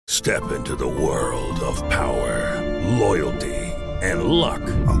Step into the world of power, loyalty, and luck.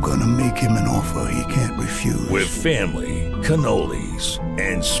 I'm gonna make him an offer he can't refuse. With family, cannolis,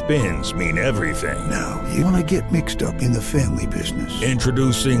 and spins mean everything. Now, you wanna get mixed up in the family business.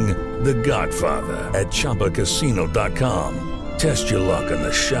 Introducing The Godfather at ChumbaCasino.com. Test your luck in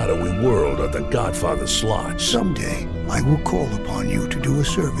the shadowy world of The Godfather slot. Someday, I will call upon you to do a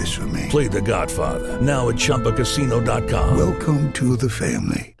service for me. Play The Godfather now at ChumbaCasino.com. Welcome to the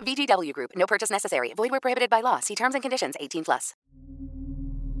family. VGW Group. No purchase necessary. Void where prohibited by law. See terms and conditions. 18+.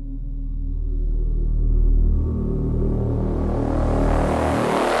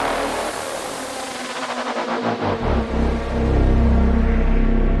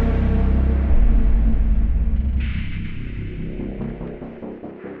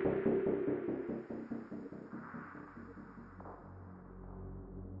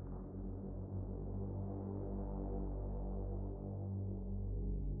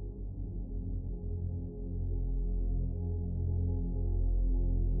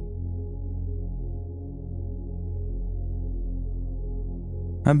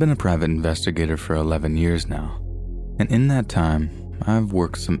 I've been a private investigator for 11 years now, and in that time, I've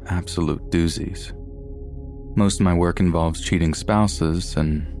worked some absolute doozies. Most of my work involves cheating spouses,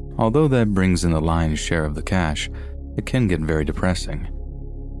 and although that brings in the lion's share of the cash, it can get very depressing.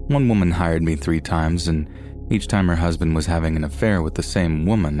 One woman hired me 3 times, and each time her husband was having an affair with the same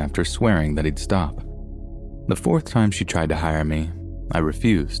woman after swearing that he'd stop. The 4th time she tried to hire me, I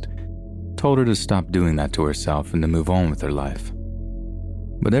refused, told her to stop doing that to herself and to move on with her life.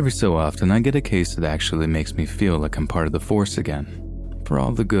 But every so often, I get a case that actually makes me feel like I'm part of the force again, for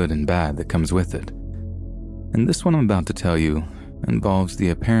all the good and bad that comes with it. And this one I'm about to tell you involves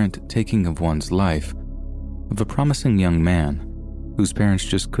the apparent taking of one's life of a promising young man whose parents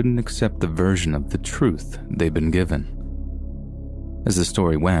just couldn't accept the version of the truth they'd been given. As the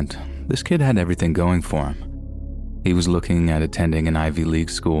story went, this kid had everything going for him. He was looking at attending an Ivy League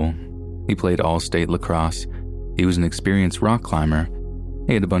school. He played all-state lacrosse. He was an experienced rock climber.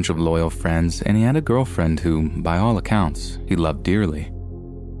 He had a bunch of loyal friends, and he had a girlfriend who, by all accounts, he loved dearly.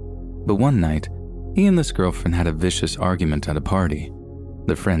 But one night, he and this girlfriend had a vicious argument at a party.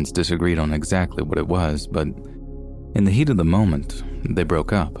 The friends disagreed on exactly what it was, but in the heat of the moment, they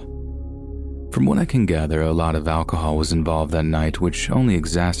broke up. From what I can gather, a lot of alcohol was involved that night, which only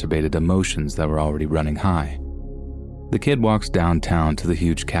exacerbated emotions that were already running high. The kid walks downtown to the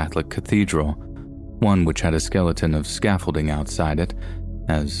huge Catholic cathedral, one which had a skeleton of scaffolding outside it,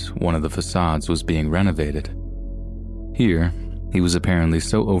 as one of the facades was being renovated. Here, he was apparently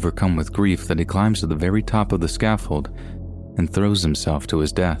so overcome with grief that he climbs to the very top of the scaffold and throws himself to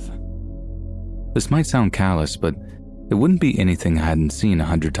his death. This might sound callous, but it wouldn't be anything I hadn't seen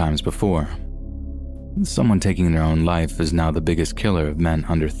 100 times before. Someone taking their own life is now the biggest killer of men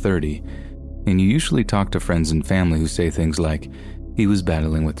under 30, and you usually talk to friends and family who say things like, he was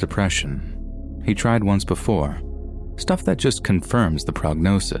battling with depression, he tried once before, stuff that just confirms the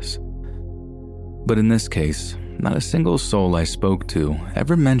prognosis. But in this case, not a single soul I spoke to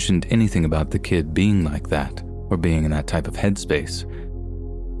ever mentioned anything about the kid being like that or being in that type of headspace.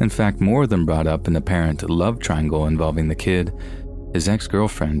 In fact, more of them brought up an apparent love triangle involving the kid, his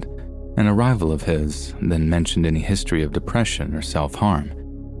ex-girlfriend, and a rival of his than mentioned any history of depression or self-harm.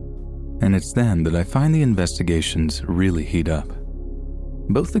 And it's then that I find the investigations really heat up.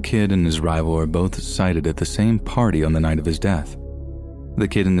 Both the kid and his rival are both sighted at the same party on the night of his death. The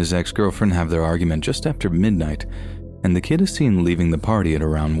kid and his ex-girlfriend have their argument just after midnight, and the kid is seen leaving the party at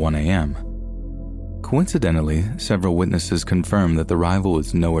around 1 a.m. Coincidentally, several witnesses confirm that the rival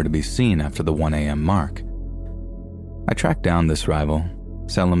is nowhere to be seen after the 1 a.m. mark. I track down this rival,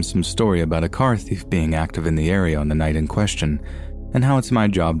 tell him some story about a car thief being active in the area on the night in question, and how it's my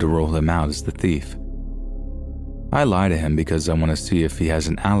job to rule him out as the thief. I lie to him because I want to see if he has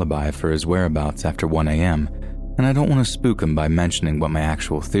an alibi for his whereabouts after 1 a.m., and I don't want to spook him by mentioning what my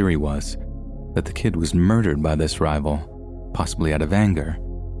actual theory was, that the kid was murdered by this rival, possibly out of anger,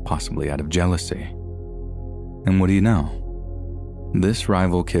 possibly out of jealousy. And what do you know? This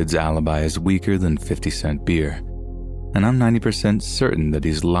rival kid's alibi is weaker than 50-cent beer, and I'm 90% certain that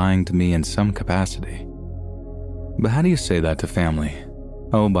he's lying to me in some capacity. But how do you say that to family?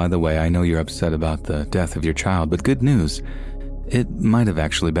 Oh, by the way, I know you're upset about the death of your child, but good news, it might have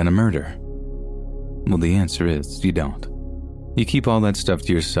actually been a murder. Well, the answer is you don't. You keep all that stuff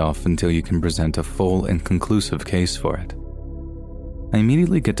to yourself until you can present a full and conclusive case for it. I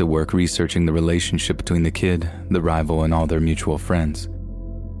immediately get to work researching the relationship between the kid, the rival, and all their mutual friends.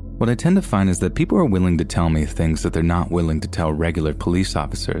 What I tend to find is that people are willing to tell me things that they're not willing to tell regular police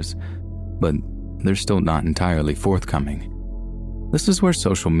officers, but they're still not entirely forthcoming. This is where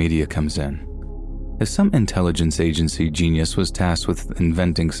social media comes in. If some intelligence agency genius was tasked with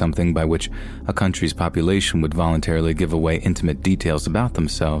inventing something by which a country's population would voluntarily give away intimate details about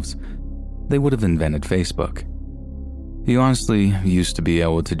themselves, they would have invented Facebook. You honestly used to be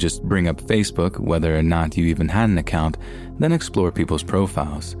able to just bring up Facebook, whether or not you even had an account, then explore people's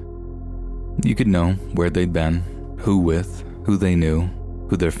profiles. You could know where they'd been, who with, who they knew,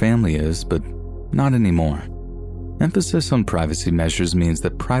 who their family is, but not anymore. Emphasis on privacy measures means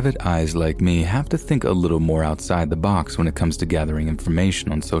that private eyes like me have to think a little more outside the box when it comes to gathering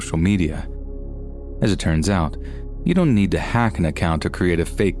information on social media. As it turns out, you don't need to hack an account to create a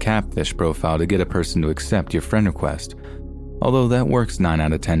fake catfish profile to get a person to accept your friend request, although that works 9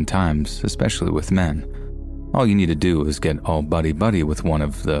 out of 10 times, especially with men. All you need to do is get all buddy-buddy with one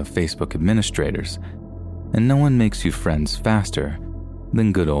of the Facebook administrators, and no one makes you friends faster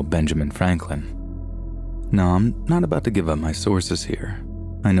than good old Benjamin Franklin. No, I'm not about to give up my sources here.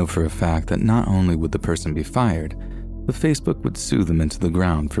 I know for a fact that not only would the person be fired, but Facebook would sue them into the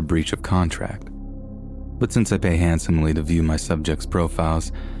ground for breach of contract. But since I pay handsomely to view my subjects'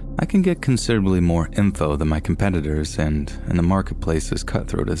 profiles, I can get considerably more info than my competitors, and in a marketplace as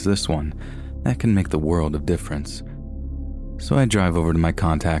cutthroat as this one, that can make the world of difference. So I drive over to my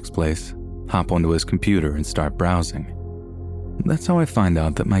contact's place, hop onto his computer, and start browsing. That's how I find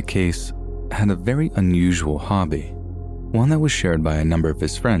out that my case had a very unusual hobby, one that was shared by a number of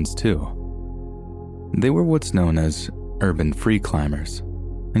his friends too. They were what's known as urban free climbers,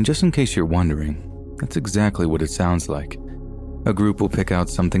 and just in case you're wondering, that's exactly what it sounds like. A group will pick out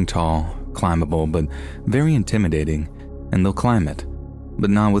something tall, climbable, but very intimidating, and they'll climb it, but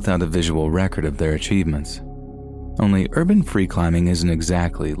not without a visual record of their achievements. Only urban free climbing isn't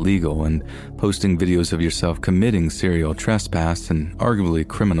exactly legal, and posting videos of yourself committing serial trespass and arguably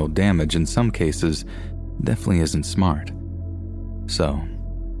criminal damage in some cases definitely isn't smart. So,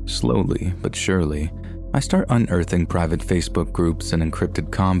 slowly but surely, I start unearthing private Facebook groups and encrypted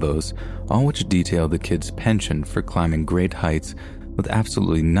combos, all which detail the kid's penchant for climbing great heights with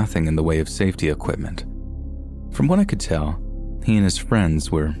absolutely nothing in the way of safety equipment. From what I could tell, he and his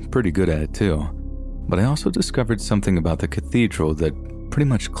friends were pretty good at it too. But I also discovered something about the cathedral that pretty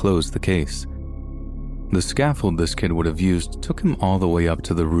much closed the case. The scaffold this kid would have used took him all the way up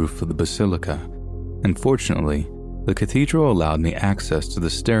to the roof of the basilica, and fortunately, the cathedral allowed me access to the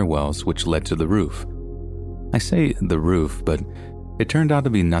stairwells which led to the roof. I say the roof, but it turned out to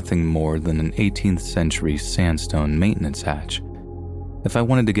be nothing more than an 18th century sandstone maintenance hatch. If I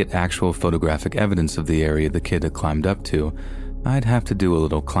wanted to get actual photographic evidence of the area the kid had climbed up to, I'd have to do a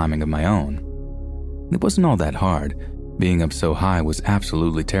little climbing of my own. It wasn't all that hard. Being up so high was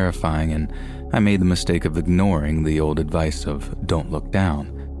absolutely terrifying, and I made the mistake of ignoring the old advice of don't look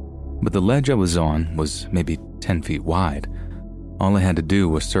down. But the ledge I was on was maybe 10 feet wide. All I had to do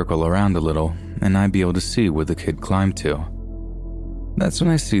was circle around a little, and I'd be able to see where the kid climbed to. That's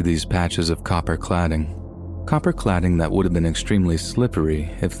when I see these patches of copper cladding that would have been extremely slippery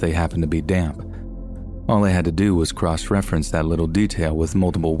if they happened to be damp. All I had to do was cross-reference that little detail with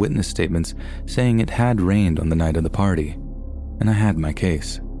multiple witness statements saying it had rained on the night of the party, and I had my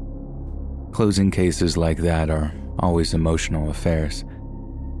case. Closing cases like that are always emotional affairs.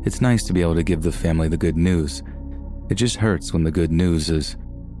 It's nice to be able to give the family the good news. It just hurts when the good news is,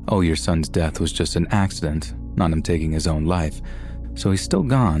 oh, your son's death was just an accident, not him taking his own life, so he's still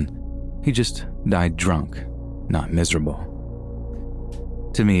gone. He just died drunk, not miserable.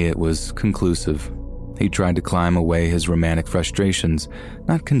 To me, it was conclusive. He tried to climb away his romantic frustrations,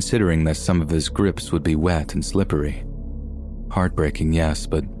 not considering that some of his grips would be wet and slippery. Heartbreaking, yes,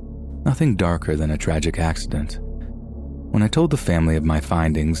 but nothing darker than a tragic accident. When I told the family of my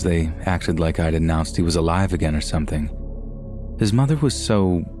findings, they acted like I'd announced he was alive again or something. His mother was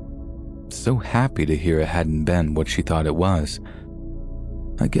so happy to hear it hadn't been what she thought it was.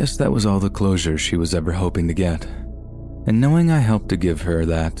 I guess that was all the closure she was ever hoping to get. And knowing I helped to give her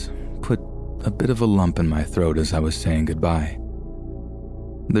that put a bit of a lump in my throat as I was saying goodbye.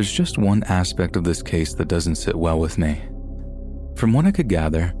 There's just one aspect of this case that doesn't sit well with me. From what I could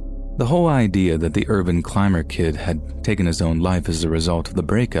gather, the whole idea that the urban climber kid had taken his own life as a result of the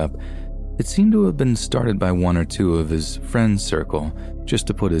breakup, it seemed to have been started by one or two of his friends' circle just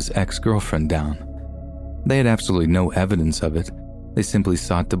to put his ex-girlfriend down. They had absolutely no evidence of it. They simply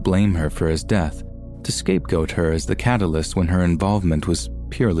sought to blame her for his death, to scapegoat her as the catalyst when her involvement was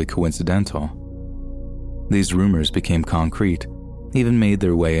purely coincidental. These rumors became concrete, even made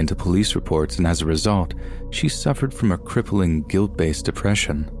their way into police reports, and as a result, she suffered from a crippling guilt-based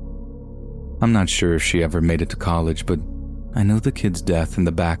depression. I'm not sure if she ever made it to college, but I know the kid's death and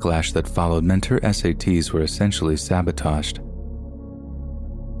the backlash that followed meant her SATs were essentially sabotaged.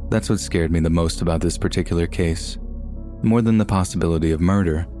 That's what scared me the most about this particular case. More than the possibility of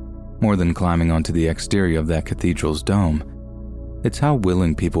murder, more than climbing onto the exterior of that cathedral's dome, it's how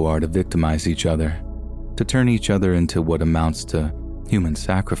willing people are to victimize each other, to turn each other into what amounts to human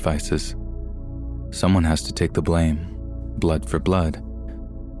sacrifices. Someone has to take the blame, blood for blood.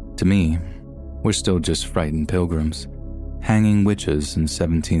 To me, we're still just frightened pilgrims, hanging witches in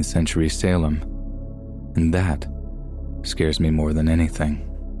 17th century Salem, and that scares me more than anything.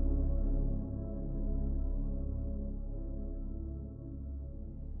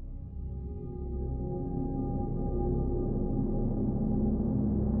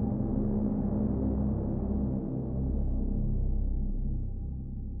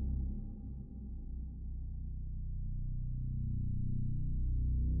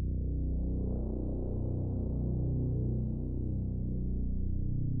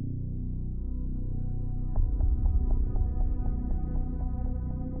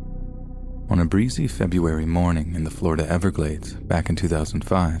 On a breezy February morning in the Florida Everglades back in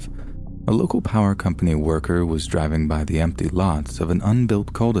 2005, a local power company worker was driving by the empty lots of an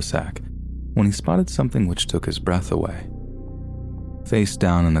unbuilt cul-de-sac when he spotted something which took his breath away. Face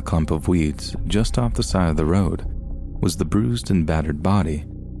down in a clump of weeds just off the side of the road was the bruised and battered body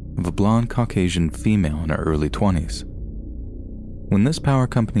of a blonde Caucasian female in her early 20s. When this power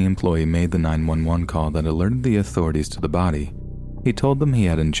company employee made the 911 call that alerted the authorities to the body, he told them he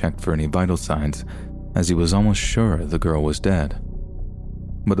hadn't checked for any vital signs, as he was almost sure the girl was dead.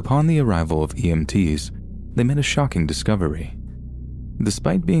 But upon the arrival of EMTs, they made a shocking discovery.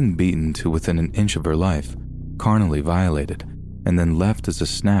 Despite being beaten to within an inch of her life, carnally violated, and then left as a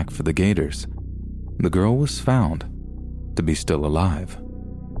snack for the gators, the girl was found to be still alive.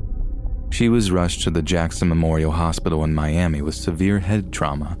 She was rushed to the Jackson Memorial Hospital in Miami with severe head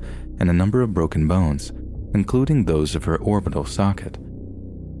trauma and a number of broken bones, including those of her orbital socket.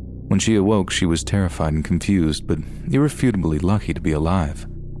 When she awoke, she was terrified and confused, but irrefutably lucky to be alive.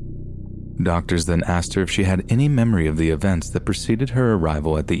 Doctors then asked her if she had any memory of the events that preceded her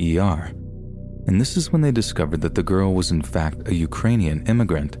arrival at the ER, and this is when they discovered that the girl was in fact a Ukrainian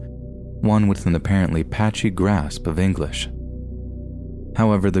immigrant, one with an apparently patchy grasp of English.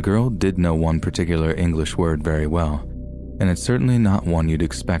 However, the girl did know one particular English word very well, and it's certainly not one you'd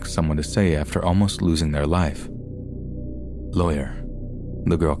expect someone to say after almost losing their life. "Lawyer,"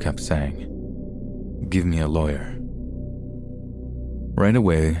 the girl kept saying. "Give me a lawyer." Right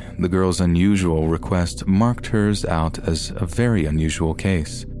away, the girl's unusual request marked hers out as a very unusual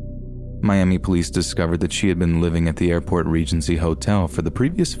case. Miami police discovered that she had been living at the Airport Regency Hotel for the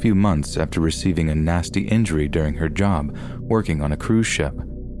previous few months after receiving a nasty injury during her job working on a cruise ship.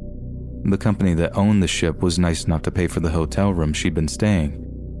 The company that owned the ship was nice enough to pay for the hotel room she'd been staying,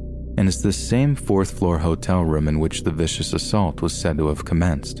 and it's the same fourth-floor hotel room in which the vicious assault was said to have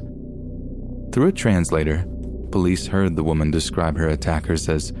commenced. Through a translator, police heard the woman describe her attackers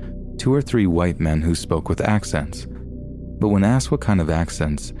as 2 or 3 white men who spoke with accents, but when asked what kind of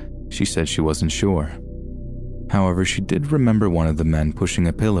accents, she said she wasn't sure. However, she did remember one of the men pushing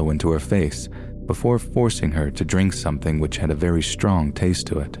a pillow into her face before forcing her to drink something which had a very strong taste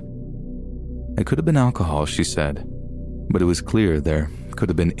to it. It could have been alcohol, she said, but it was clear there could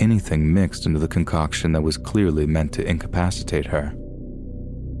have been anything mixed into the concoction that was clearly meant to incapacitate her.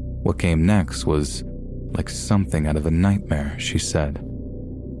 What came next was like something out of a nightmare, she said.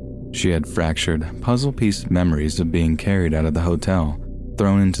 She had fractured, puzzle-piece memories of being carried out of the hotel,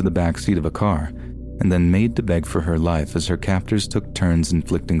 thrown into the back seat of a car, and then made to beg for her life as her captors took turns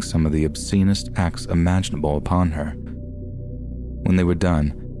inflicting some of the obscenest acts imaginable upon her. When they were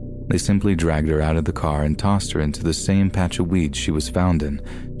done, they simply dragged her out of the car and tossed her into the same patch of weeds she was found in,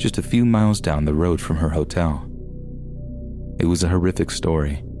 just a few miles down the road from her hotel. It was a horrific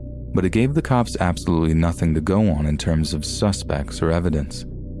story, but it gave the cops absolutely nothing to go on in terms of suspects or evidence.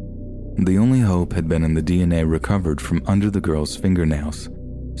 The only hope had been in the DNA recovered from under the girl's fingernails,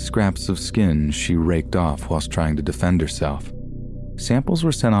 scraps of skin she raked off whilst trying to defend herself. Samples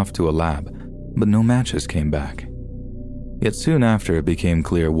were sent off to a lab, but no matches came back. Yet soon after, it became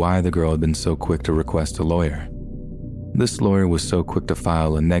clear why the girl had been so quick to request a lawyer. This lawyer was so quick to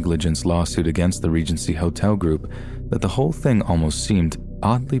file a negligence lawsuit against the Regency Hotel Group that the whole thing almost seemed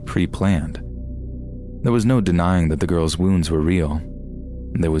oddly pre-planned. There was no denying that the girl's wounds were real.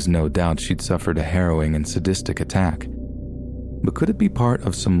 There was no doubt she'd suffered a harrowing and sadistic attack. But could it be part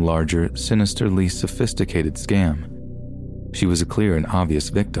of some larger, sinisterly sophisticated scam? She was a clear and obvious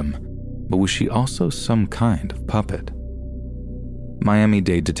victim, but was she also some kind of puppet?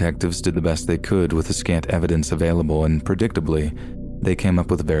 Miami-Dade detectives did the best they could with the scant evidence available, and predictably, they came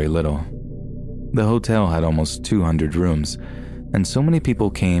up with very little. The hotel had almost 200 rooms, and so many people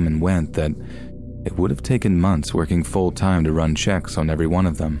came and went that it would have taken months working full-time to run checks on every one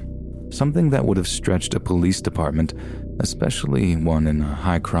of them, something that would have stretched a police department, especially one in a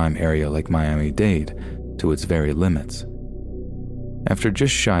high-crime area like Miami-Dade, to its very limits. After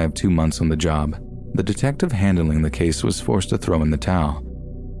just shy of 2 months on the job, the detective handling the case was forced to throw in the towel,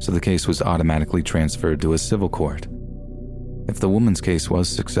 so the case was automatically transferred to a civil court. If the woman's case was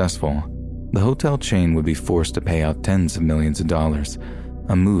successful, the hotel chain would be forced to pay out tens of millions of dollars,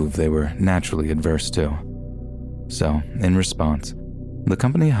 a move they were naturally adverse to. So, in response, the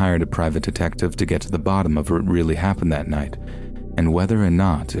company hired a private detective to get to the bottom of what really happened that night, and whether or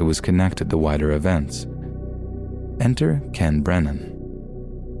not it was connected to wider events. Enter Ken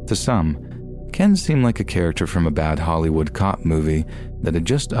Brennan. To some, Ken seemed like a character from a bad Hollywood cop movie that had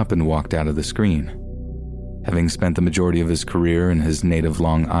just up and walked out of the screen. Having spent the majority of his career in his native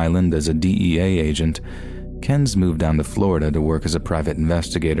Long Island as a DEA agent, Ken's move down to Florida to work as a private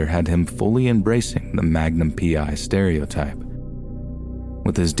investigator had him fully embracing the Magnum PI stereotype.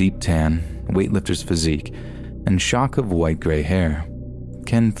 With his deep tan, weightlifter's physique, and shock of white-gray hair,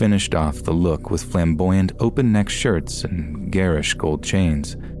 Ken finished off the look with flamboyant open-neck shirts and garish gold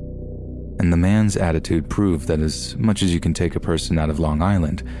chains. And the man's attitude proved that as much as you can take a person out of Long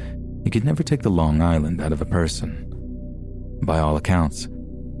Island, you could never take the Long Island out of a person. By all accounts,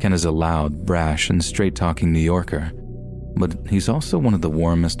 Ken is a loud, brash, and straight-talking New Yorker, but he's also one of the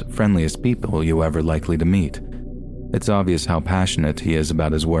warmest, friendliest people you're ever likely to meet. It's obvious how passionate he is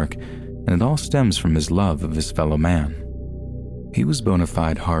about his work, and it all stems from his love of his fellow man. He was bona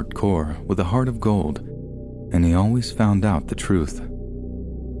fide hardcore with a heart of gold, and he always found out the truth.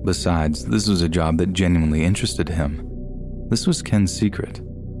 Besides, this was a job that genuinely interested him. This was Ken's secret.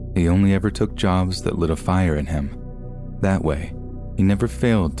 He only ever took jobs that lit a fire in him. That way, he never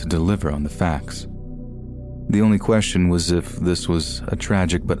failed to deliver on the facts. The only question was if this was a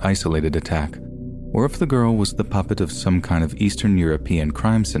tragic but isolated attack, or if the girl was the puppet of some kind of Eastern European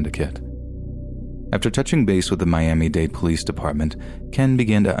crime syndicate. After touching base with the Miami-Dade Police Department, Ken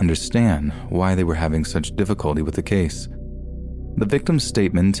began to understand why they were having such difficulty with the case. The victim's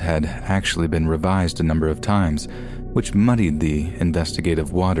statement had actually been revised a number of times, which muddied the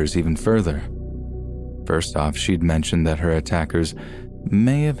investigative waters even further. First off, she'd mentioned that her attackers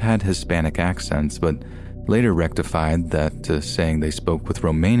may have had Hispanic accents, but later rectified that to saying they spoke with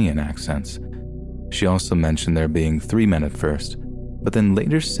Romanian accents. She also mentioned there being 3 men at first, but then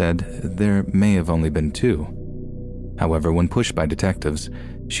later said there may have only been 2. However, when pushed by detectives,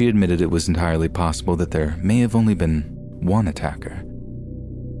 she admitted it was entirely possible that there may have only been 1 attacker.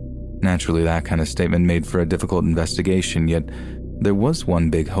 Naturally, that kind of statement made for a difficult investigation, yet there was one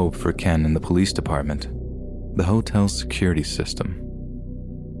big hope for Ken and the police department: the hotel's security system.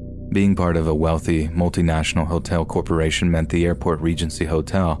 Being part of a wealthy, multinational hotel corporation meant the Airport Regency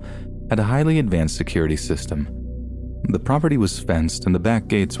Hotel had a highly advanced security system. The property was fenced and the back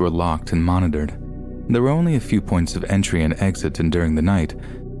gates were locked and monitored. There were only a few points of entry and exit, and during the night,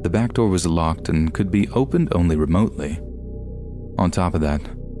 the back door was locked and could be opened only remotely. On top of that,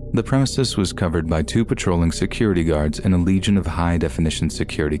 the premises was covered by 2 patrolling security guards and a legion of high-definition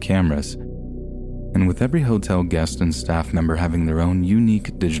security cameras. And with every hotel guest and staff member having their own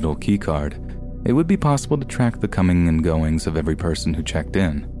unique digital keycard, it would be possible to track the coming and goings of every person who checked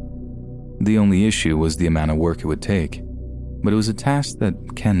in. The only issue was the amount of work it would take, but it was a task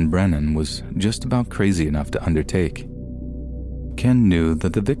that Ken Brennan was just about crazy enough to undertake. Ken knew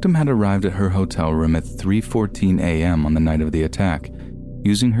that the victim had arrived at her hotel room at 3:14 a.m. on the night of the attack,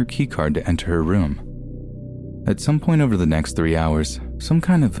 using her keycard to enter her room. At some point over the next 3 hours, some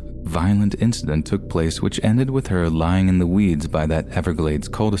kind of violent incident took place which ended with her lying in the weeds by that Everglades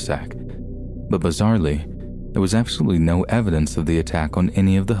cul-de-sac. But bizarrely, there was absolutely no evidence of the attack on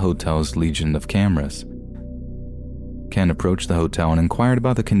any of the hotel's legion of cameras. Ken approached the hotel and inquired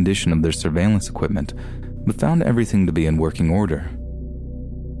about the condition of their surveillance equipment, but found everything to be in working order.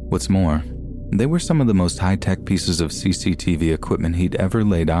 What's more, they were some of the most high-tech pieces of CCTV equipment he'd ever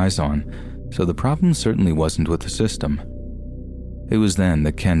laid eyes on, so the problem certainly wasn't with the system. It was then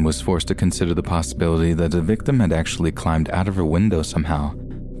that Ken was forced to consider the possibility that the victim had actually climbed out of her window somehow,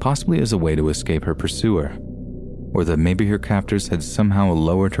 possibly as a way to escape her pursuer, or that maybe her captors had somehow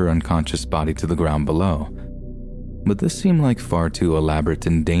lowered her unconscious body to the ground below. But this seemed like far too elaborate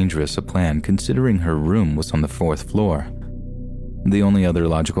and dangerous a plan considering her room was on the 4th floor. The only other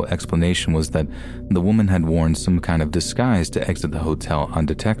logical explanation was that the woman had worn some kind of disguise to exit the hotel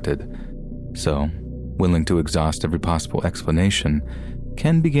undetected. So, willing to exhaust every possible explanation,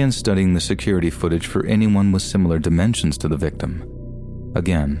 Ken began studying the security footage for anyone with similar dimensions to the victim.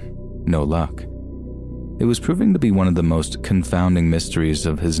 Again, no luck. It was proving to be one of the most confounding mysteries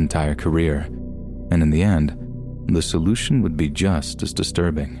of his entire career, and in the end, the solution would be just as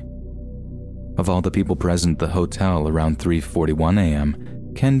disturbing. Of all the people present at the hotel around 3:41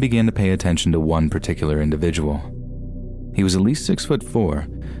 a.m., Ken began to pay attention to one particular individual. He was at least 6'4"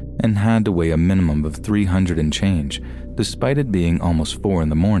 and had to weigh a minimum of 300 and change. Despite it being almost 4 in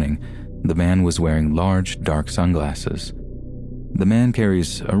the morning, the man was wearing large, dark sunglasses. The man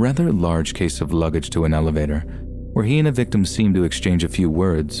carries a rather large case of luggage to an elevator, where he and a victim seemed to exchange a few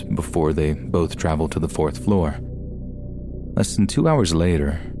words before they both traveled to the 4th floor. Less than 2 hours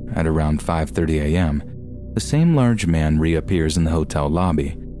later, at around 5:30 a.m., the same large man reappears in the hotel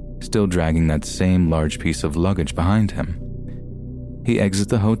lobby, still dragging that same large piece of luggage behind him. He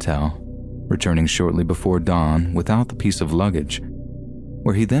exits the hotel, returning shortly before dawn without the piece of luggage,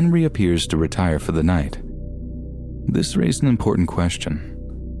 where he then reappears to retire for the night. This raised an important question.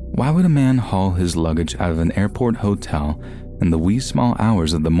 Why would a man haul his luggage out of an airport hotel in the wee small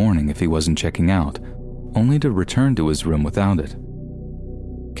hours of the morning if he wasn't checking out, only to return to his room without it?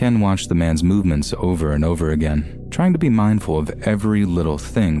 Ken watched the man's movements over and over again, trying to be mindful of every little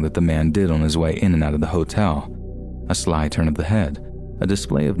thing that the man did on his way in and out of the hotel. A sly turn of the head, a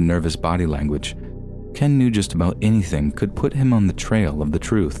display of nervous body language. Ken knew just about anything could put him on the trail of the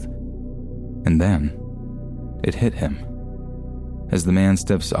truth. And then, it hit him. As the man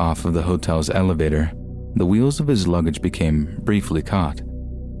steps off of the hotel's elevator, the wheels of his luggage became briefly caught.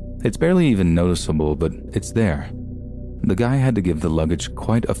 It's barely even noticeable, but it's there. The guy had to give the luggage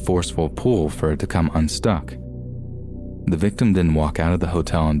quite a forceful pull for it to come unstuck. The victim didn't walk out of the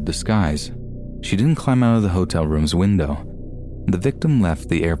hotel in disguise. She didn't climb out of the hotel room's window. The victim left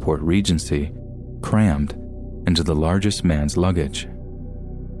the airport Regency, crammed into the largest man's luggage.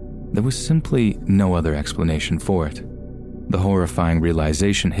 There was simply no other explanation for it. The horrifying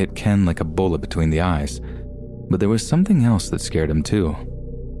realization hit Ken like a bullet between the eyes, but there was something else that scared him too.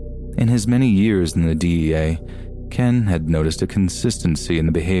 In his many years in the DEA, Ken had noticed a consistency in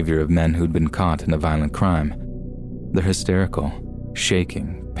the behavior of men who'd been caught in a violent crime. They're hysterical,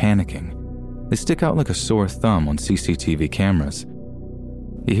 shaking, panicking. They stick out like a sore thumb on CCTV cameras.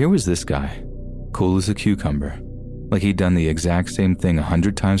 Here was this guy, cool as a cucumber, like he'd done the exact same thing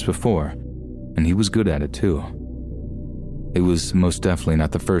 100 times before, and he was good at it too. It was most definitely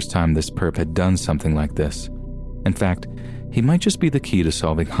not the first time this perp had done something like this. In fact, he might just be the key to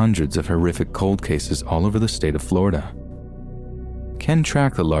solving hundreds of horrific cold cases all over the state of Florida. Ken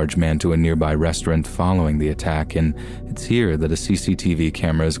tracked the large man to a nearby restaurant following the attack, and it's here that a CCTV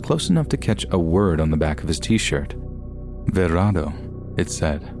camera is close enough to catch a word on the back of his t-shirt. Verado, it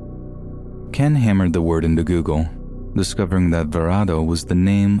said. Ken hammered the word into Google, discovering that Verado was the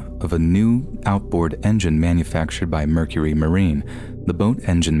name of a new outboard engine manufactured by Mercury Marine, the boat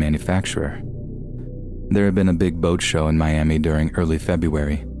engine manufacturer. There had been a big boat show in Miami during early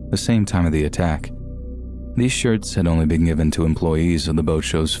February, the same time of the attack. These shirts had only been given to employees of the boat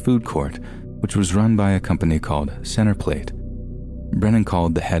show's food court, which was run by a company called Centerplate. Brennan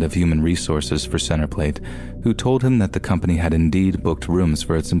called the head of human resources for Centerplate, who told him that the company had indeed booked rooms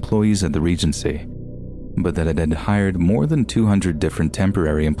for its employees at the Regency, but that it had hired more than 200 different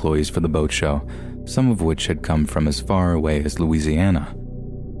temporary employees for the boat show, some of which had come from as far away as Louisiana.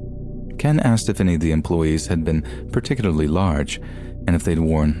 Ken asked if any of the employees had been particularly large, and if they'd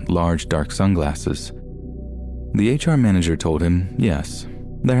worn large dark sunglasses. The HR manager told him yes,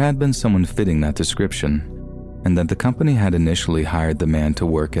 there had been someone fitting that description, and that the company had initially hired the man to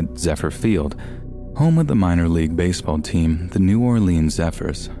work at Zephyr Field, home of the minor league baseball team, the New Orleans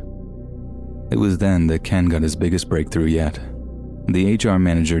Zephyrs. It was then that Ken got his biggest breakthrough yet. The HR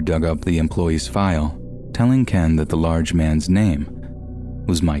manager dug up the employee's file, telling Ken that the large man's name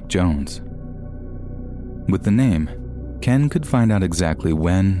was Mike Jones. With the name, Ken could find out exactly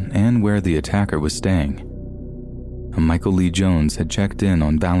when and where the attacker was staying. Michael Lee Jones had checked in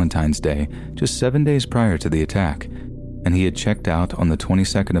on Valentine's Day just 7 days prior to the attack, and he had checked out on the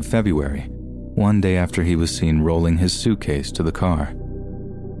 22nd of February, one day after he was seen rolling his suitcase to the car.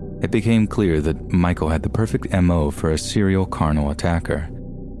 It became clear that Michael had the perfect MO for a serial carnal attacker.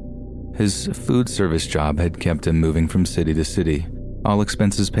 His food service job had kept him moving from city to city, all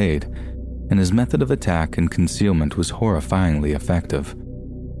expenses paid, and his method of attack and concealment was horrifyingly effective.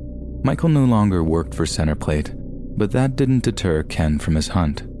 Michael no longer worked for Centerplate, but that didn't deter Ken from his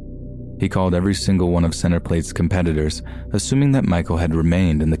hunt. He called every single one of Centerplate's competitors, assuming that Michael had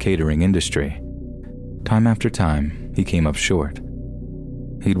remained in the catering industry. Time after time, he came up short.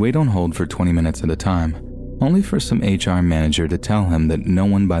 He'd wait on hold for 20 minutes at a time, only for some HR manager to tell him that no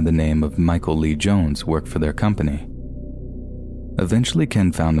one by the name of Michael Lee Jones worked for their company. Eventually,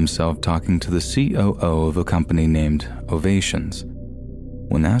 Ken found himself talking to the COO of a company named Ovations.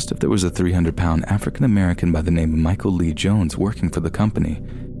 When asked if there was a 300-pound African-American by the name of Michael Lee Jones working for the company,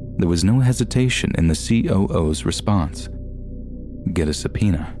 there was no hesitation in the COO's response: get a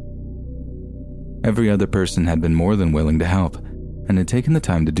subpoena. Every other person had been more than willing to help and had taken the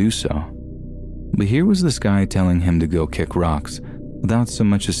time to do so. But here was this guy telling him to go kick rocks without so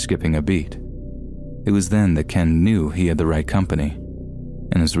much as skipping a beat. It was then that Ken knew he had the right company,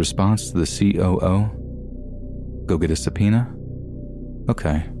 and his response to the COO: go get a subpoena?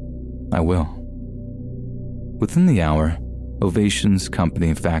 Okay, I will. Within the hour, Ovations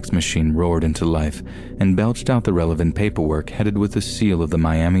company fax machine roared into life and belched out the relevant paperwork headed with the seal of the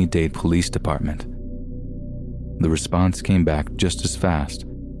Miami-Dade Police Department. The response came back just as fast.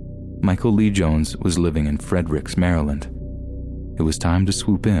 Michael Lee Jones was living in Fredericks, Maryland. It was time to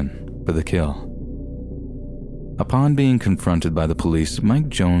swoop in for the kill. Upon being confronted by the police, Mike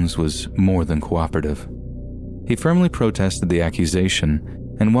Jones was more than cooperative. He firmly protested the accusation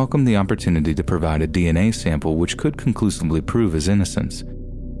and welcomed the opportunity to provide a DNA sample which could conclusively prove his innocence.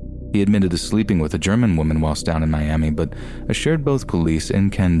 He admitted to sleeping with a German woman whilst down in Miami, but assured both police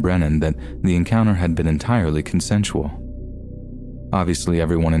and Ken Brennan that the encounter had been entirely consensual. Obviously,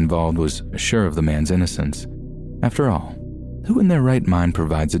 everyone involved was sure of the man's innocence. After all, who in their right mind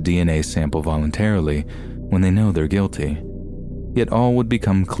provides a DNA sample voluntarily when they know they're guilty? Yet all would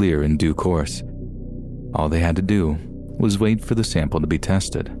become clear in due course. All they had to do was wait for the sample to be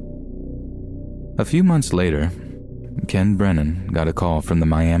tested. A few months later, Ken Brennan got a call from the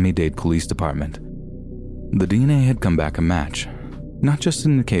Miami-Dade Police Department. The DNA had come back a match, not just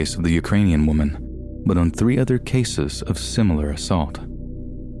in the case of the Ukrainian woman, but on 3 other cases of similar assault.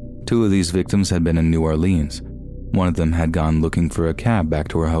 2 of these victims had been in New Orleans. One of them had gone looking for a cab back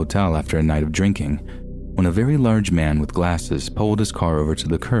to her hotel after a night of drinking, when a very large man with glasses pulled his car over to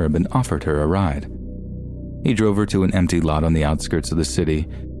the curb and offered her a ride. He drove her to an empty lot on the outskirts of the city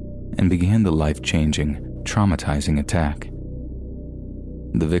and began the life-changing, traumatizing attack.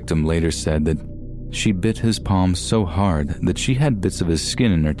 The victim later said that she bit his palm so hard that she had bits of his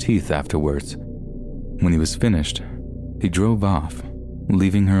skin in her teeth afterwards. When he was finished, he drove off,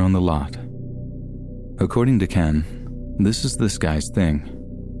 leaving her on the lot. According to Ken, this is this guy's thing.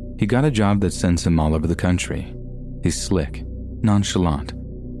 He got a job that sends him all over the country. He's slick, nonchalant.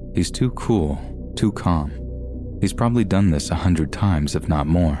 He's too cool, too calm. He's probably done this 100 times, if not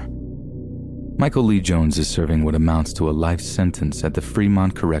more. Michael Lee Jones is serving what amounts to a life sentence at the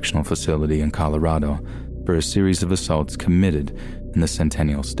Fremont Correctional Facility in Colorado for a series of assaults committed in the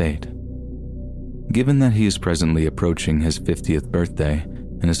Centennial State. Given that he is presently approaching his 50th birthday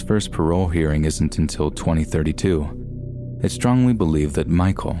and his first parole hearing isn't until 2032, it's strongly believed that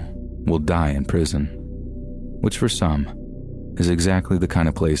Michael will die in prison, which for some is exactly the kind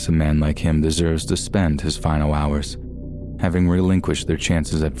of place a man like him deserves to spend his final hours, having relinquished their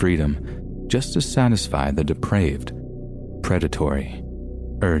chances at freedom just to satisfy the depraved, predatory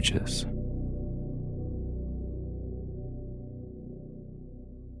urges.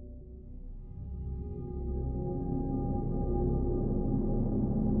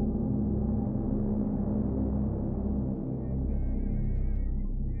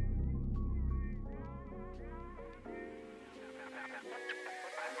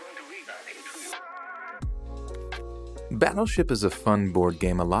 Battleship is a fun board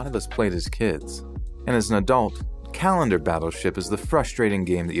game a lot of us played as kids. And as an adult, Calendar Battleship is the frustrating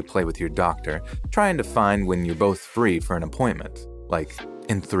game that you play with your doctor, trying to find when you're both free for an appointment, like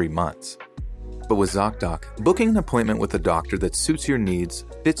in 3 months. But with ZocDoc, booking an appointment with a doctor that suits your needs,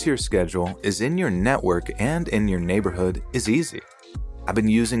 fits your schedule, is in your network, and in your neighborhood is easy. I've been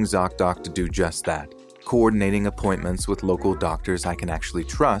using ZocDoc to do just that, coordinating appointments with local doctors I can actually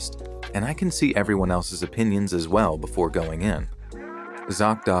trust, and I can see everyone else's opinions as well before going in.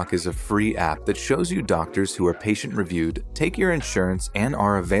 ZocDoc is a free app that shows you doctors who are patient-reviewed, take your insurance, and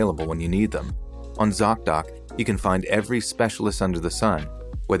are available when you need them. On ZocDoc, you can find every specialist under the sun,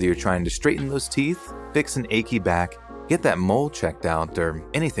 whether you're trying to straighten those teeth, fix an achy back, get that mole checked out, or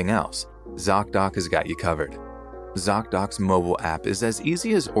anything else. ZocDoc has got you covered. ZocDoc's mobile app is as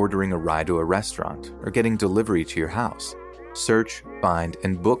easy as ordering a ride to a restaurant or getting delivery to your house. Search, find,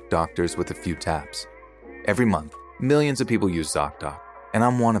 and book doctors with a few taps. Every month, millions of people use ZocDoc, and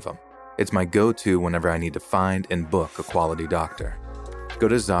I'm one of them. It's my go-to whenever I need to find and book a quality doctor. Go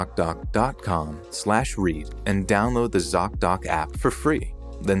to ZocDoc.com/read and download the ZocDoc app for free.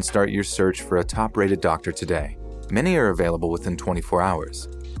 Then start your search for a top-rated doctor today. Many are available within 24 hours.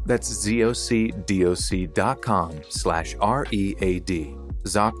 That's ZocDoc.com/READ.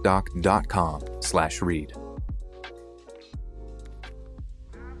 ZocDoc.com/read.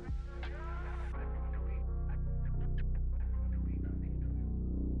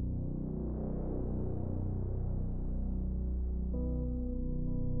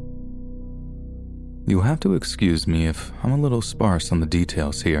 You'll have to excuse me if I'm a little sparse on the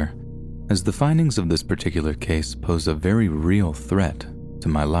details here, as the findings of this particular case pose a very real threat to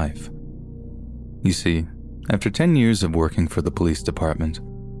my life. You see, after 10 years of working for the police department,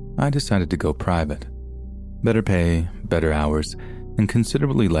 I decided to go private. Better pay, better hours, and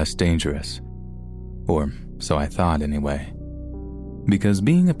considerably less dangerous. Or so I thought anyway. Because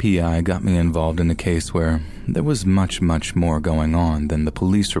being a PI got me involved in a case where there was much, much more going on than the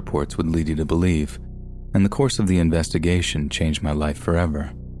police reports would lead you to believe, and the course of the investigation changed my life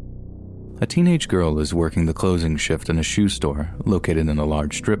forever. A teenage girl is working the closing shift in a shoe store located in a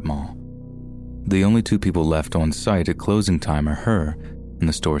large strip mall. The only two people left on site at closing time are her and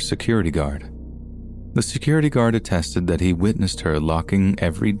the store's security guard. The security guard attested that he witnessed her locking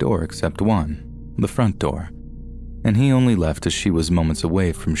every door except one, the front door, and he only left as she was moments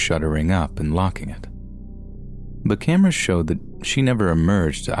away from shuttering up and locking it. But cameras showed that she never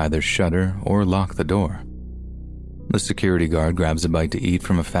emerged to either shutter or lock the door. The security guard grabs a bite to eat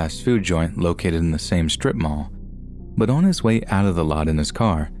from a fast food joint located in the same strip mall, but on his way out of the lot in his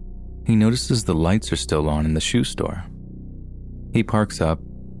car, he notices the lights are still on in the shoe store. He parks up,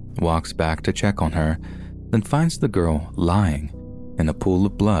 walks back to check on her, then finds the girl lying in a pool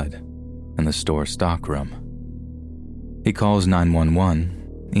of blood in the store stockroom. He calls 911,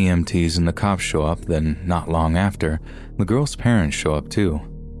 EMTs and the cops show up, then not long after, the girl's parents show up too.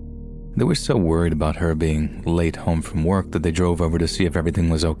 They were so worried about her being late home from work that they drove over to see if everything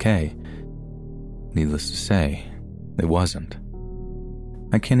was okay. Needless to say, it wasn't.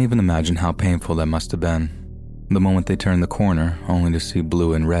 I can't even imagine how painful that must have been, the moment they turned the corner only to see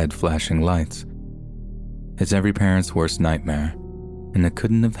blue and red flashing lights. It's every parent's worst nightmare, and it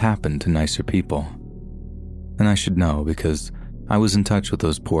couldn't have happened to nicer people. And I should know because I was in touch with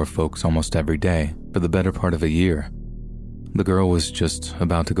those poor folks almost every day for the better part of a year. The girl was just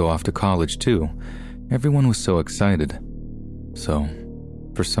about to go off to college too. Everyone was so excited. So,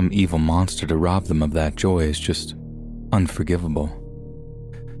 for some evil monster to rob them of that joy is just unforgivable.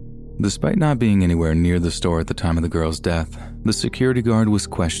 Despite not being anywhere near the store at the time of the girl's death, the security guard was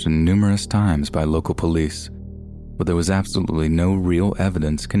questioned numerous times by local police, but there was absolutely no real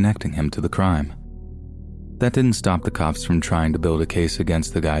evidence connecting him to the crime. That didn't stop the cops from trying to build a case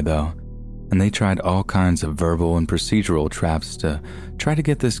against the guy though, and they tried all kinds of verbal and procedural traps to try to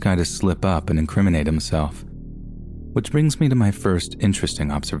get this guy to slip up and incriminate himself. Which brings me to my first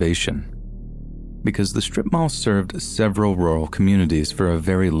interesting observation. Because the strip mall served several rural communities for a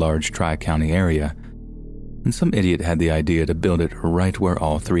very large tri-county area, and some idiot had the idea to build it right where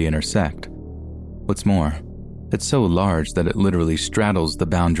all three intersect. What's more, it's so large that it literally straddles the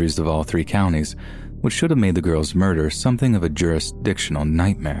boundaries of all three counties, which should have made the girl's murder something of a jurisdictional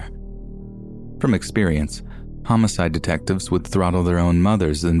nightmare. From experience, homicide detectives would throttle their own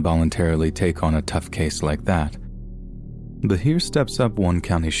mothers and voluntarily take on a tough case like that. But here steps up one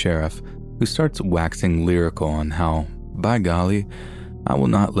county sheriff who starts waxing lyrical on how, by golly, I will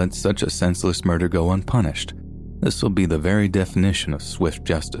not let such a senseless murder go unpunished. This will be the very definition of swift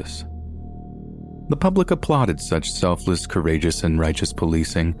justice. The public applauded such selfless, courageous, and righteous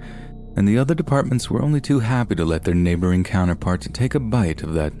policing, and the other departments were only too happy to let their neighboring counterparts take a bite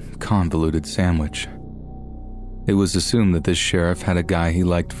of that convoluted sandwich. It was assumed that this sheriff had a guy he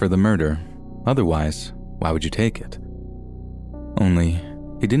liked for the murder. Otherwise, why would you take it? Only,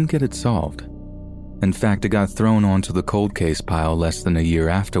 he didn't get it solved. In fact, it got thrown onto the cold case pile less than a year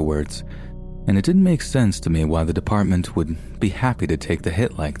afterwards, and it didn't make sense to me why the department would be happy to take the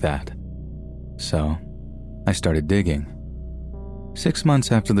hit like that. So, I started digging. 6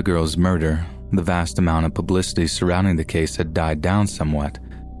 months after the girl's murder, the vast amount of publicity surrounding the case had died down somewhat.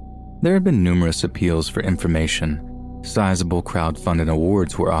 There had been numerous appeals for information, sizable crowd-funded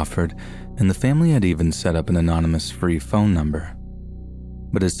awards were offered, and the family had even set up an anonymous free phone number.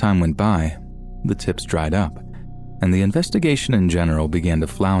 But as time went by, the tips dried up, and the investigation in general began to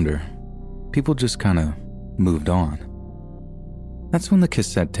flounder. People just kinda moved on. That's when the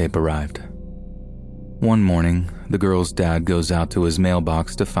cassette tape arrived. One morning, the girl's dad goes out to his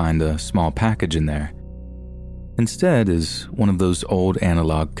mailbox to find a small package in there. Instead is one of those old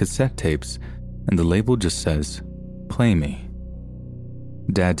analog cassette tapes, and the label just says, "Play me."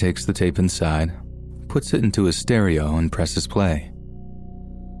 Dad takes the tape inside, puts it into his stereo, and presses play.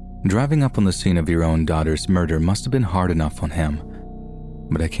 Driving up on the scene of your own daughter's murder must have been hard enough on him,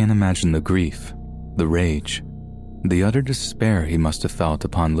 but I can't imagine the grief, the rage, the utter despair he must have felt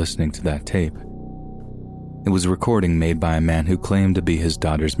upon listening to that tape. It was a recording made by a man who claimed to be his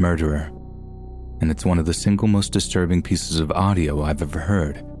daughter's murderer, and it's one of the single most disturbing pieces of audio I've ever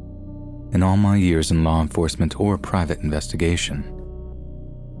heard in all my years in law enforcement or private investigation.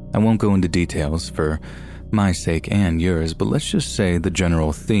 I won't go into details for my sake and yours, but let's just say the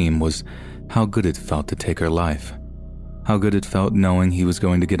general theme was how good it felt to take her life. How good it felt knowing he was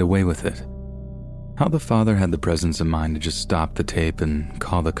going to get away with it. How the father had the presence of mind to just stop the tape and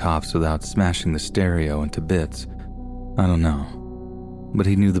call the cops without smashing the stereo into bits. I don't know. But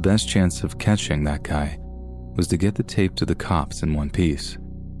he knew the best chance of catching that guy was to get the tape to the cops in one piece.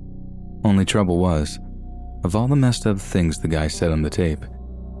 Only trouble was, of all the messed up things the guy said on the tape,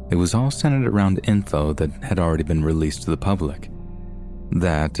 it was all centered around info that had already been released to the public.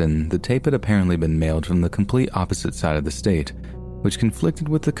 That, and the tape had apparently been mailed from the complete opposite side of the state, which conflicted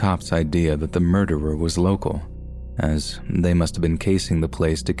with the cops' idea that the murderer was local, as they must have been casing the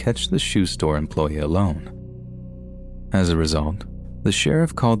place to catch the shoe store employee alone. As a result, the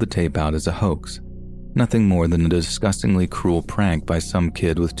sheriff called the tape out as a hoax, nothing more than a disgustingly cruel prank by some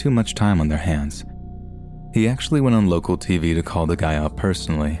kid with too much time on their hands. He actually went on local TV to call the guy out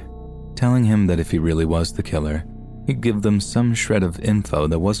personally, telling him that if he really was the killer, he'd give them some shred of info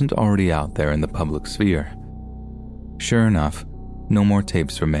that wasn't already out there in the public sphere. Sure enough, no more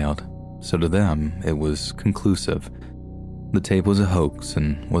tapes were mailed, so to them it was conclusive. The tape was a hoax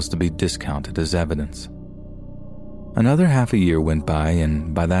and was to be discounted as evidence. Another half a year went by,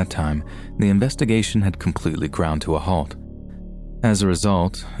 and by that time, the investigation had completely ground to a halt. As a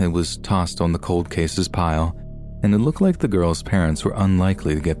result, it was tossed on the cold cases pile, and it looked like the girl's parents were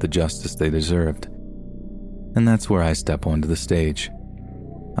unlikely to get the justice they deserved. And that's where I step onto the stage.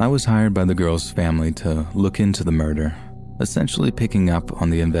 I was hired by the girl's family to look into the murder, essentially picking up on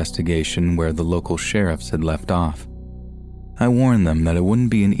the investigation where the local sheriffs had left off. I warned them that it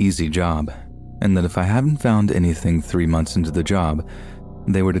wouldn't be an easy job, and that if I hadn't found anything 3 months into the job,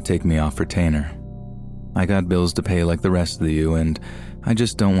 they were to take me off retainer. I got bills to pay like the rest of you, and I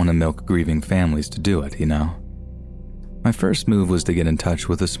just don't want to milk grieving families to do it, you know? My first move was to get in touch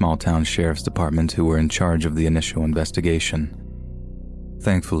with the small-town sheriff's department who were in charge of the initial investigation.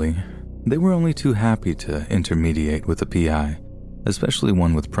 Thankfully, they were only too happy to intermediate with a PI, especially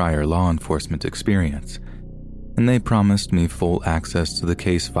one with prior law enforcement experience, and they promised me full access to the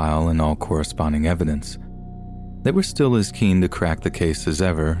case file and all corresponding evidence. They were still as keen to crack the case as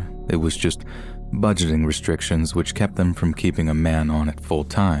ever. It was just budgeting restrictions which kept them from keeping a man on it full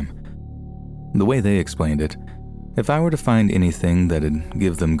time. The way they explained it, if I were to find anything that'd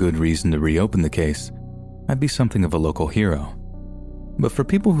give them good reason to reopen the case, I'd be something of a local hero. But for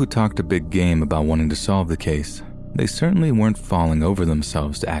people who talked a big game about wanting to solve the case, they certainly weren't falling over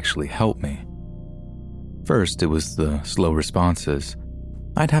themselves to actually help me. First, it was the slow responses.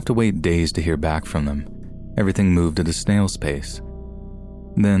 I'd have to wait days to hear back from them. Everything moved at a snail's pace.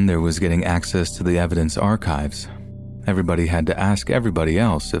 Then there was getting access to the evidence archives. Everybody had to ask everybody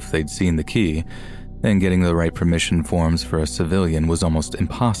else if they'd seen the key, and getting the right permission forms for a civilian was almost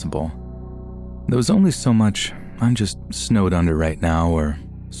impossible. There was only so much, "I'm just snowed under right now," or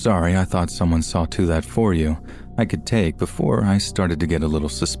 "Sorry, I thought someone saw to that for you," I could take before I started to get a little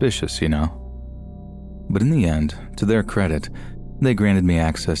suspicious, you know? But in the end, to their credit, they granted me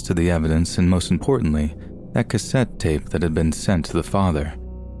access to the evidence and, most importantly, that cassette tape that had been sent to the father.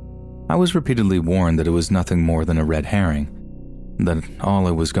 I was repeatedly warned that it was nothing more than a red herring, that all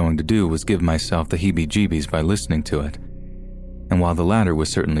I was going to do was give myself the heebie-jeebies by listening to it. And while the latter was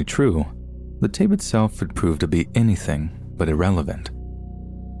certainly true, the tape itself had proved to be anything but irrelevant.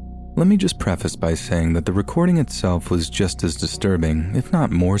 Let me just preface by saying that the recording itself was just as disturbing, if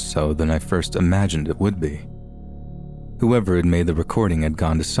not more so, than I first imagined it would be. Whoever had made the recording had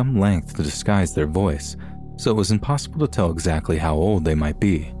gone to some length to disguise their voice, so it was impossible to tell exactly how old they might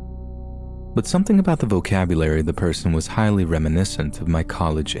be. But something about the vocabulary of the person was highly reminiscent of my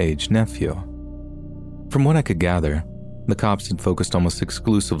college-age nephew. From what I could gather, the cops had focused almost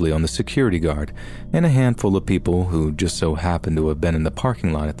exclusively on the security guard and a handful of people who just so happened to have been in the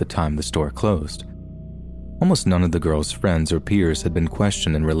parking lot at the time the store closed. Almost none of the girl's friends or peers had been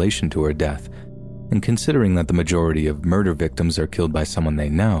questioned in relation to her death, and considering that the majority of murder victims are killed by someone they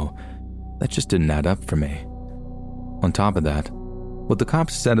know, that just didn't add up for me. On top of that, what the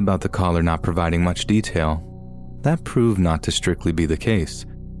cops said about the caller not providing much detail, that proved not to strictly be the case.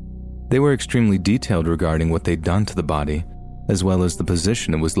 They were extremely detailed regarding what they'd done to the body, as well as the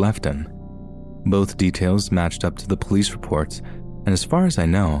position it was left in. Both details matched up to the police reports, and as far as I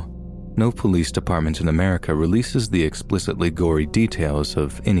know, no police department in America releases the explicitly gory details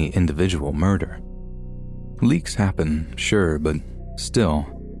of any individual murder. Leaks happen, sure, but still,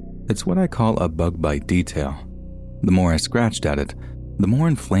 it's what I call a bug bite detail. The more I scratched at it, the more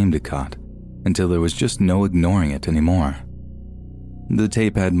inflamed it got, until there was just no ignoring it anymore. The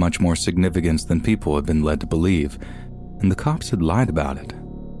tape had much more significance than people had been led to believe, and the cops had lied about it.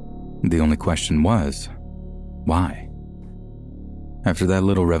 The only question was, why? After that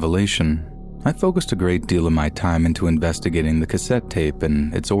little revelation, I focused a great deal of my time into investigating the cassette tape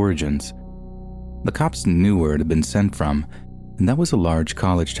and its origins. The cops knew where it had been sent from, and that was a large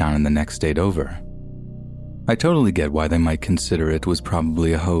college town in the next state over. I totally get why they might consider it was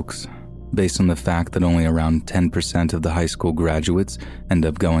probably a hoax, based on the fact that only around 10% of the high school graduates end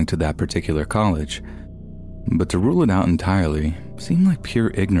up going to that particular college. But to rule it out entirely seemed like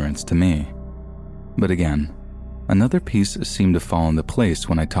pure ignorance to me. But again, another piece seemed to fall into place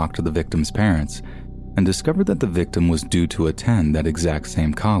when I talked to the victim's parents and discovered that the victim was due to attend that exact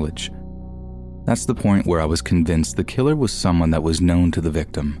same college. That's the point where I was convinced the killer was someone that was known to the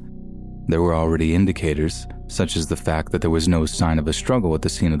victim. There were already indicators, such as the fact that there was no sign of a struggle at the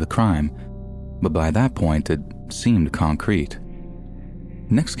scene of the crime, but by that point it seemed concrete.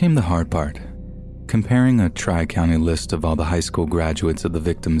 Next came the hard part, comparing a tri-county list of all the high school graduates of the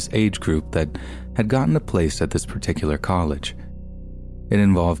victim's age group that had gotten a place at this particular college. It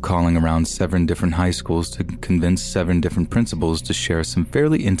involved calling around 7 different high schools to convince 7 different principals to share some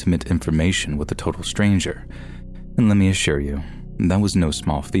fairly intimate information with a total stranger. And let me assure you, that was no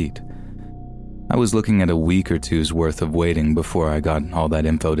small feat. I was looking at a week or two's worth of waiting before I got all that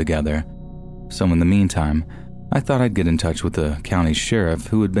info together. So in the meantime, I thought I'd get in touch with the county sheriff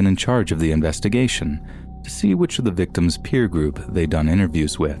who had been in charge of the investigation to see which of the victims' peer group they'd done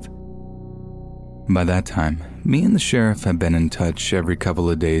interviews with. By that time, me and the sheriff had been in touch every couple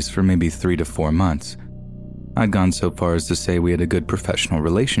of days for maybe 3 to 4 months. I'd gone so far as to say we had a good professional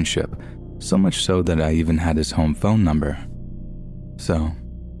relationship, so much so that I even had his home phone number. So,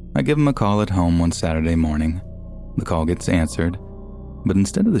 I give him a call at home one Saturday morning. The call gets answered, but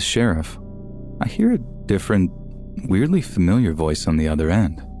instead of the sheriff, I hear a different, weirdly familiar voice on the other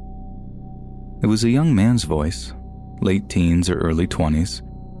end. It was a young man's voice, late teens or early 20s.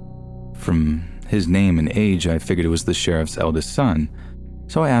 From his name and age, I figured it was the sheriff's eldest son,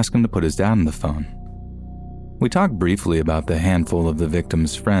 so I asked him to put his dad on the phone. We talked briefly about the handful of the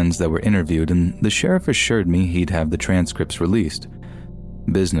victim's friends that were interviewed, and the sheriff assured me he'd have the transcripts released.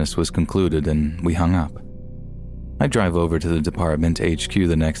 Business was concluded and we hung up. I drive over to the department HQ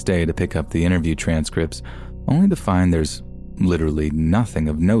the next day to pick up the interview transcripts, only to find there's literally nothing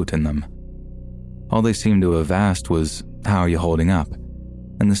of note in them. All they seemed to have asked was, "How are you holding up?"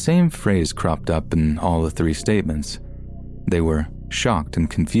 And the same phrase cropped up in all the 3 statements. They were shocked and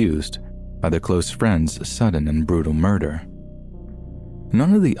confused by their close friend's sudden and brutal murder.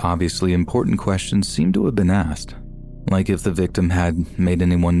 None of the obviously important questions seemed to have been asked, like if the victim had made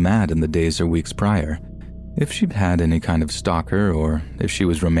anyone mad in the days or weeks prior, if she'd had any kind of stalker, or if she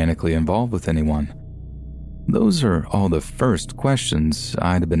was romantically involved with anyone. Those are all the first questions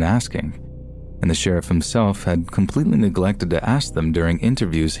I'd been asking, and the sheriff himself had completely neglected to ask them during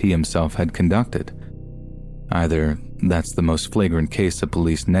interviews he himself had conducted. Either that's the most flagrant case of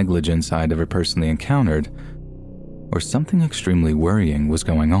police negligence I'd ever personally encountered, or something extremely worrying was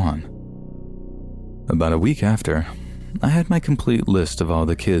going on. About a week after, I had my complete list of all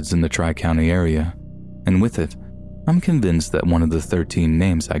the kids in the Tri-County area, and with it, I'm convinced that one of the 13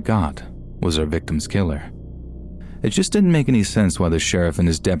 names I got was our victim's killer. It just didn't make any sense why the sheriff and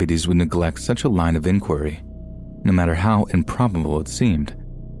his deputies would neglect such a line of inquiry, no matter how improbable it seemed.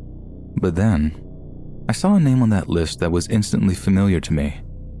 But then, I saw a name on that list that was instantly familiar to me,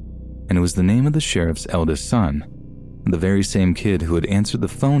 and it was the name of the sheriff's eldest son, the very same kid who had answered the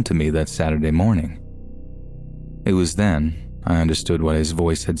phone to me that Saturday morning. It was then I understood why his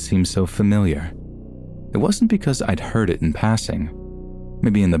voice had seemed so familiar. It wasn't because I'd heard it in passing,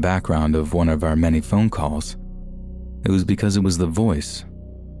 maybe in the background of one of our many phone calls. It was because it was the voice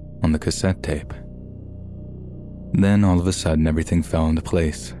on the cassette tape. Then all of a sudden everything fell into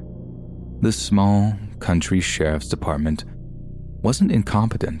place. This small country sheriff's department wasn't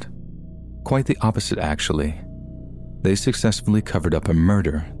incompetent. Quite the opposite, actually. They successfully covered up a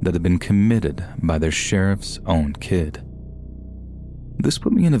murder that had been committed by their sheriff's own kid. This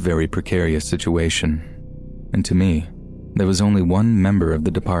put me in a very precarious situation, and to me, there was only one member of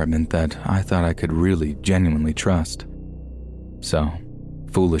the department that I thought I could really genuinely trust. So,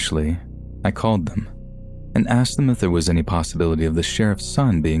 foolishly, I called them and asked them if there was any possibility of the sheriff's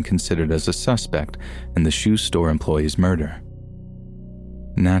son being considered as a suspect in the shoe store employee's murder.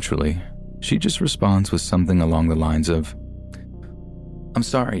 Naturally, she just responds with something along the lines of, "I'm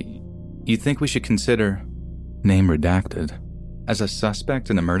sorry, you think we should consider," name redacted, "as a suspect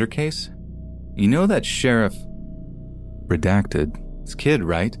in a murder case? You know that sheriff," redacted, "'s kid,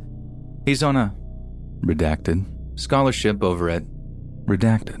 right? He's on a," redacted, "scholarship over at,"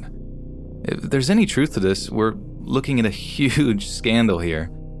 redacted. "If there's any truth to this, we're looking at a huge scandal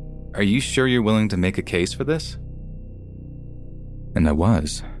here. Are you sure you're willing to make a case for this? And I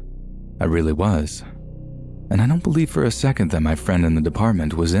was. I really was. And I don't believe for a second that my friend in the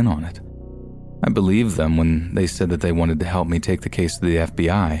department was in on it. I believed them when they said that they wanted to help me take the case to the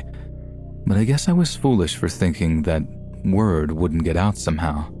FBI, but I guess I was foolish for thinking that word wouldn't get out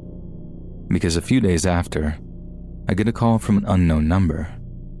somehow. Because a few days after, I get a call from an unknown number.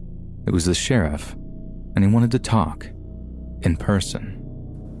 It was the sheriff, and he wanted to talk, in person.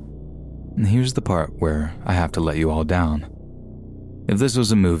 And here's the part where I have to let you all down. If this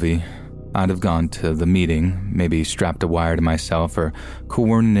was a movie, I'd have gone to the meeting, maybe strapped a wire to myself or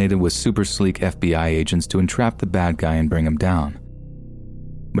coordinated with super sleek FBI agents to entrap the bad guy and bring him down.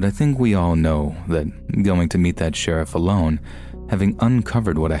 But I think we all know that going to meet that sheriff alone, having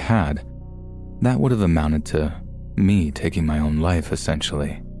uncovered what I had, that would have amounted to me taking my own life,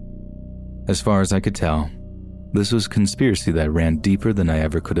 essentially. As far as I could tell, this was a conspiracy that ran deeper than I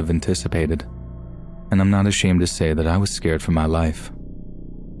ever could have anticipated, and I'm not ashamed to say that I was scared for my life.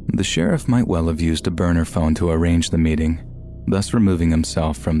 The sheriff might well have used a burner phone to arrange the meeting, thus removing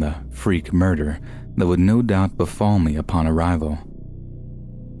himself from the freak murder that would no doubt befall me upon arrival.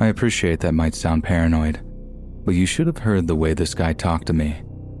 I appreciate that might sound paranoid, but you should have heard the way this guy talked to me.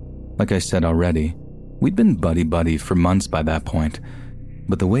 Like I said already, we'd been buddy-buddy for months by that point,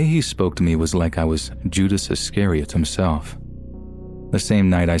 but the way he spoke to me was like I was Judas Iscariot himself. The same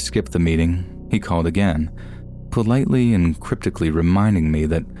night I skipped the meeting, he called again, politely and cryptically reminding me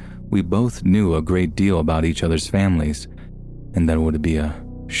that we both knew a great deal about each other's families, and that it would be a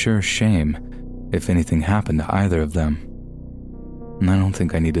sure shame if anything happened to either of them. And I don't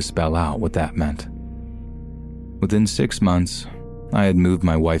think I need to spell out what that meant. Within 6 months, I had moved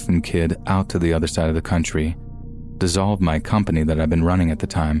my wife and kid out to the other side of the country, dissolved my company that I'd been running at the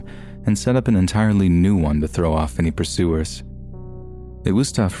time, and set up an entirely new one to throw off any pursuers. It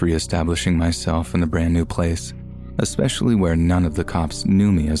was tough reestablishing myself in a brand new place, especially where none of the cops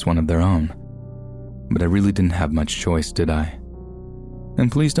knew me as one of their own. But I really didn't have much choice, did I?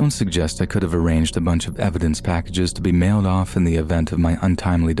 And please don't suggest I could have arranged a bunch of evidence packages to be mailed off in the event of my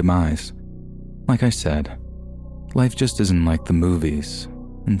untimely demise. Like I said, life just isn't like the movies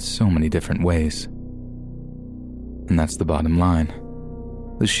in so many different ways. And that's the bottom line.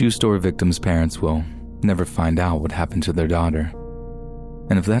 The shoe store victim's parents will never find out what happened to their daughter.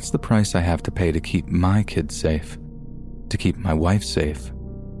 And if that's the price I have to pay to keep my kids safe, to keep my wife safe,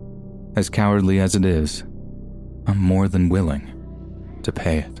 as cowardly as it is, I'm more than willing to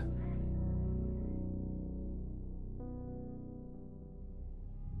pay it.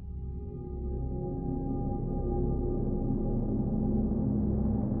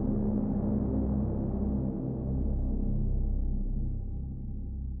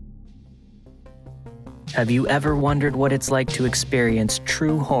 Have you ever wondered what it's like to experience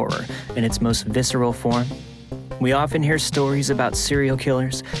true horror in its most visceral form? We often hear stories about serial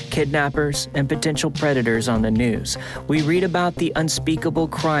killers, kidnappers, and potential predators on the news. We read about the unspeakable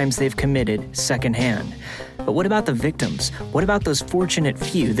crimes they've committed secondhand. But what about the victims? What about those fortunate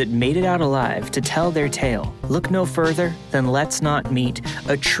few that made it out alive to tell their tale? Look no further than Let's Not Meet,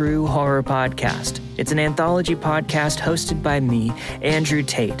 a true horror podcast. It's an anthology podcast hosted by me, Andrew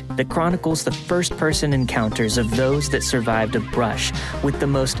Tate, that chronicles the first-person encounters of those that survived a brush with the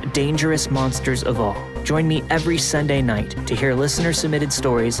most dangerous monsters of all. Join me every Sunday night to hear listener-submitted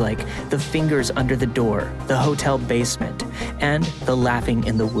stories like The Fingers Under the Door, The Hotel Basement, and The Laughing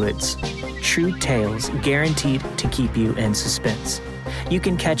in the Woods. True tales guaranteed to keep you in suspense. You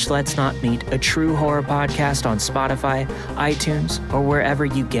can catch Let's Not Meet, a true horror podcast on Spotify, iTunes, or wherever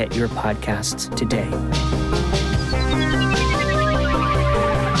you get your podcasts today.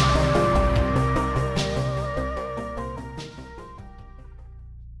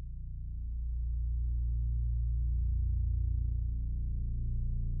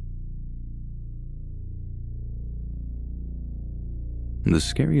 The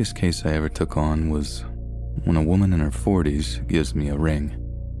scariest case I ever took on was when a woman in her 40s gives me a ring.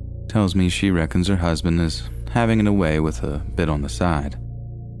 Tells me she reckons her husband is having it away with a bit on the side.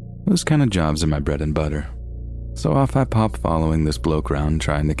 Those kind of jobs are my bread and butter. So off I pop following this bloke around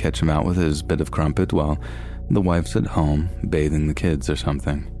trying to catch him out with his bit of crumpet while the wife's at home bathing the kids or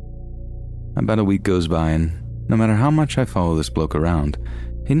something. About a week goes by and no matter how much I follow this bloke around,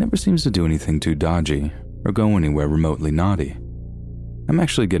 he never seems to do anything too dodgy or go anywhere remotely naughty. I'm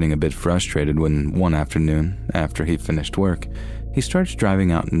actually getting a bit frustrated when one afternoon, after he finished work, he starts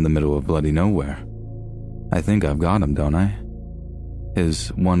driving out in the middle of bloody nowhere. I think I've got him, don't I? His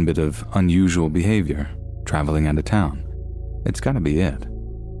one bit of unusual behavior, traveling out of town. It's gotta be it.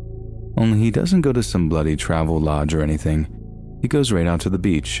 Only he doesn't go to some bloody travel lodge or anything. He goes right out to the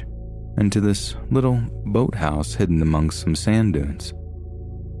beach, and to this little boathouse hidden amongst some sand dunes.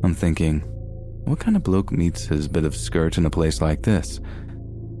 I'm thinking, what kind of bloke meets his bit of skirt in a place like this?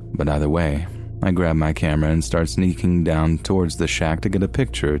 But either way, I grab my camera and start sneaking down towards the shack to get a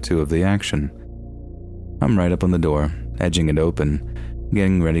picture or two of the action. I'm right up on the door, edging it open,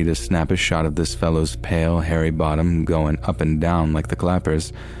 getting ready to snap a shot of this fellow's pale, hairy bottom going up and down like the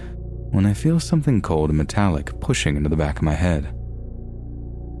clappers, when I feel something cold and metallic pushing into the back of my head.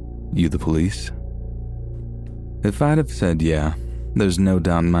 "You the police?" If I'd have said yeah, there's no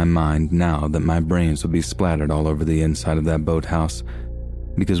doubt in my mind now that my brains would be splattered all over the inside of that boathouse,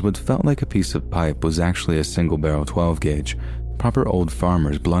 because what felt like a piece of pipe was actually a single-barrel 12-gauge, proper old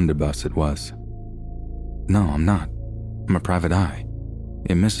farmer's blunderbuss it was. "No, I'm not. I'm a private eye.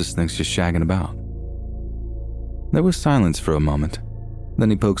 Your missus thinks you're shagging about." There was silence for a moment. Then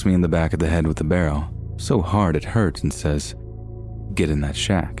he pokes me in the back of the head with the barrel, so hard it hurt, and says, "Get in that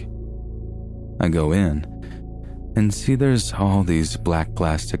shack." I go in and see there's all these black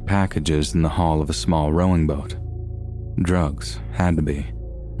plastic packages in the hull of a small rowing boat. Drugs, had to be.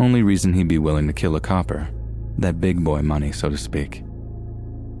 Only reason he'd be willing to kill a copper. That big boy money, so to speak.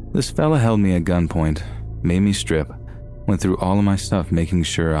 This fella held me at gunpoint, made me strip, went through all of my stuff making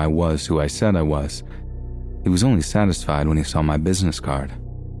sure I was who I said I was. He was only satisfied when he saw my business card.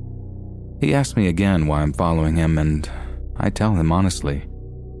 He asked me again why I'm following him, and I tell him honestly,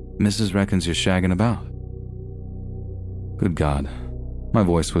 "Mrs. reckons you're shagging about." Good God, my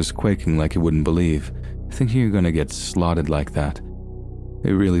voice was quaking like you wouldn't believe, thinking you're gonna get slaughtered like that.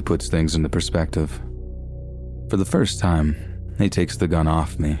 It really puts things into perspective. For the first time, he takes the gun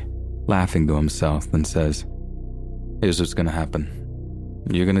off me, laughing to himself, then says, "Here's what's gonna happen.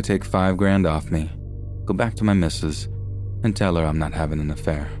 You're gonna take $5,000 off me, go back to my missus, and tell her I'm not having an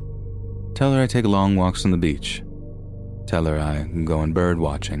affair. Tell her I take long walks on the beach. Tell her I go on bird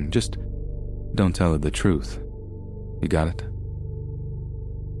watching. Just don't tell her the truth. You got it?"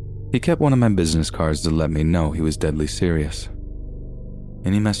 He kept one of my business cards to let me know he was deadly serious.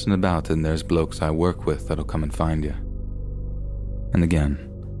 "Any messing about and there's blokes I work with that'll come and find you." And again,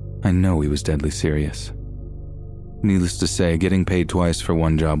 I know he was deadly serious. Needless to say, getting paid twice for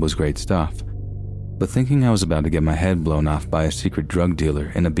one job was great stuff. But thinking I was about to get my head blown off by a secret drug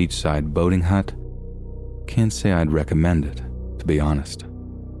dealer in a beachside boating hut, can't say I'd recommend it, to be honest.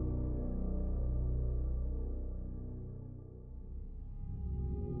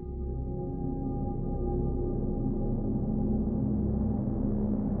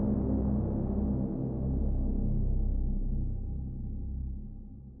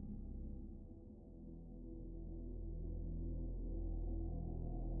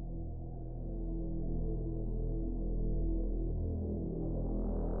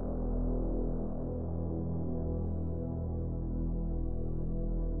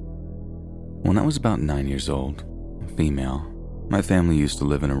 When I was about 9 years old, female, my family used to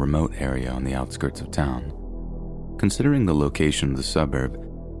live in a remote area on the outskirts of town. Considering the location of the suburb,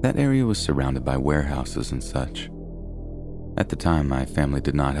 that area was surrounded by warehouses and such. At the time, my family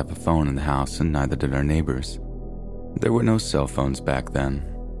did not have a phone in the house, and neither did our neighbors. There were no cell phones back then,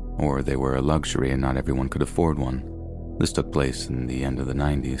 or they were a luxury and not everyone could afford one. This took place in the end of the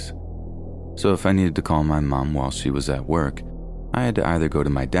 90s. So if I needed to call my mom while she was at work, I had to either go to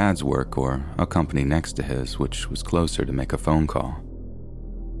my dad's work or a company next to his, which was closer, to make a phone call.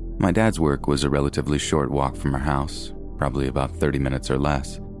 My dad's work was a relatively short walk from our house, probably about 30 minutes or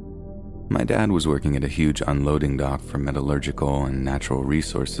less. My dad was working at a huge unloading dock for metallurgical and natural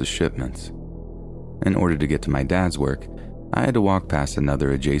resources shipments. In order to get to my dad's work, I had to walk past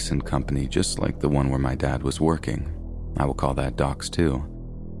another adjacent company just like the one where my dad was working. I will call that Docks 2.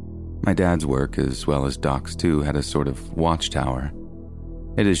 My dad's work, as well as Docks 2, had a sort of watchtower.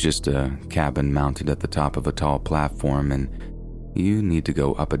 It is just a cabin mounted at the top of a tall platform, and you need to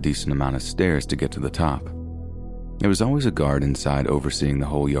go up a decent amount of stairs to get to the top. There was always a guard inside overseeing the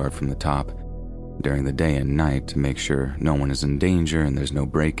whole yard from the top, during the day and night, to make sure no one is in danger and there's no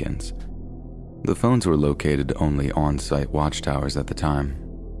break-ins. The phones were located only on-site watchtowers at the time.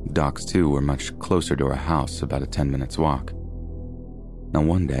 Docks 2 were much closer to our house, about a 10 minutes walk. Now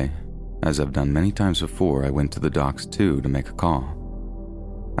one day, as I've done many times before, I went to the Docks 2 to make a call.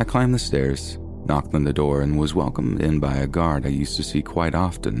 I climbed the stairs, knocked on the door, and was welcomed in by a guard I used to see quite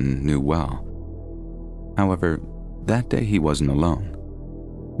often and knew well. However, that day he wasn't alone.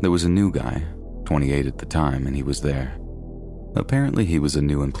 There was a new guy, 28 at the time, and he was there. Apparently he was a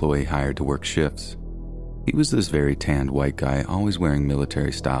new employee hired to work shifts. He was this very tanned white guy, always wearing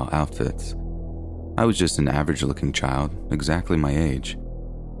military-style outfits. I was just an average-looking child, exactly my age.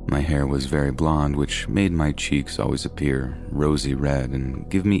 My hair was very blonde, which made my cheeks always appear rosy red and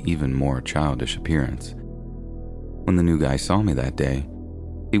give me even more childish appearance. When the new guy saw me that day,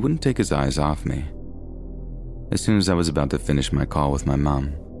 he wouldn't take his eyes off me. As soon as I was about to finish my call with my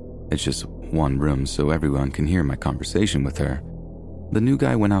mom, it's just one room so everyone can hear my conversation with her, the new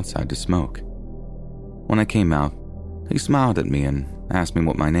guy went outside to smoke. When I came out, he smiled at me and asked me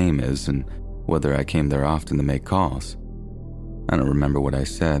what my name is and whether I came there often to make calls. I don't remember what I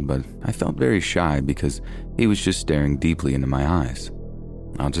said, but I felt very shy because he was just staring deeply into my eyes.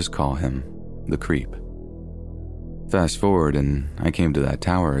 I'll just call him the creep. Fast forward, and I came to that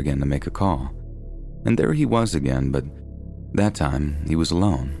tower again to make a call. And there he was again, but that time he was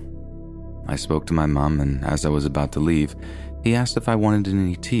alone. I spoke to my mom, and as I was about to leave, he asked if I wanted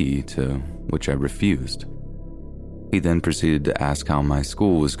any tea, to which I refused. He then proceeded to ask how my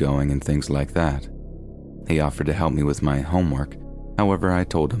school was going and things like that. He offered to help me with my homework, however I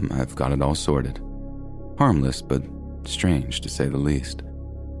told him I've got it all sorted. Harmless, but strange to say the least.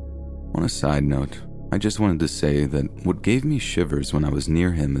 On a side note, I just wanted to say that what gave me shivers when I was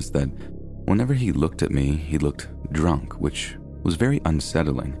near him is that whenever he looked at me, he looked drunk, which was very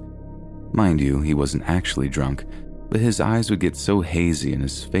unsettling. Mind you, he wasn't actually drunk, but his eyes would get so hazy and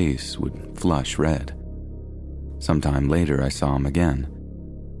his face would flush red. Sometime later, I saw him again.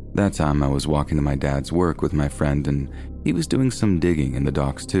 That time I was walking to my dad's work with my friend, and he was doing some digging in the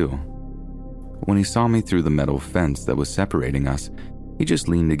docks too. When he saw me through the metal fence that was separating us, he just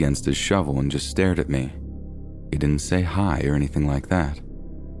leaned against his shovel and just stared at me. He didn't say hi or anything like that.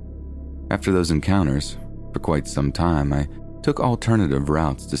 After those encounters, for quite some time, I took alternative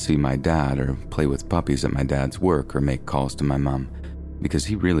routes to see my dad or play with puppies at my dad's work or make calls to my mom, because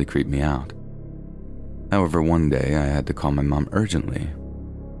he really creeped me out. However, one day I had to call my mom urgently.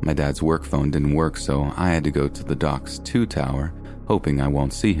 My dad's work phone didn't work, so I had to go to the Docks 2 tower, hoping I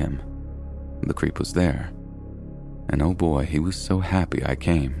won't see him. The creep was there. And oh boy, he was so happy I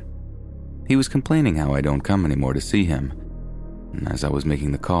came. He was complaining how I don't come anymore to see him. And as I was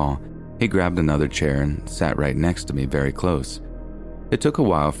making the call, he grabbed another chair and sat right next to me very close. It took a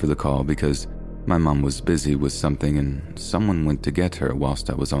while for the call because my mom was busy with something and someone went to get her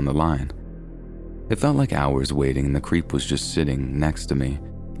whilst I was on the line. It felt like hours waiting, and the creep was just sitting next to me,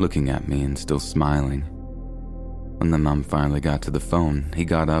 looking at me and still smiling. When the mom finally got to the phone, he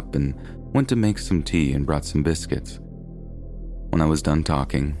got up and went to make some tea and brought some biscuits. When I was done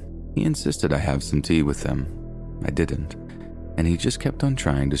talking, he insisted I have some tea with him. I didn't, and he just kept on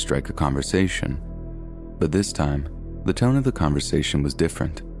trying to strike a conversation. But this time, the tone of the conversation was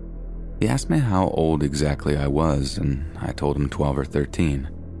different. He asked me how old exactly I was, and I told him 12 or 13.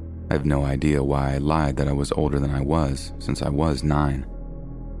 I have no idea why I lied that I was older than I was, since I was 9.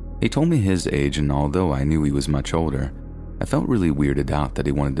 He told me his age, and although I knew he was much older, I felt really weirded out that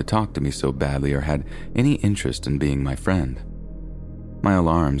he wanted to talk to me so badly or had any interest in being my friend. My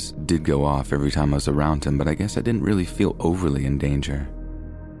alarms did go off every time I was around him, but I guess I didn't really feel overly in danger.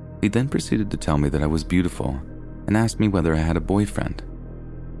 He then proceeded to tell me that I was beautiful and asked me whether I had a boyfriend.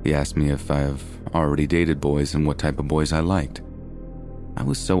 He asked me if I have already dated boys and what type of boys I liked. I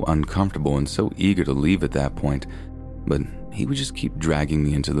was so uncomfortable and so eager to leave at that point, but he would just keep dragging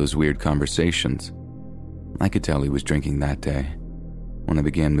me into those weird conversations. I could tell he was drinking that day. When I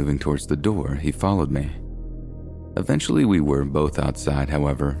began moving towards the door, he followed me. Eventually, we were both outside,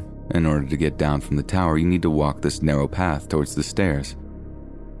 however. In order to get down from the tower, you need to walk this narrow path towards the stairs.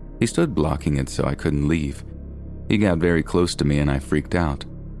 He stood blocking it so I couldn't leave. He got very close to me and I freaked out.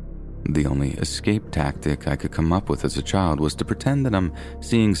 The only escape tactic I could come up with as a child was to pretend that I'm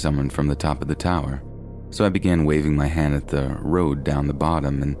seeing someone from the top of the tower. So I began waving my hand at the road down the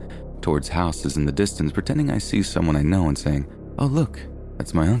bottom and towards houses in the distance, pretending I see someone I know and saying, "Oh look,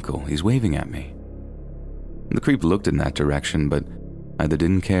 that's my uncle, he's waving at me." The creep looked in that direction, but either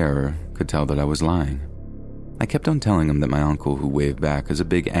didn't care or could tell that I was lying. I kept on telling him that my uncle who waved back is a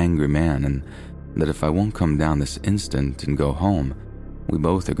big angry man and that if I won't come down this instant and go home, we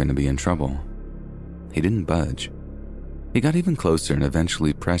both are going to be in trouble. He didn't budge. He got even closer and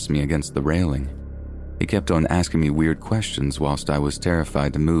eventually pressed me against the railing. He kept on asking me weird questions whilst I was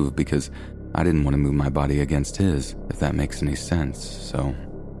terrified to move because I didn't want to move my body against his, if that makes any sense, so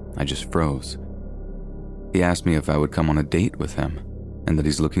I just froze. He asked me if I would come on a date with him and that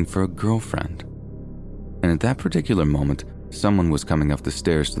he's looking for a girlfriend. And at that particular moment, someone was coming up the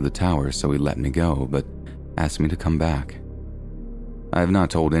stairs to the tower, so he let me go, but asked me to come back. I have not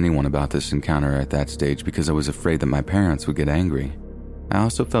told anyone about this encounter at that stage because I was afraid that my parents would get angry. I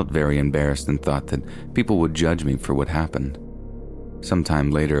also felt very embarrassed and thought that people would judge me for what happened.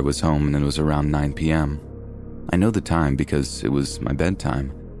 Sometime later I was home and it was around 9 p.m. I know the time because it was my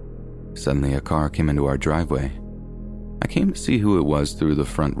bedtime, Suddenly, a car came into our driveway. I came to see who it was through the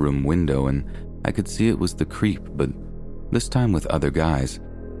front room window, and I could see it was the creep, but this time with other guys,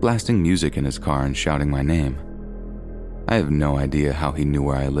 blasting music in his car and shouting my name. I have no idea how he knew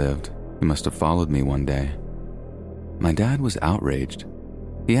where I lived. He must have followed me one day. My dad was outraged.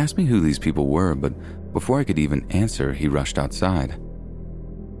 He asked me who these people were, but before I could even answer, he rushed outside.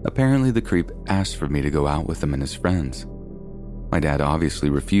 Apparently, the creep asked for me to go out with him and his friends. My dad obviously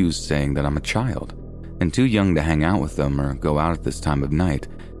refused, saying that I'm a child and too young to hang out with them or go out at this time of night,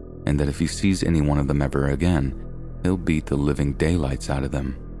 and that if he sees any one of them ever again, he'll beat the living daylights out of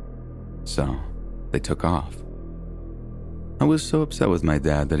them. So, they took off. I was so upset with my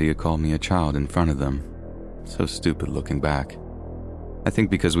dad that he had called me a child in front of them. So stupid looking back. I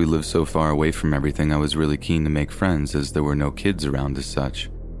think because we lived so far away from everything, I was really keen to make friends as there were no kids around as such.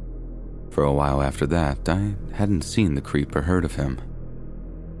 For a while after that, I hadn't seen the creep or heard of him.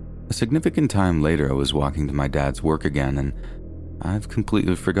 A significant time later, I was walking to my dad's work again, and I've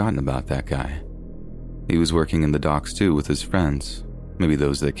completely forgotten about that guy. He was working in the docks too with his friends, maybe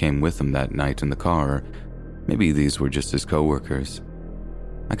those that came with him that night in the car, or maybe these were just his coworkers.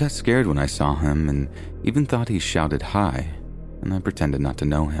 I got scared when I saw him and even thought he shouted hi, and I pretended not to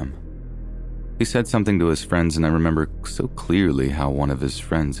know him. He said something to his friends, and I remember so clearly how one of his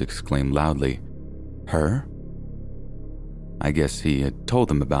friends exclaimed loudly, "Her?" I guess he had told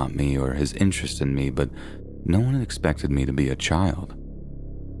them about me or his interest in me, but no one had expected me to be a child.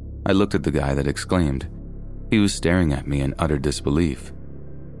 I looked at the guy that exclaimed. He was staring at me in utter disbelief.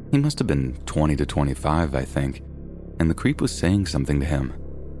 He must have been 20 to 25, I think, and the creep was saying something to him.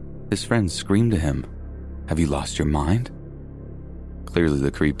 His friends screamed to him, "Have you lost your mind?" Clearly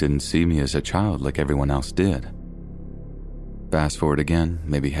the creep didn't see me as a child like everyone else did. Fast forward again,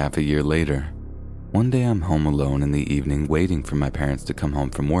 maybe half a year later. One day I'm home alone in the evening waiting for my parents to come home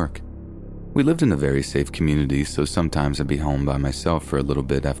from work. We lived in a very safe community, so sometimes I'd be home by myself for a little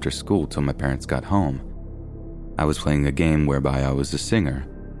bit after school till my parents got home. I was playing a game whereby I was a singer.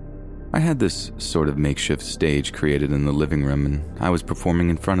 I had this sort of makeshift stage created in the living room, and I was performing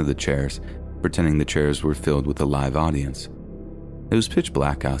in front of the chairs, pretending the chairs were filled with a live audience. It was pitch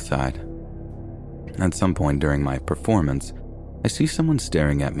black outside. At some point during my performance, I see someone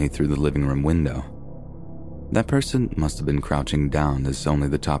staring at me through the living room window. That person must have been crouching down, as only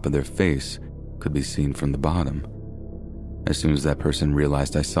the top of their face could be seen from the bottom. As soon as that person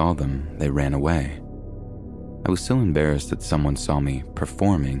realized I saw them, they ran away. I was so embarrassed that someone saw me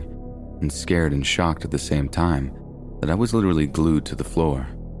performing, and scared and shocked at the same time, that I was literally glued to the floor.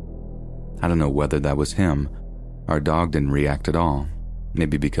 I don't know whether that was him. Our dog didn't react at all,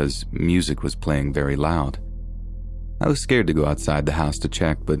 maybe because music was playing very loud. I was scared to go outside the house to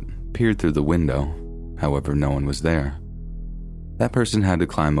check, but peered through the window. However, no one was there. That person had to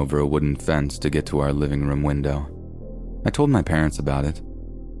climb over a wooden fence to get to our living room window. I told my parents about it.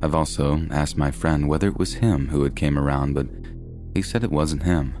 I've also asked my friend whether it was him who had came around, but he said it wasn't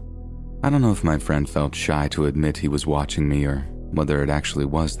him. I don't know if my friend felt shy to admit he was watching me or whether it actually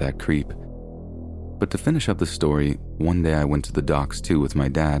was that creep. But to finish up the story, one day I went to the docks too with my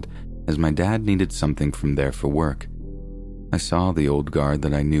dad, as my dad needed something from there for work. I saw the old guard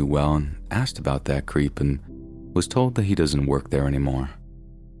that I knew well and asked about that creep and was told that he doesn't work there anymore.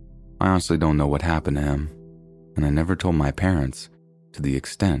 I honestly don't know what happened to him, and I never told my parents to the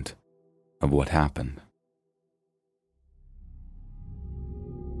extent of what happened.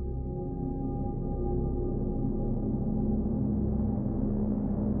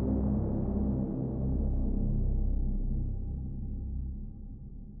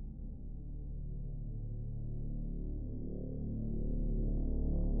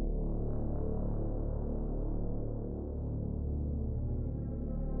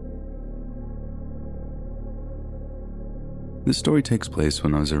 This story takes place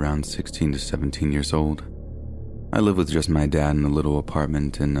when I was around 16 to 17 years old. I lived with just my dad in a little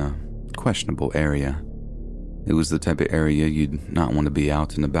apartment in a questionable area. It was the type of area you'd not want to be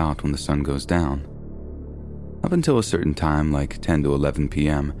out and about when the sun goes down. Up until a certain time, like 10 to 11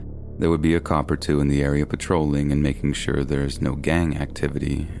 p.m., there would be a cop or two in the area patrolling and making sure there's no gang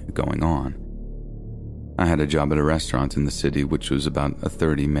activity going on. I had a job at a restaurant in the city, which was about a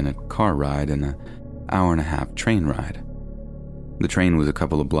 30-minute car ride and an hour-and-a-half train ride. The train was a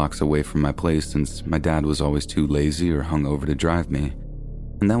couple of blocks away from my place since my dad was always too lazy or hungover to drive me,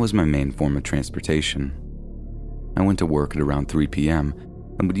 and that was my main form of transportation. I went to work at around 3 p.m.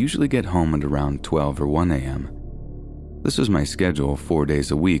 and would usually get home at around 12 or 1 a.m. This was my schedule 4 days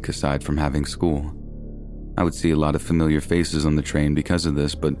a week aside from having school. I would see a lot of familiar faces on the train because of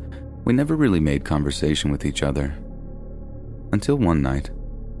this, but we never really made conversation with each other. Until one night,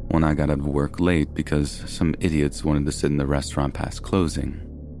 when I got out of work late because some idiots wanted to sit in the restaurant past closing.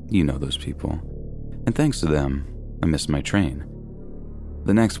 You know those people. And thanks to them, I missed my train.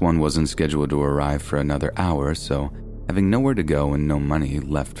 The next one wasn't scheduled to arrive for another hour, so having nowhere to go and no money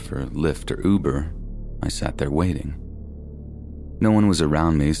left for Lyft or Uber, I sat there waiting. No one was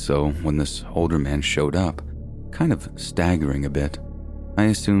around me, so when this older man showed up, kind of staggering a bit, I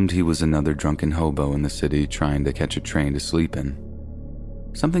assumed he was another drunken hobo in the city trying to catch a train to sleep in.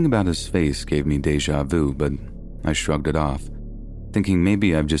 Something about his face gave me deja vu, but I shrugged it off, thinking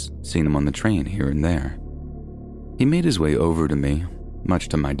maybe I've just seen him on the train here and there. He made his way over to me, much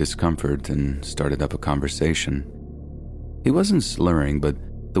to my discomfort, and started up a conversation. He wasn't slurring, but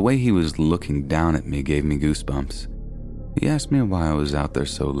the way he was looking down at me gave me goosebumps. He asked me why I was out there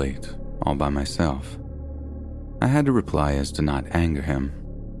so late, all by myself. I had to reply as to not anger him.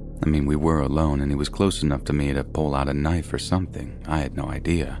 I mean, we were alone and he was close enough to me to pull out a knife or something. I had no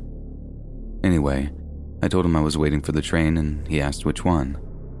idea. Anyway, I told him I was waiting for the train and he asked which one.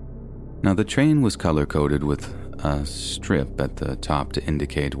 Now, the train was color-coded with a strip at the top to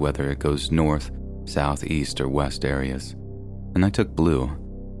indicate whether it goes north, south, east, or west areas. And I took blue,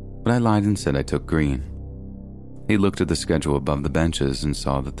 but I lied and said I took green. He looked at the schedule above the benches and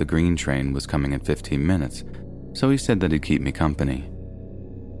saw that the green train was coming in 15 minutes, so he said that he'd keep me company.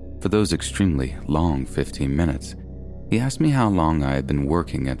 For those extremely long 15 minutes, he asked me how long I had been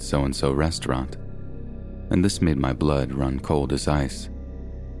working at so-and-so restaurant, and this made my blood run cold as ice.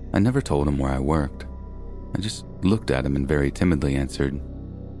 I never told him where I worked. I just looked at him and very timidly answered,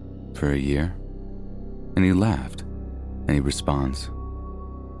 "For a year?" And he laughed, and he responds,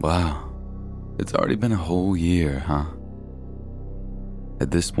 "Wow, it's already been a whole year, huh?"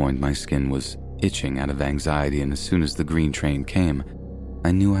 At this point, my skin was itching out of anxiety, and as soon as the green train came,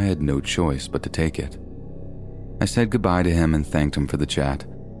 I knew I had no choice but to take it. I said goodbye to him and thanked him for the chat,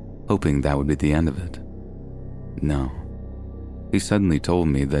 hoping that would be the end of it. No. He suddenly told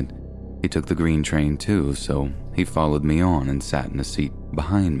me that he took the green train too, so he followed me on and sat in a seat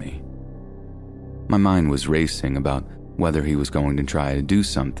behind me. My mind was racing about whether he was going to try to do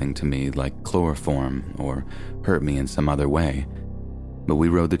something to me like chloroform or hurt me in some other way, but we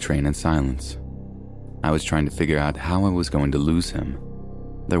rode the train in silence. I was trying to figure out how I was going to lose him.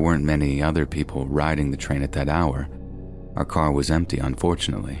 There weren't many other people riding the train at that hour. Our car was empty,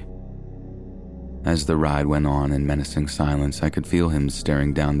 unfortunately. As the ride went on in menacing silence, I could feel him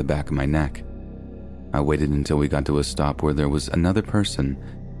staring down the back of my neck. I waited until we got to a stop where there was another person,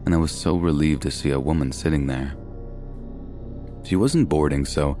 and I was so relieved to see a woman sitting there. She wasn't boarding,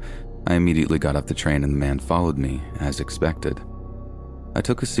 so I immediately got off the train and the man followed me, as expected. I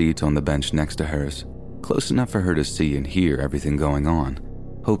took a seat on the bench next to hers, close enough for her to see and hear everything going on,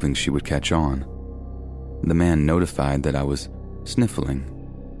 hoping she would catch on. The man notified that I was sniffling,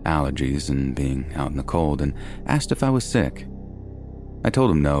 allergies and being out in the cold, and asked if I was sick. I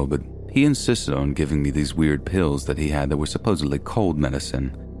told him no, but he insisted on giving me these weird pills that he had that were supposedly cold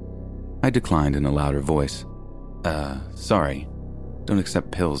medicine. I declined in a louder voice. Sorry, don't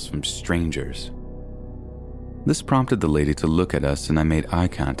accept pills from strangers." This prompted the lady to look at us, and I made eye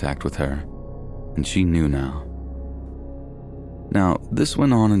contact with her, and she knew now. Now, this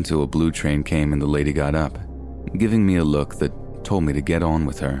went on until a blue train came and the lady got up, giving me a look that told me to get on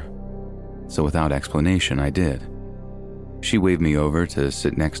with her. So without explanation, I did. She waved me over to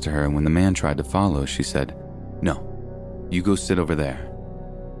sit next to her, and when the man tried to follow, she said, "No, you go sit over there,"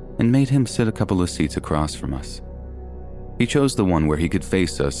 and made him sit a couple of seats across from us. He chose the one where he could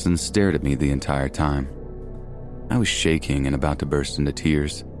face us and stared at me the entire time. I was shaking and about to burst into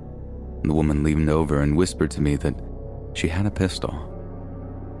tears. The woman leaned over and whispered to me that she had a pistol,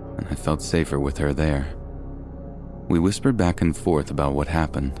 and I felt safer with her there. We whispered back and forth about what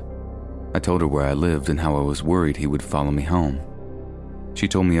happened. I told her where I lived and how I was worried he would follow me home. She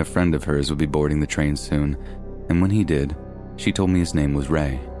told me a friend of hers would be boarding the train soon, and when he did, she told me his name was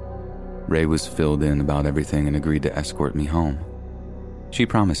Ray. Ray was filled in about everything and agreed to escort me home. She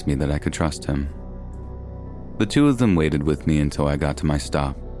promised me that I could trust him. The two of them waited with me until I got to my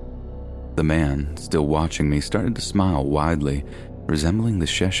stop. The man, still watching me, started to smile widely, resembling the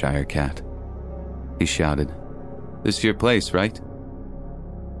Cheshire Cat. He shouted, "This your place, right?"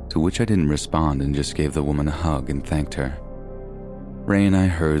 To which I didn't respond and just gave the woman a hug and thanked her. Ray and I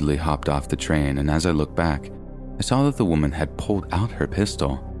hurriedly hopped off the train, and as I looked back, I saw that the woman had pulled out her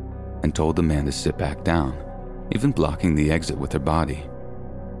pistol and told the man to sit back down, even blocking the exit with her body.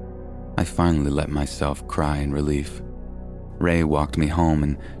 I finally let myself cry in relief. Ray walked me home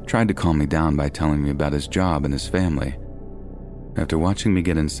and tried to calm me down by telling me about his job and his family. After watching me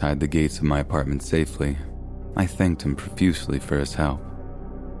get inside the gates of my apartment safely, I thanked him profusely for his help.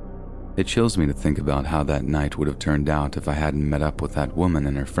 It chills me to think about how that night would have turned out if I hadn't met up with that woman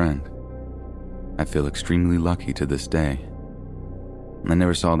and her friend. I feel extremely lucky to this day. I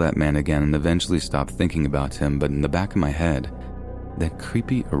never saw that man again and eventually stopped thinking about him, but in the back of my head, that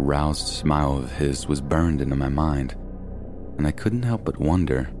creepy, aroused smile of his was burned into my mind, and I couldn't help but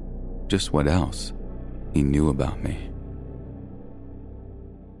wonder just what else he knew about me.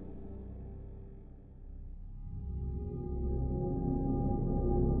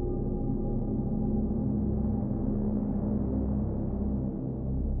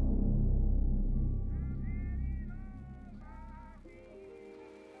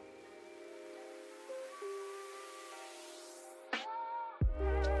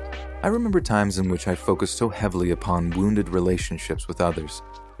 I remember times in which I focused so heavily upon wounded relationships with others,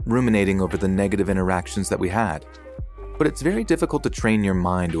 ruminating over the negative interactions that we had. But it's very difficult to train your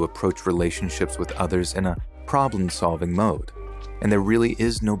mind to approach relationships with others in a problem-solving mode, and there really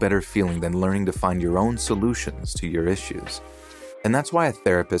is no better feeling than learning to find your own solutions to your issues. And that's why a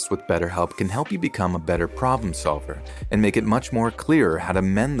therapist with BetterHelp can help you become a better problem solver and make it much more clearer how to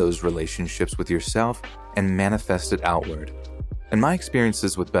mend those relationships with yourself and manifest it outward. And my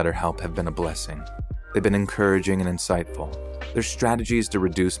experiences with BetterHelp have been a blessing. They've been encouraging and insightful. Their strategies to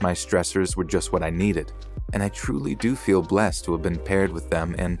reduce my stressors were just what I needed, and I truly do feel blessed to have been paired with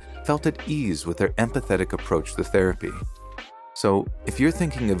them and felt at ease with their empathetic approach to therapy. So, if you're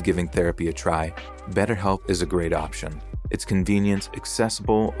thinking of giving therapy a try, BetterHelp is a great option. It's convenient,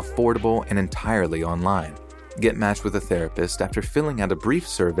 accessible, affordable, and entirely online. Get matched with a therapist after filling out a brief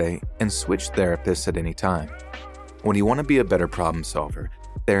survey and switch therapists at any time. When you want to be a better problem solver,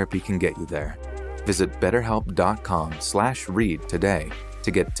 therapy can get you there. Visit betterhelp.com/read today to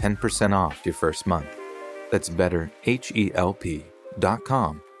get 10% off your first month. That's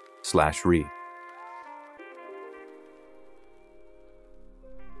betterhelp.com/read.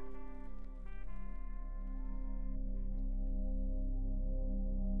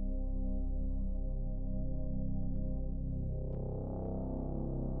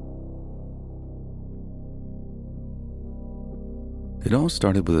 It all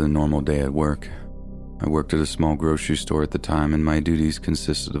started with a normal day at work. I worked at a small grocery store at the time, and my duties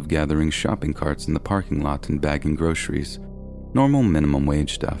consisted of gathering shopping carts in the parking lot and bagging groceries. Normal minimum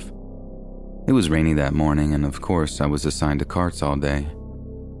wage stuff. It was rainy that morning, and of course I was assigned to carts all day.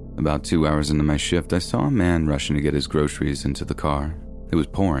 About 2 hours into my shift, I saw a man rushing to get his groceries into the car. It was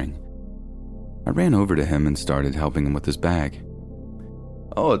pouring. I ran over to him and started helping him with his bag.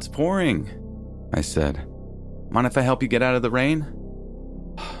 "Oh, it's pouring," I said. "Mind if I help you get out of the rain?"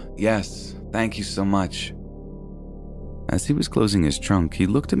 "Yes, thank you so much." As he was closing his trunk, he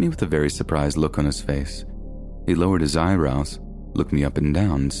looked at me with a very surprised look on his face. He lowered his eyebrows, looked me up and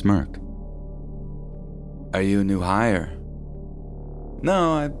down, and smirked. "Are you a new hire?"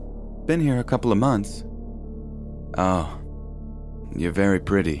 "No, I've been here a couple of months." "Oh, you're very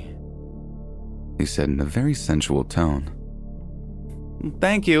pretty," he said in a very sensual tone.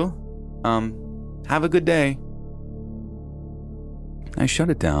 "Thank you. Have a good day." I shut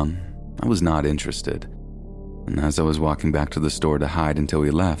it down. I was not interested. And as I was walking back to the store to hide until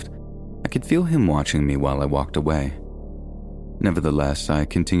he left, I could feel him watching me while I walked away. Nevertheless, I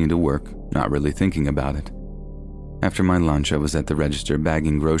continued to work, not really thinking about it. After my lunch, I was at the register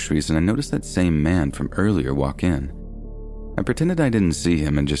bagging groceries, and I noticed that same man from earlier walk in. I pretended I didn't see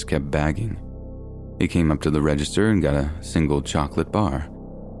him and just kept bagging. He came up to the register and got a single chocolate bar.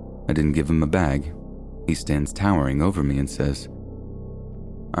 I didn't give him a bag. He stands towering over me and says,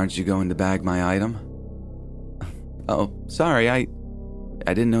 "Aren't you going to bag my item?" "Oh, sorry, I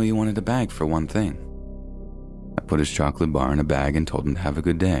didn't know you wanted a bag for one thing." I put his chocolate bar in a bag and told him to have a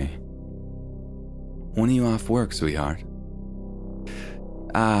good day. "When are you off work, sweetheart?"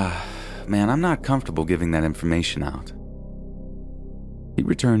 Man, I'm not comfortable giving that information out." He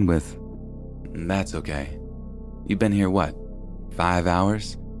returned with, "That's okay. You've been here what, 5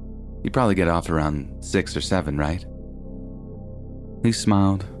 hours? You probably get off around 6 or 7, right?" He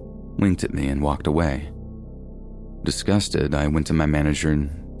smiled, winked at me, and walked away. Disgusted, I went to my manager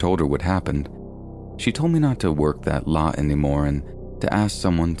and told her what happened. She told me not to work that lot anymore and to ask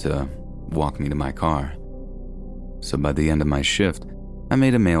someone to walk me to my car. So by the end of my shift, I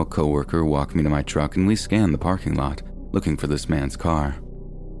made a male coworker walk me to my truck, and we scanned the parking lot, looking for this man's car.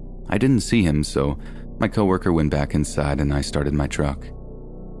 I didn't see him, so my coworker went back inside and I started my truck.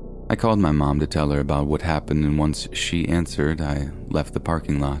 I called my mom to tell her about what happened, and once she answered, I left the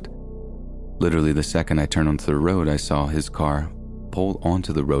parking lot. Literally the second I turned onto the road, I saw his car pull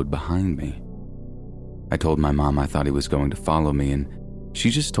onto the road behind me. I told my mom I thought he was going to follow me, and she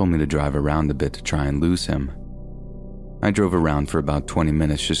just told me to drive around a bit to try and lose him. I drove around for about 20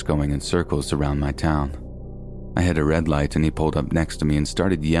 minutes just going in circles around my town. I hit a red light and he pulled up next to me and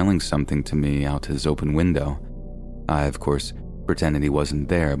started yelling something to me out his open window. I, of course, pretended he wasn't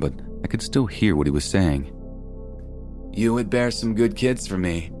there, but I could still hear what he was saying. "You would bear some good kids for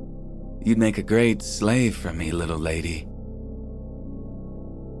me. You'd make a great slave for me, little lady."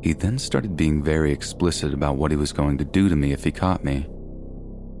 He then started being very explicit about what he was going to do to me if he caught me.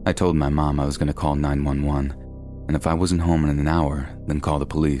 I told my mom I was going to call 911, and if I wasn't home in an hour, then call the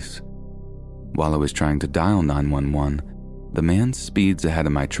police. While I was trying to dial 911, the man speeds ahead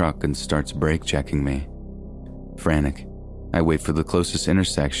of my truck and starts brake checking me. Frantic, I wait for the closest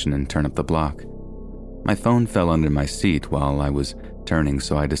intersection and turn up the block. My phone fell under my seat while I was turning,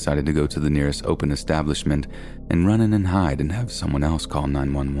 so I decided to go to the nearest open establishment and run in and hide and have someone else call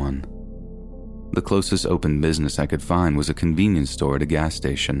 911. The closest open business I could find was a convenience store at a gas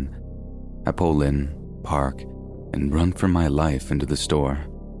station. I pull in, park, and run for my life into the store.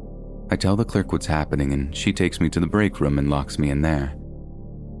 I tell the clerk what's happening and she takes me to the break room and locks me in there.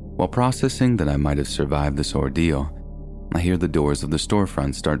 While processing that I might have survived this ordeal, I hear the doors of the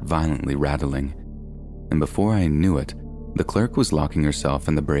storefront start violently rattling, and before I knew it, the clerk was locking herself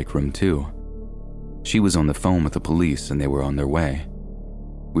in the break room too. She was on the phone with the police and they were on their way.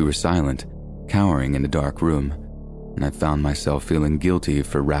 We were silent, cowering in a dark room, and I found myself feeling guilty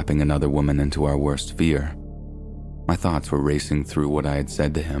for wrapping another woman into our worst fear. My thoughts were racing through what I had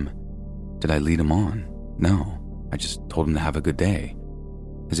said to him. Did I lead him on? No, I just told him to have a good day.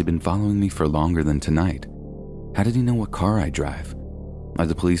 Has he been following me for longer than tonight? How did he know what car I drive? Are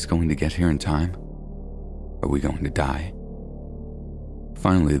the police going to get here in time? Are we going to die?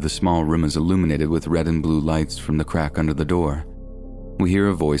 Finally, the small room is illuminated with red and blue lights from the crack under the door. We hear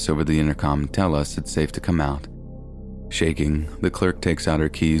a voice over the intercom tell us it's safe to come out. Shaking, the clerk takes out her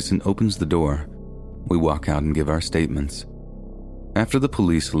keys and opens the door. We walk out and give our statements. After the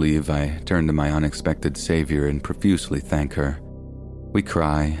police leave, I turn to my unexpected savior and profusely thank her. We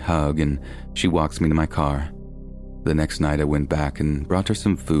cry, hug, and she walks me to my car. The next night I went back and brought her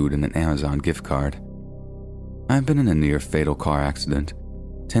some food and an Amazon gift card. I've been in a near-fatal car accident,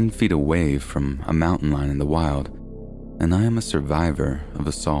 10 feet away from a mountain lion in the wild, and I am a survivor of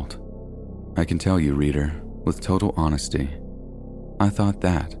assault. I can tell you, reader, with total honesty, I thought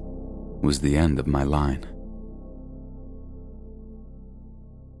that was the end of my line.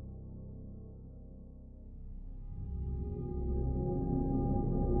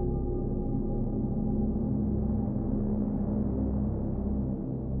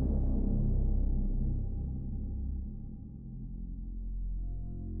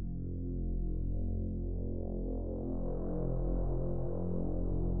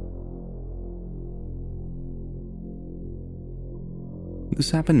 This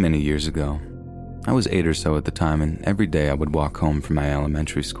happened many years ago. I was 8 or so at the time, and every day I would walk home from my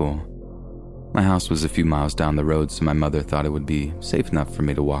elementary school. My house was a few miles down the road, so my mother thought it would be safe enough for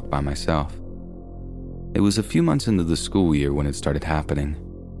me to walk by myself. It was a few months into the school year when it started happening.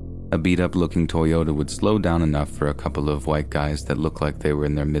 A beat-up looking Toyota would slow down enough for a couple of white guys that looked like they were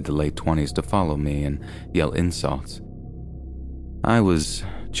in their mid to late 20s to follow me and yell insults. I was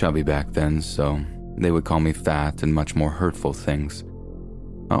chubby back then, so they would call me fat and much more hurtful things.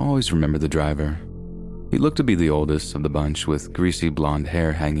 I always remember the driver. He looked to be the oldest of the bunch, with greasy blonde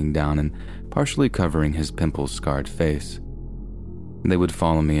hair hanging down and partially covering his pimple-scarred face. They would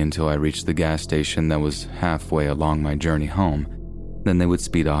follow me until I reached the gas station that was halfway along my journey home. Then they would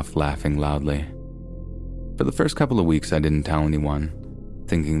speed off laughing loudly. For the first couple of weeks I didn't tell anyone,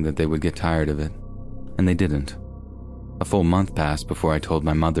 thinking that they would get tired of it, and they didn't. A full month passed before I told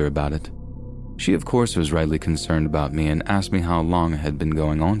my mother about it. She, of course, was rightly concerned about me and asked me how long it had been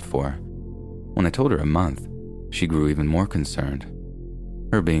going on for. When I told her a month, she grew even more concerned.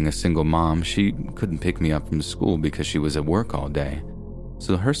 Her being a single mom, she couldn't pick me up from school because she was at work all day,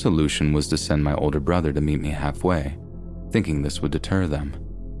 so her solution was to send my older brother to meet me halfway, thinking this would deter them.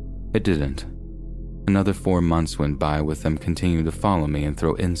 It didn't. Another 4 months went by with them continuing to follow me and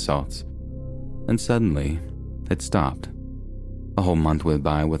throw insults. And suddenly, it stopped. A whole month went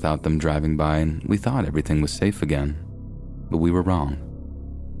by without them driving by, and we thought everything was safe again. But we were wrong.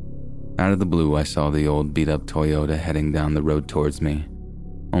 Out of the blue, I saw the old beat-up Toyota heading down the road towards me.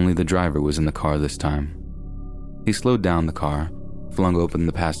 Only the driver was in the car this time. He slowed down the car, flung open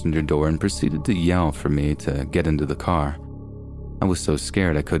the passenger door, and proceeded to yell for me to get into the car. I was so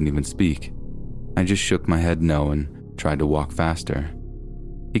scared I couldn't even speak. I just shook my head no and tried to walk faster.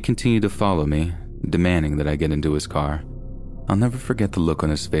 He continued to follow me, demanding that I get into his car. I'll never forget the look on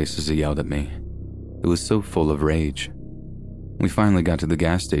his face as he yelled at me. It was so full of rage. We finally got to the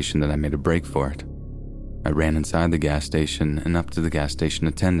gas station that I made a break for it. I ran inside the gas station and up to the gas station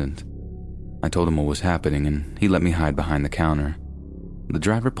attendant. I told him what was happening and he let me hide behind the counter. The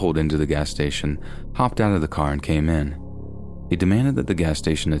driver pulled into the gas station, hopped out of the car and came in. He demanded that the gas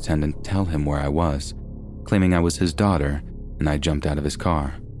station attendant tell him where I was, claiming I was his daughter, and I jumped out of his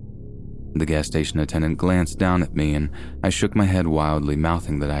car. The gas station attendant glanced down at me and I shook my head wildly,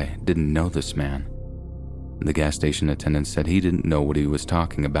 mouthing that I didn't know this man. The gas station attendant said he didn't know what he was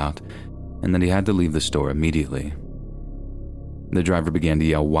talking about and that he had to leave the store immediately. The driver began to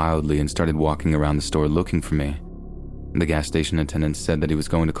yell wildly and started walking around the store looking for me. The gas station attendant said that he was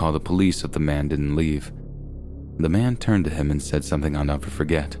going to call the police if the man didn't leave. The man turned to him and said something I'll never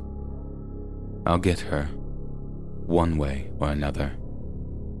forget. "I'll get her, one way or another."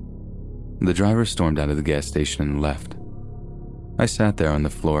 The driver stormed out of the gas station and left. I sat there on the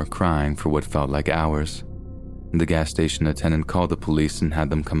floor crying for what felt like hours. The gas station attendant called the police and had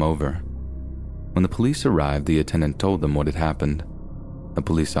them come over. When the police arrived, the attendant told them what had happened. A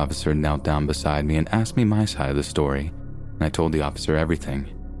police officer knelt down beside me and asked me my side of the story, and I told the officer everything.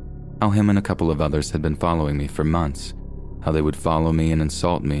 How him and a couple of others had been following me for months, how they would follow me and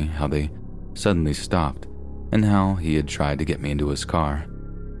insult me, how they suddenly stopped, and how he had tried to get me into his car.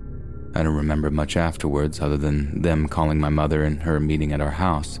 I don't remember much afterwards other than them calling my mother and her meeting at our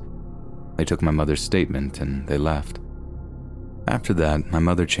house. They took my mother's statement and they left. After that, my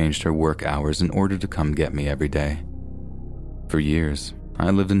mother changed her work hours in order to come get me every day. For years,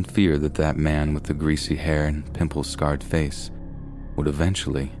 I lived in fear that that man with the greasy hair and pimple-scarred face would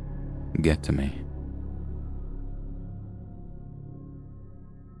eventually get to me.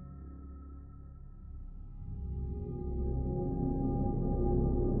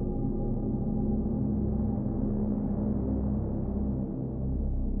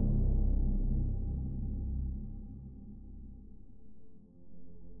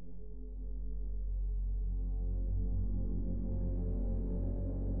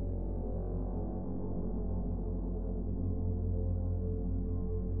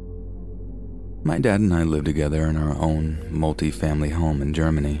 My dad and I live together in our own multi-family home in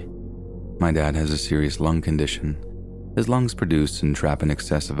Germany. My dad has a serious lung condition. His lungs produce and trap an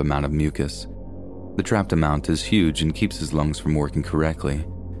excessive amount of mucus. The trapped amount is huge and keeps his lungs from working correctly.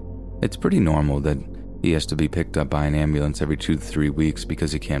 It's pretty normal that he has to be picked up by an ambulance every 2 to 3 weeks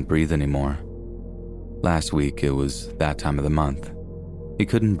because he can't breathe anymore. Last week, it was that time of the month. He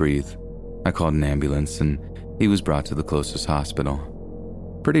couldn't breathe. I called an ambulance and he was brought to the closest hospital.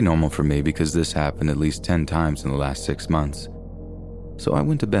 Pretty normal for me because this happened at least 10 times in the last 6 months. So I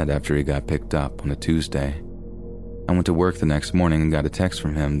went to bed after he got picked up on a Tuesday. I went to work the next morning and got a text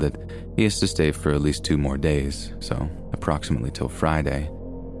from him that he has to stay for at least 2 more days, so approximately till Friday.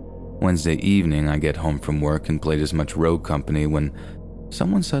 Wednesday evening, I get home from work and played as much Rogue Company when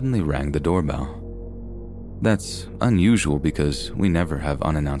someone suddenly rang the doorbell. That's unusual because we never have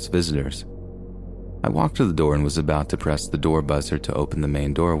unannounced visitors. I walked to the door and was about to press the door buzzer to open the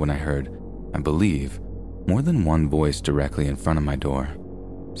main door when I heard, I believe, more than one voice directly in front of my door,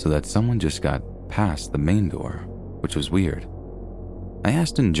 so that someone just got past the main door, which was weird. I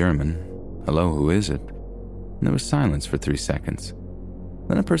asked in German, "Hello, who is it?" And there was silence for 3 seconds.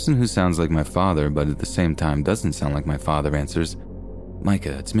 Then a person who sounds like my father but at the same time doesn't sound like my father answers,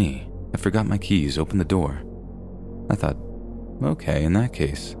 "Micah, it's me. I forgot my keys. Open the door." I thought, okay, in that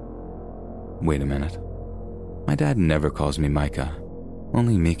case. Wait a minute. My dad never calls me Micah,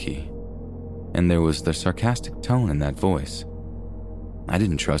 only Mickey. And there was the sarcastic tone in that voice. I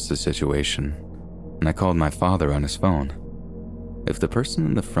didn't trust the situation, and I called my father on his phone. If the person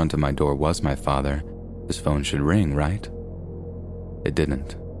in the front of my door was my father, his phone should ring, right? It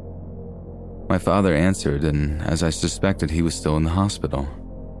didn't. My father answered, and as I suspected, he was still in the hospital.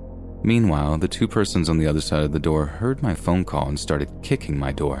 Meanwhile, the 2 persons on the other side of the door heard my phone call and started kicking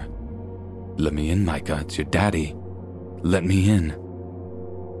my door. "Let me in, Micah, it's your daddy. Let me in."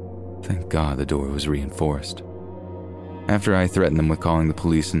 Thank God the door was reinforced. After I threatened them with calling the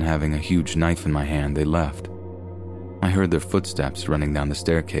police and having a huge knife in my hand, they left. I heard their footsteps running down the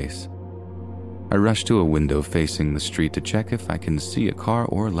staircase. I rushed to a window facing the street to check if I can see a car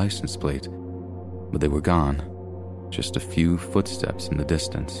or a license plate, but they were gone, just a few footsteps in the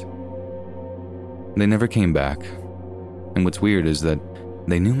distance. They never came back, and what's weird is that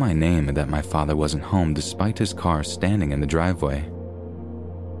they knew my name and that my father wasn't home despite his car standing in the driveway.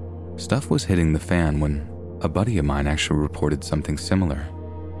 Stuff was hitting the fan when a buddy of mine actually reported something similar.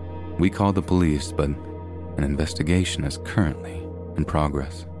 We called the police, but an investigation is currently in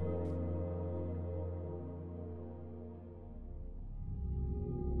progress.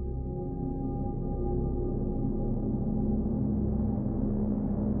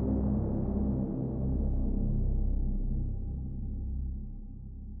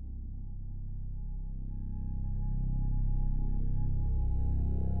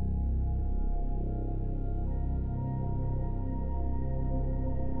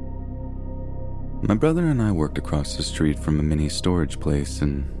 My brother and I worked across the street from a mini storage place,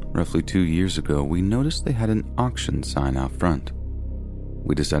 and roughly 2 years ago, we noticed they had an auction sign out front.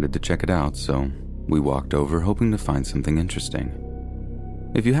 We decided to check it out, so we walked over hoping to find something interesting.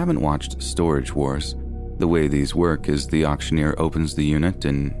 If you haven't watched Storage Wars, the way these work is the auctioneer opens the unit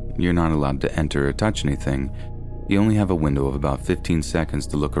and you're not allowed to enter or touch anything. You only have a window of about 15 seconds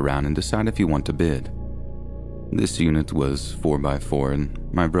to look around and decide if you want to bid. This unit was 4x4,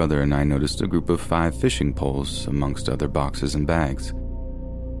 and my brother and I noticed a group of 5 fishing poles amongst other boxes and bags.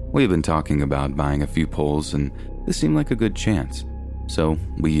 We had been talking about buying a few poles, and this seemed like a good chance, so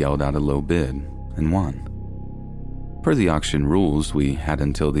we yelled out a low bid and won. Per the auction rules, we had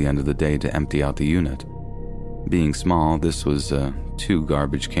until the end of the day to empty out the unit. Being small, this was a 2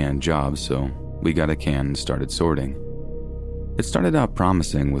 garbage can job, so we got a can and started sorting. It started out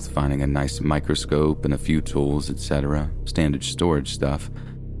promising with finding a nice microscope and a few tools, etc., standard storage stuff.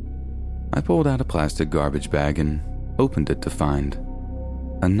 I pulled out a plastic garbage bag and opened it to find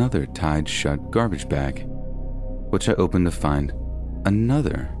another tied shut garbage bag, which I opened to find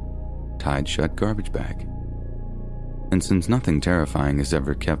another tied shut garbage bag. And since nothing terrifying is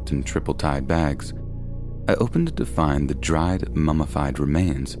ever kept in triple tied bags, I opened it to find the dried, mummified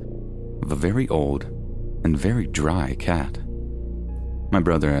remains of a very old and very dry cat. My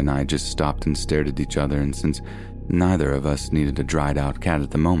brother and I just stopped and stared at each other, and since neither of us needed a dried out cat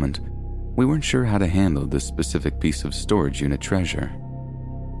at the moment, we weren't sure how to handle this specific piece of storage unit treasure.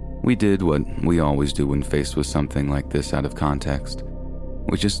 We did what we always do when faced with something like this out of context.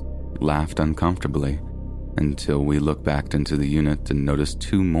 We just laughed uncomfortably until we looked back into the unit and noticed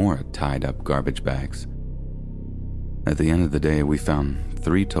 2 more tied up garbage bags. At the end of the day, we found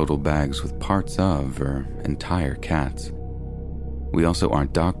 3 total bags with parts of or entire cats. We also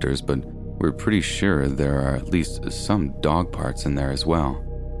aren't doctors, but we're pretty sure there are at least some dog parts in there as well.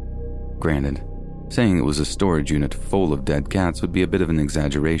 Granted, saying it was a storage unit full of dead cats would be a bit of an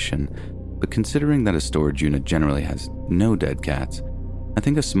exaggeration, but considering that a storage unit generally has no dead cats, I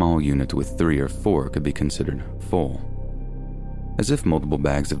think a small unit with 3 or 4 could be considered full. As if multiple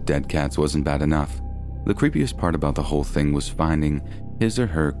bags of dead cats wasn't bad enough, the creepiest part about the whole thing was finding his or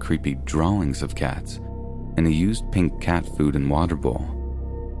her creepy drawings of cats in a used pink cat food and water bowl.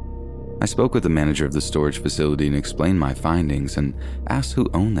 I spoke with the manager of the storage facility and explained my findings and asked who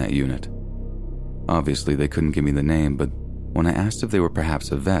owned that unit. Obviously, they couldn't give me the name, but when I asked if they were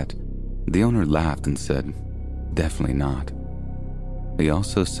perhaps a vet, the owner laughed and said, "Definitely not." He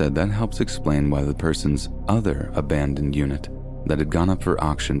also said that helps explain why the person's other abandoned unit that had gone up for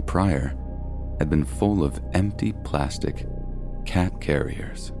auction prior had been full of empty plastic cat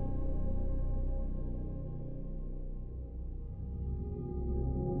carriers.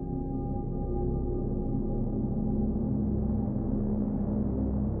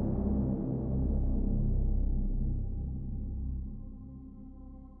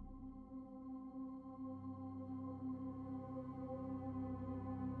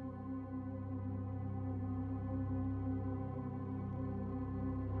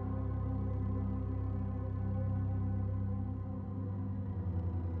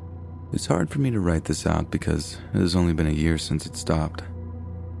 It's hard for me to write this out because it has only been a year since it stopped.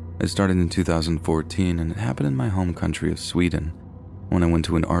 It started in 2014 and it happened in my home country of Sweden when I went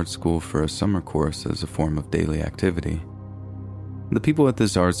to an art school for a summer course as a form of daily activity. The people at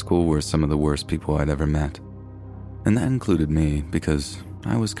this art school were some of the worst people I'd ever met. And that included me because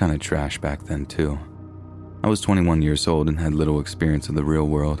I was kind of trash back then too. I was 21 years old and had little experience of the real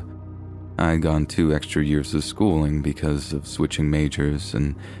world. I had gone 2 extra years of schooling because of switching majors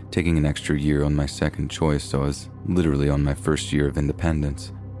and taking an extra year on my second choice, so I was literally on my first year of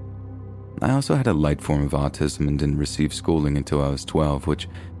independence. I also had a light form of autism and didn't receive schooling until I was 12, which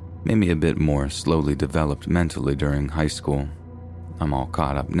made me a bit more slowly developed mentally during high school. I'm all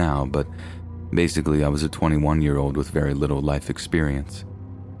caught up now, but basically I was a 21-year-old with very little life experience.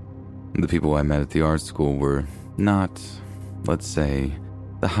 The people I met at the art school were not, let's say,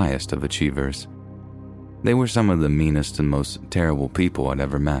 the highest of achievers. They were some of the meanest and most terrible people I'd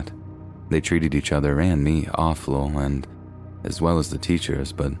ever met. They treated each other and me awful, and as well as the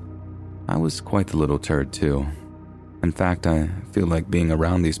teachers, but I was quite the little turd too. In fact, I feel like being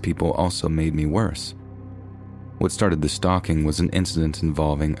around these people also made me worse. What started the stalking was an incident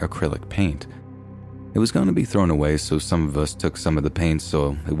involving acrylic paint. It was going to be thrown away, so some of us took some of the paint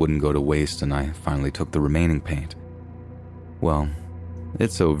so it wouldn't go to waste, and I finally took the remaining paint. Well,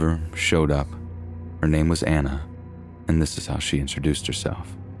 It's Over showed up. Her name was Anna, and this is how she introduced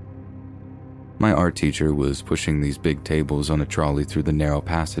herself. My art teacher was pushing these big tables on a trolley through the narrow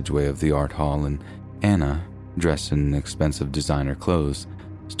passageway of the art hall, and Anna, dressed in expensive designer clothes,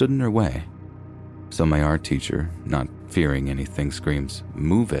 stood in her way. So my art teacher, not fearing anything, screams,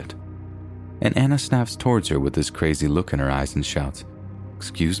 "Move it." And Anna snaps towards her with this crazy look in her eyes and shouts,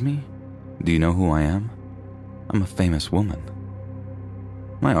 "Excuse me? Do you know who I am? I'm a famous woman."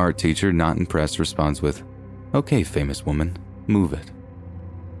 My art teacher, not impressed, responds with, "Okay, famous woman, move it."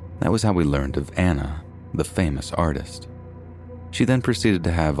 That was how we learned of Anna, the famous artist. She then proceeded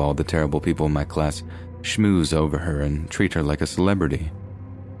to have all the terrible people in my class schmooze over her and treat her like a celebrity.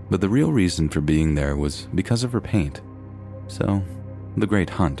 But the real reason for being there was because of her paint. So, the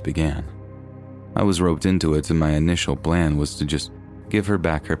great hunt began. I was roped into it, and my initial plan was to just give her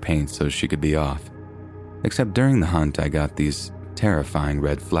back her paint so she could be off. Except during the hunt, I got these terrifying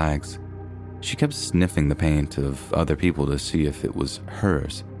red flags. She kept sniffing the paint of other people to see if it was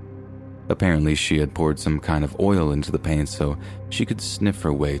hers. Apparently, she had poured some kind of oil into the paint so she could sniff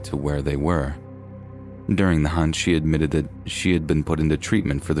her way to where they were. During the hunt, she admitted that she had been put into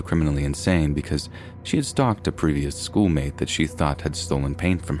treatment for the criminally insane because she had stalked a previous schoolmate that she thought had stolen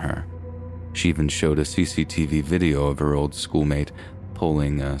paint from her. She even showed a CCTV video of her old schoolmate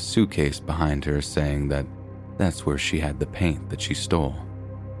pulling a suitcase behind her, saying that that's where she had the paint that she stole.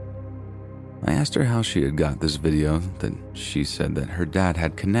 I asked her how she had got this video, that she said that her dad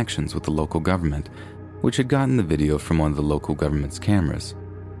had connections with the local government, which had gotten the video from one of the local government's cameras,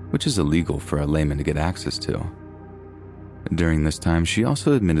 which is illegal for a layman to get access to. During this time, she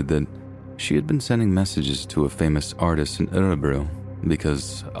also admitted that she had been sending messages to a famous artist in Örebro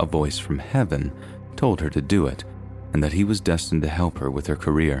because a voice from heaven told her to do it, and that he was destined to help her with her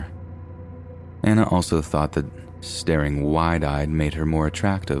career. Anna also thought that staring wide-eyed made her more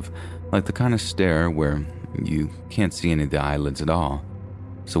attractive, like the kind of stare where you can't see any of the eyelids at all.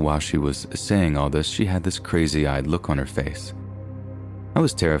 So while she was saying all this, she had this crazy-eyed look on her face. I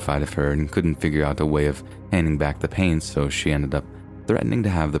was terrified of her and couldn't figure out a way of handing back the paint, so she ended up threatening to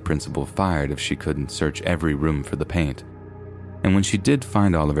have the principal fired if she couldn't search every room for the paint. And when she did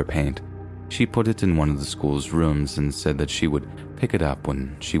find all of her paint, she put it in one of the school's rooms and said that she would pick it up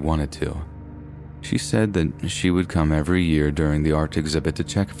when she wanted to. She said that she would come every year during the art exhibit to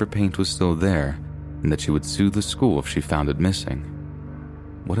check if her paint was still there, and that she would sue the school if she found it missing.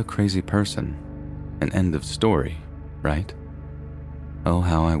 What a crazy person. An end of story, right? Oh,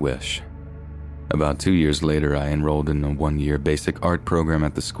 how I wish. About 2 years later, I enrolled in a 1-year basic art program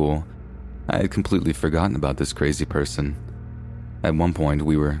at the school. I had completely forgotten about this crazy person. At one point,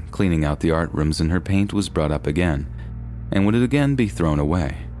 we were cleaning out the art rooms and her paint was brought up again, and would again be thrown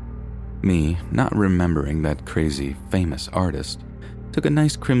away. Me, not remembering that crazy, famous artist, took a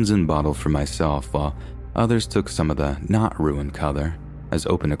nice crimson bottle for myself while others took some of the not ruined color, as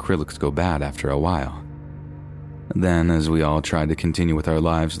open acrylics go bad after a while. Then, as we all tried to continue with our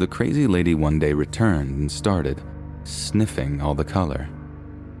lives, the crazy lady one day returned and started sniffing all the color.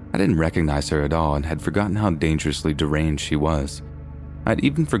 I didn't recognize her at all and had forgotten how dangerously deranged she was. I'd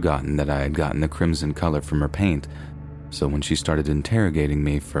even forgotten that I had gotten the crimson color from her paint, so when she started interrogating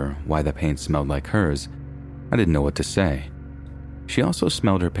me for why the paint smelled like hers, I didn't know what to say. She also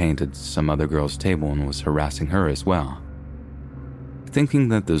smelled her paint at some other girl's table and was harassing her as well. Thinking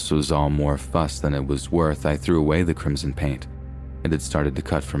that this was all more fuss than it was worth, I threw away the crimson paint. It had started to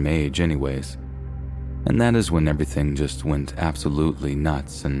cut from age anyways. And that is when everything just went absolutely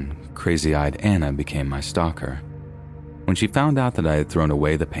nuts and crazy-eyed Anna became my stalker. When she found out that I had thrown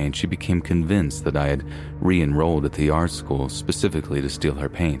away the paint, she became convinced that I had re-enrolled at the art school specifically to steal her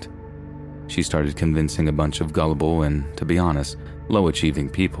paint. She started convincing a bunch of gullible and, to be honest,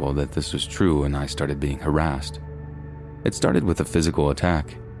 low-achieving people that this was true, and I started being harassed. It started with a physical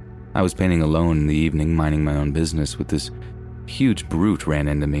attack. I was painting alone in the evening, minding my own business, when this huge brute ran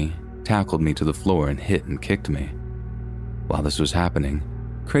into me, tackled me to the floor, and hit and kicked me. While this was happening,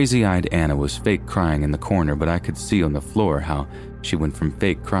 crazy-eyed Anna was fake crying in the corner, but I could see on the floor how she went from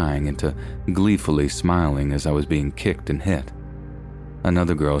fake crying into gleefully smiling as I was being kicked and hit.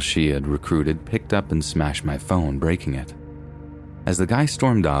 Another girl she had recruited picked up and smashed my phone, breaking it. As the guy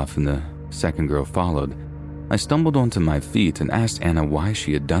stormed off and the second girl followed, I stumbled onto my feet and asked Anna why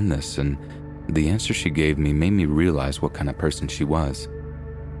she had done this, and the answer she gave me made me realize what kind of person she was.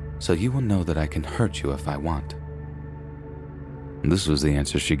 "So you will know that I can hurt you if I want." This was the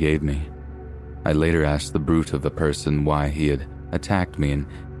answer she gave me. I later asked the brute of a person why he had attacked me, and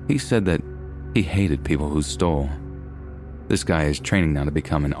he said that he hated people who stole. This guy is training now to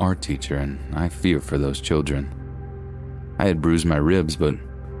become an art teacher, and I fear for those children. I had bruised my ribs, but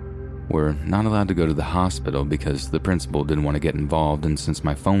were not allowed to go to the hospital because the principal didn't want to get involved, and since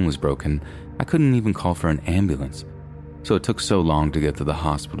my phone was broken, I couldn't even call for an ambulance. So it took so long to get to the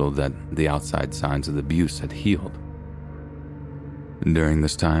hospital that the outside signs of the abuse had healed. During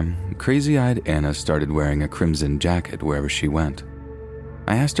this time, crazy-eyed Anna started wearing a crimson jacket wherever she went.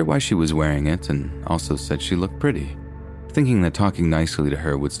 I asked her why she was wearing it and also said she looked pretty, thinking that talking nicely to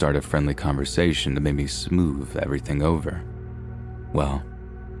her would start a friendly conversation to maybe smooth everything over. Well,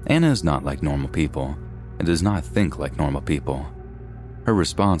 Anna is not like normal people and does not think like normal people. Her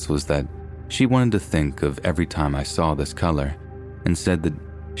response was that she wanted to think of every time I saw this color and said that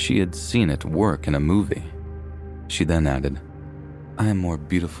she had seen it work in a movie. She then added, "I am more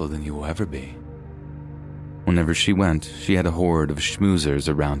beautiful than you will ever be." Whenever she went, she had a horde of schmoozers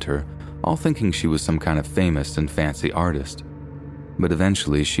around her, all thinking she was some kind of famous and fancy artist. But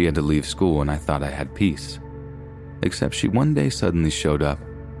eventually she had to leave school and I thought I had peace. Except she one day suddenly showed up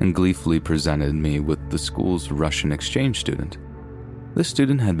and gleefully presented me with the school's Russian exchange student. This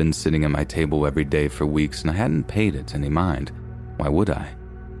student had been sitting at my table every day for weeks and I hadn't paid it any mind. Why would I?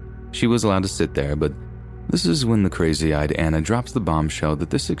 She was allowed to sit there, but this is when the crazy-eyed Anna drops the bombshell that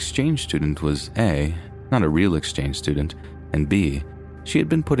this exchange student was A, not a real exchange student, and B, she had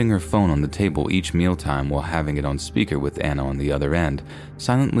been putting her phone on the table each mealtime while having it on speaker with Anna on the other end,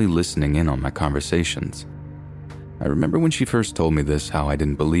 silently listening in on my conversations. I remember when she first told me this, how I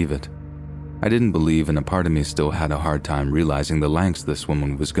didn't believe it. I didn't believe, and a part of me still had a hard time realizing the lengths this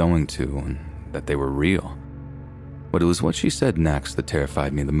woman was going to and that they were real. But it was what she said next that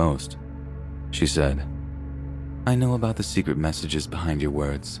terrified me the most. She said, "I know about the secret messages behind your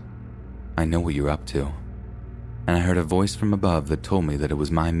words. I know what you're up to." And I heard a voice from above that told me that it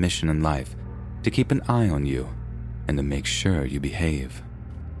was my mission in life to keep an eye on you and to make sure you behave.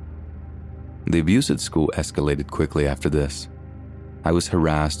 The abuse at school escalated quickly after this. I was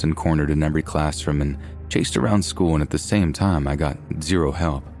harassed and cornered in every classroom and chased around school, and at the same time I got zero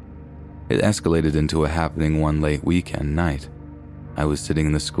help. It escalated into a happening one late weekend night. I was sitting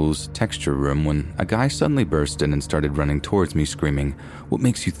in the school's texture room when a guy suddenly burst in and started running towards me screaming, "What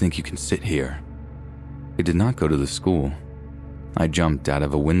makes you think you can sit here?" He did not go to the school. I jumped out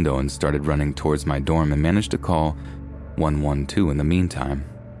of a window and started running towards my dorm and managed to call 112 in the meantime,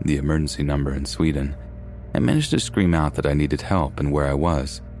 the emergency number in Sweden. I managed to scream out that I needed help and where I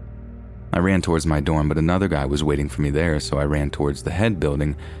was. I ran towards my dorm, but another guy was waiting for me there, so I ran towards the head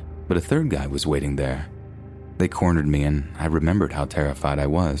building, but a third guy was waiting there. They cornered me and I remembered how terrified I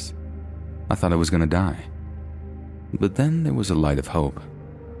was. I thought I was going to die. But then there was a light of hope,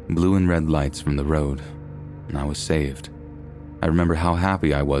 blue and red lights from the road, and I was saved. I remember how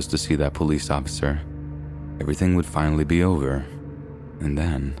happy I was to see that police officer. Everything would finally be over, and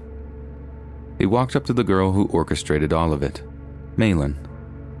then he walked up to the girl who orchestrated all of it, Malin,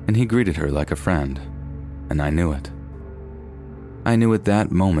 and he greeted her like a friend, and I knew it. I knew at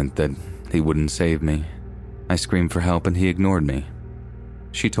that moment that he wouldn't save me. I screamed for help and he ignored me.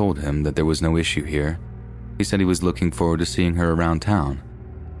 She told him that there was no issue here. He said he was looking forward to seeing her around town.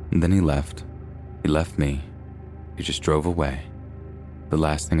 And then he left. He left me. He just drove away. The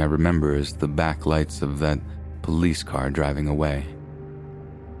last thing I remember is the back lights of that police car driving away.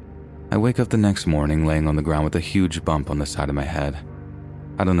 I wake up the next morning laying on the ground with a huge bump on the side of my head.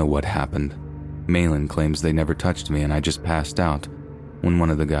 I don't know what happened. Malin claims they never touched me and I just passed out when one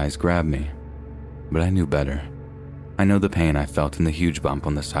of the guys grabbed me. But I knew better. I know the pain I felt in the huge bump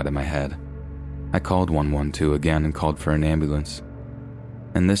on the side of my head. I called 112 again and called for an ambulance.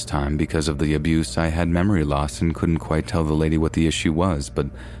 And this time, because of the abuse, I had memory loss and couldn't quite tell the lady what the issue was, but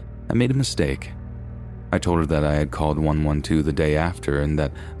I made a mistake. I told her that I had called 112 the day after and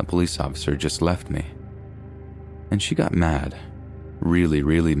that a police officer just left me. And she got mad. Really,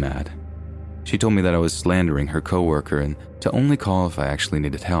 really mad. She told me that I was slandering her coworker and to only call if I actually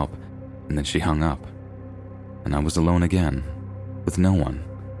needed help, and then she hung up. And I was alone again, with no one,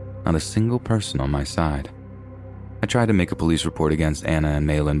 not a single person on my side. I tried to make a police report against Anna and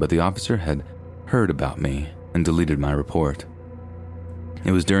Malin, but the officer had heard about me and deleted my report.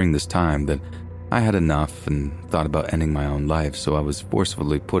 It was during this time that I had enough and thought about ending my own life, so I was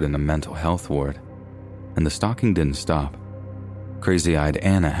forcefully put in a mental health ward. And the stalking didn't stop. Crazy-eyed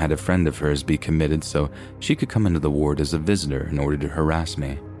Anna had a friend of hers be committed so she could come into the ward as a visitor in order to harass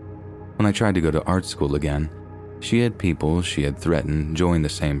me. When I tried to go to art school again, she had people she had threatened join the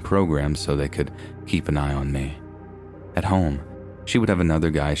same program so they could keep an eye on me. At home, she would have another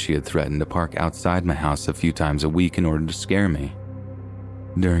guy she had threatened to park outside my house a few times a week in order to scare me.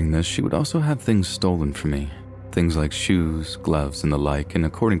 During this, she would also have things stolen from me, things like shoes, gloves, and the like, and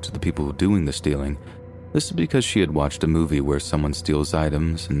according to the people doing the stealing, this is because she had watched a movie where someone steals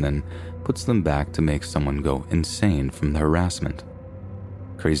items and then puts them back to make someone go insane from the harassment.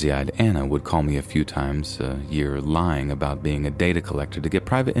 Crazy-eyed Anna would call me a few times a year lying about being a data collector to get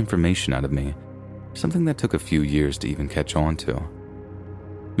private information out of me, something that took a few years to even catch on to.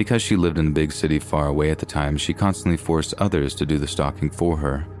 Because she lived in a big city far away at the time, she constantly forced others to do the stalking for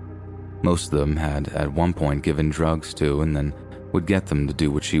her. Most of them had at one point given drugs to and then would get them to do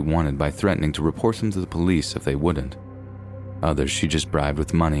what she wanted by threatening to report them to the police if they wouldn't. Others she just bribed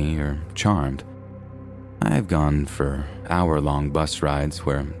with money or charmed. I have gone for hour-long bus rides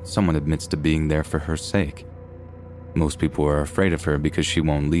where someone admits to being there for her sake. Most people are afraid of her because she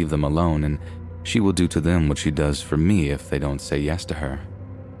won't leave them alone, and she will do to them what she does for me if they don't say yes to her.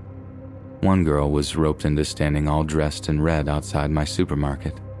 One girl was roped into standing all dressed in red outside my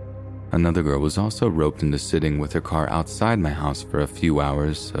supermarket. Another girl was also roped into sitting with her car outside my house for a few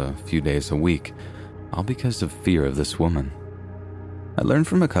hours, a few days a week, all because of fear of this woman. I learned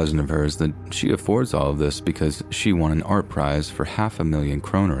from a cousin of hers that she affords all of this because she won an art prize for 500,000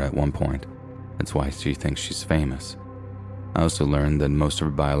 kroner at one point. That's why she thinks she's famous. I also learned that most of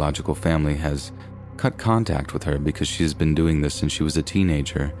her biological family has cut contact with her because she has been doing this since she was a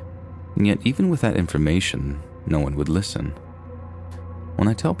teenager, and yet even with that information, no one would listen. When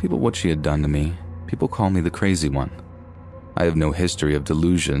I tell people what she had done to me, people call me the crazy one. I have no history of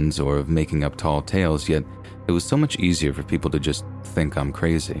delusions or of making up tall tales, yet it was so much easier for people to just think I'm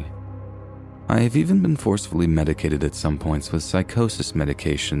crazy. I have even been forcefully medicated at some points with psychosis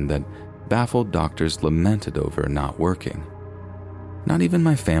medication that baffled doctors lamented over not working. Not even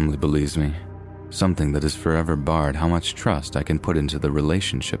my family believes me, something that has forever barred how much trust I can put into the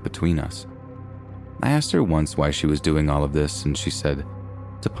relationship between us. I asked her once why she was doing all of this, and she said,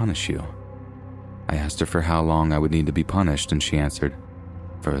 "To punish you." I asked her for how long I would need to be punished, and she answered,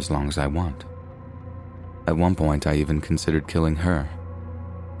 "For as long as I want." At one point, I even considered killing her.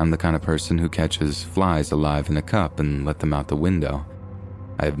 I'm the kind of person who catches flies alive in a cup and let them out the window.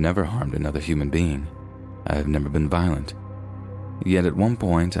 I have never harmed another human being. I have never been violent. Yet at one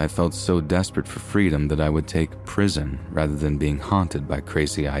point, I felt so desperate for freedom that I would take prison rather than being haunted by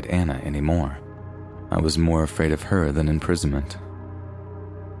crazy-eyed Anna anymore. I was more afraid of her than imprisonment.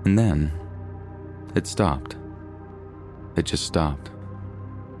 And then, it stopped. It just stopped.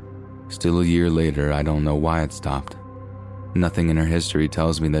 Still a year later, I don't know why it stopped. Nothing in her history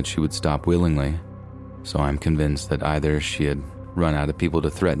tells me that she would stop willingly, so I'm convinced that either she had run out of people to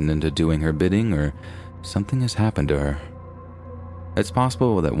threaten into doing her bidding or something has happened to her. It's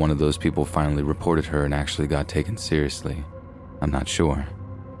possible that one of those people finally reported her and actually got taken seriously. I'm not sure.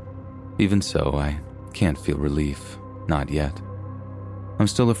 Even so, I can't feel relief. Not yet. I'm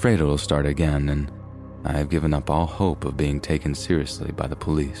still afraid it'll start again, and I have given up all hope of being taken seriously by the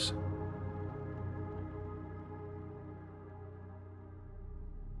police.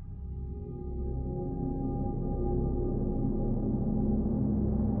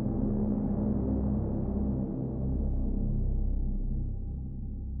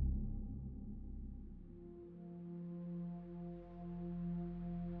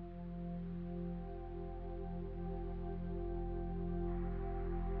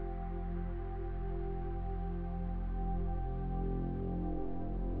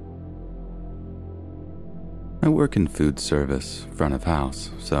 I work in food service, front of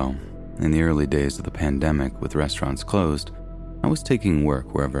house, so in the early days of the pandemic with restaurants closed, I was taking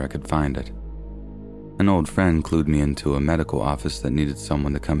work wherever I could find it. An old friend clued me into a medical office that needed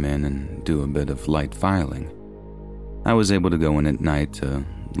someone to come in and do a bit of light filing. I was able to go in at night to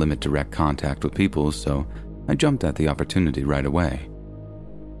limit direct contact with people, so I jumped at the opportunity right away.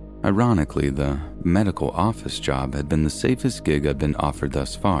 Ironically, the medical office job had been the safest gig I'd been offered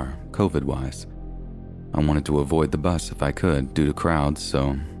thus far, COVID-wise. I wanted to avoid the bus if I could due to crowds,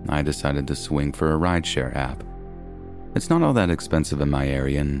 so I decided to swing for a rideshare app. It's not all that expensive in my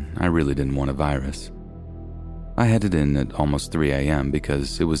area, and I really didn't want a virus. I headed in at almost 3 a.m.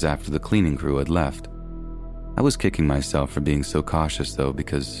 because it was after the cleaning crew had left. I was kicking myself for being so cautious though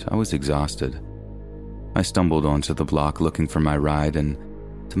because I was exhausted. I stumbled onto the block looking for my ride, and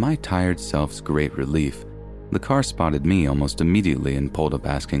to my tired self's great relief, the car spotted me almost immediately and pulled up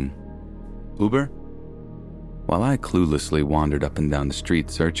asking, "Uber?" While I cluelessly wandered up and down the street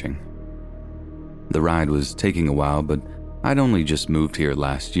searching. The ride was taking a while, but I'd only just moved here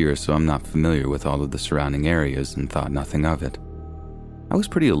last year, so I'm not familiar with all of the surrounding areas and thought nothing of it. I was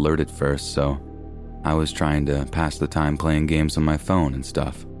pretty alert at first, so I was trying to pass the time playing games on my phone and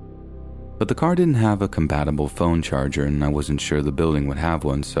stuff. But the car didn't have a compatible phone charger, and I wasn't sure the building would have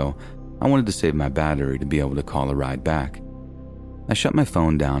one, so I wanted to save my battery to be able to call a ride back. I shut my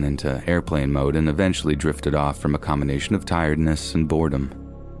phone down into airplane mode and eventually drifted off from a combination of tiredness and boredom.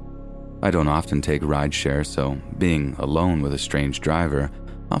 I don't often take rideshare, so being alone with a strange driver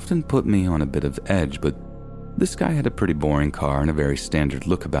often put me on a bit of edge, but this guy had a pretty boring car and a very standard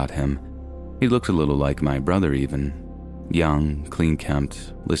look about him. He looked a little like my brother even. young,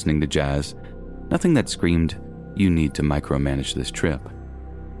 clean-kempt, listening to jazz, nothing that screamed, "You need to micromanage this trip."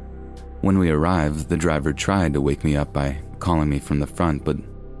 When we arrived, the driver tried to wake me up by calling me from the front, but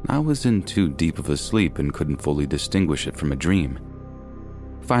I was in too deep of a sleep and couldn't fully distinguish it from a dream.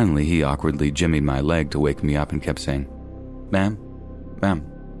 Finally, he awkwardly jimmied my leg to wake me up and kept saying, Ma'am,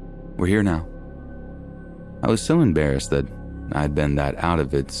 we're here now." I was so embarrassed that I'd been that out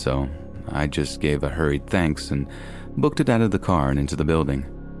of it, so I just gave a hurried thanks and booked it out of the car and into the building.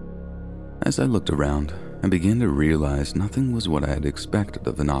 As I looked around, I began to realize nothing was what I had expected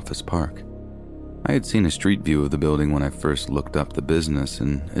of an office park. I had seen a street view of the building when I first looked up the business,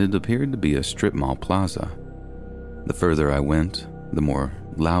 and it appeared to be a strip mall plaza. The further I went, the more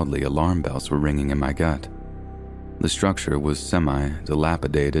loudly alarm bells were ringing in my gut. The structure was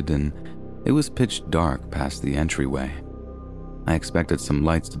semi-dilapidated, and it was pitch dark past the entryway. I expected some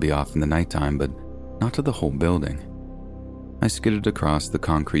lights to be off in the nighttime, but not to the whole building. I skidded across the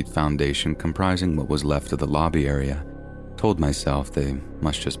concrete foundation comprising what was left of the lobby area, told myself they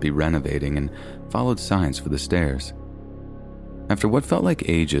must just be renovating, and followed signs for the stairs. After what felt like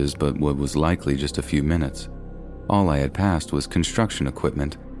ages but what was likely just a few minutes, all I had passed was construction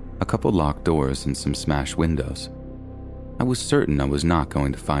equipment, a couple locked doors, and some smashed windows. I was certain I was not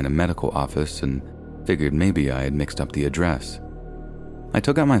going to find a medical office and figured maybe I had mixed up the address. I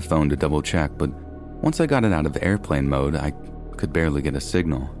took out my phone to double check, but once I got it out of airplane mode, I could barely get a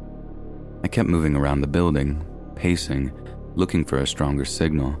signal. I kept moving around the building, pacing, looking for a stronger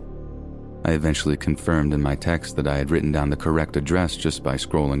signal. I eventually confirmed in my text that I had written down the correct address just by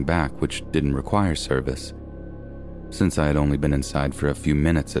scrolling back, which didn't require service. Since I had only been inside for a few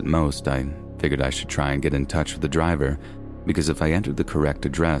minutes at most, I figured I should try and get in touch with the driver, because if I entered the correct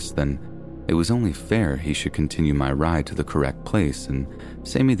address, then it was only fair he should continue my ride to the correct place and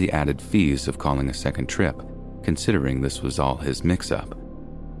save me the added fees of calling a second trip, considering this was all his mix-up.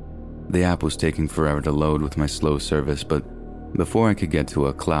 The app was taking forever to load with my slow service, but before I could get to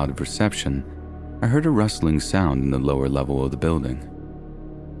a cloud of reception, I heard a rustling sound in the lower level of the building.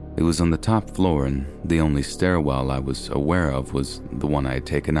 It was on the top floor, and the only stairwell I was aware of was the one I had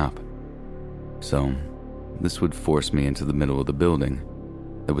taken up. So, this would force me into the middle of the building.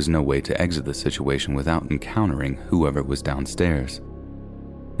 There was no way to exit the situation without encountering whoever was downstairs.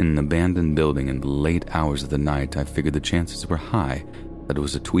 In an abandoned building in the late hours of the night, I figured the chances were high that it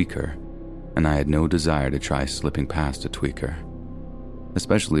was a tweaker, and I had no desire to try slipping past a tweaker,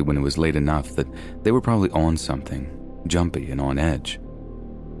 especially when it was late enough that they were probably on something, jumpy and on edge.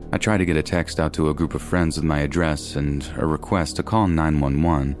 I tried to get a text out to a group of friends with my address and a request to call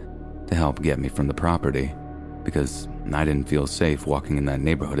 911 to help get me from the property, because I didn't feel safe walking in that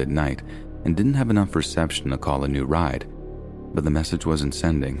neighborhood at night and didn't have enough reception to call a new ride. But the message wasn't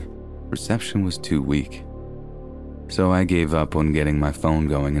sending. Reception was too weak. So I gave up on getting my phone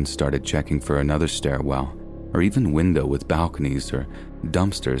going and started checking for another stairwell, or even window with balconies or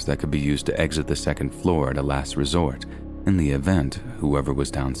dumpsters that could be used to exit the second floor at a last resort, in the event whoever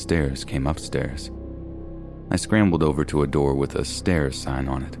was downstairs came upstairs. I scrambled over to a door with a stairs sign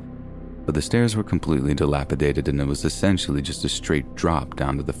on it, but the stairs were completely dilapidated and it was essentially just a straight drop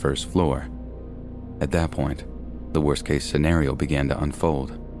down to the first floor. At that point, the worst-case scenario began to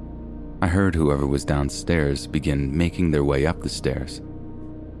unfold. I heard whoever was downstairs begin making their way up the stairs.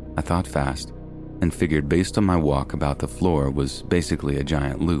 I thought fast and figured based on my walk about the floor was basically a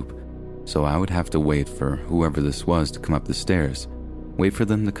giant loop, so I would have to wait for whoever this was to come up the stairs, wait for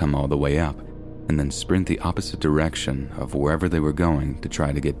them to come all the way up, and then sprint the opposite direction of wherever they were going to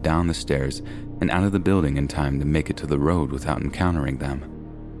try to get down the stairs and out of the building in time to make it to the road without encountering them.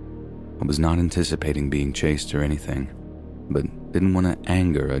 I was not anticipating being chased or anything, but didn't want to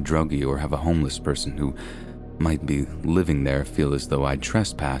anger a druggie or have a homeless person who might be living there feel as though I'd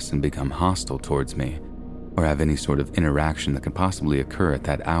trespassed and become hostile towards me, or have any sort of interaction that could possibly occur at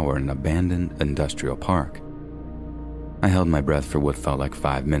that hour in an abandoned industrial park. I held my breath for what felt like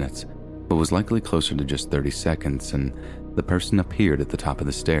 5 minutes, but was likely closer to just 30 seconds, and the person appeared at the top of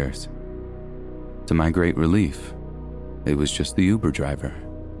the stairs. To my great relief, it was just the Uber driver.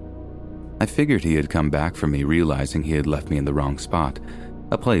 I figured he had come back for me, realizing he had left me in the wrong spot,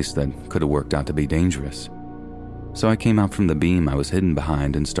 a place that could have worked out to be dangerous. So I came out from the beam I was hidden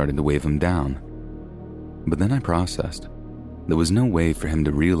behind and started to wave him down. But then I processed. There was no way for him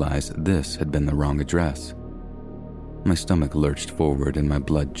to realize this had been the wrong address. My stomach lurched forward and my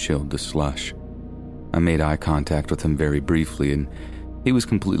blood chilled to slush. I made eye contact with him very briefly, and he was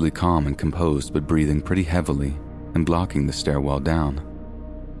completely calm and composed, but breathing pretty heavily and blocking the stairwell down.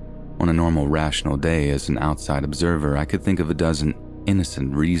 On a normal, rational day, as an outside observer, I could think of a dozen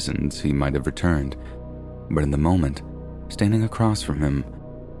innocent reasons he might have returned, but in the moment, standing across from him,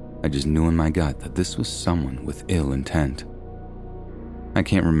 I just knew in my gut that this was someone with ill intent. I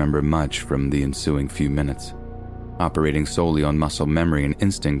can't remember much from the ensuing few minutes. Operating solely on muscle memory and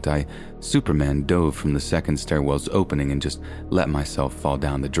instinct, I Superman dove from the second stairwell's opening and just let myself fall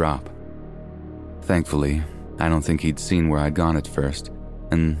down the drop. Thankfully, I don't think he'd seen where I'd gone at first,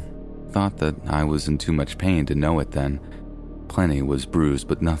 and thought that I was in too much pain to know it then. Plenty was bruised,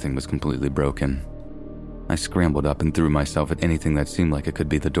 but nothing was completely broken. I scrambled up and threw myself at anything that seemed like it could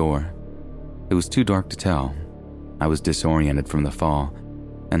be the door. It was too dark to tell. I was disoriented from the fall,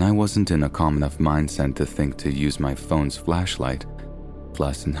 and I wasn't in a calm enough mindset to think to use my phone's flashlight.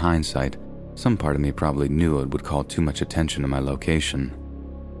 Plus, in hindsight, some part of me probably knew it would call too much attention to my location.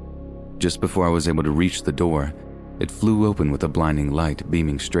 Just before I was able to reach the door, it flew open with a blinding light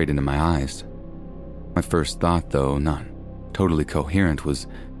beaming straight into my eyes. My first thought, though not totally coherent, was,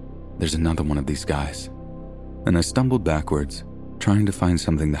 there's another one of these guys. And I stumbled backwards, trying to find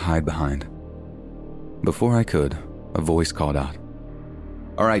something to hide behind. Before I could, a voice called out,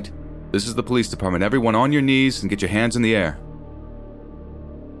 "All right, this is the police department. Everyone on your knees and get your hands in the air."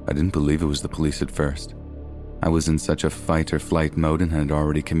 I didn't believe it was the police at first. I was in such a fight or flight mode and had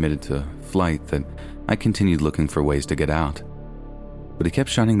already committed to flight that I continued looking for ways to get out. But he kept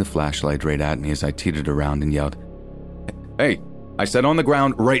shining the flashlight right at me as I teetered around and yelled, "Hey, I said on the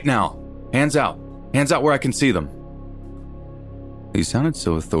ground right now. Hands out. Hands out where I can see them." He sounded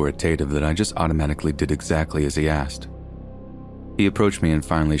so authoritative that I just automatically did exactly as he asked. He approached me and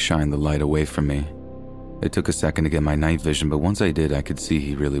finally shined the light away from me. It took a second to get my night vision, but once I did, I could see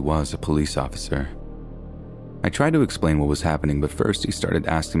he really was a police officer. I tried to explain what was happening, but first he started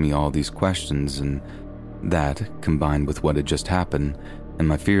asking me all these questions, and that, combined with what had just happened and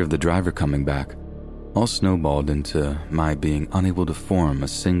my fear of the driver coming back, all snowballed into my being unable to form a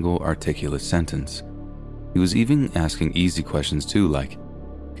single articulate sentence. He was even asking easy questions too, like,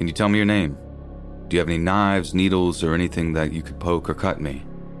 "Can you tell me your name? Do you have any knives, needles, or anything that you could poke or cut me?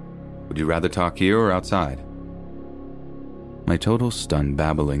 Would you rather talk here or outside?" My total stunned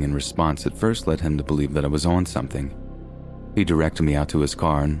babbling in response at first led him to believe that I was on something. He directed me out to his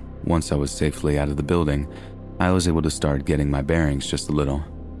car, and once I was safely out of the building, I was able to start getting my bearings just a little.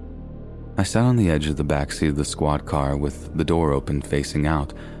 I sat on the edge of the backseat of the squad car with the door open facing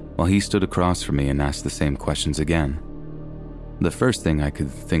out, while he stood across from me and asked the same questions again. The first thing I could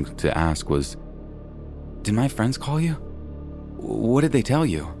think to ask was, "Did my friends call you? What did they tell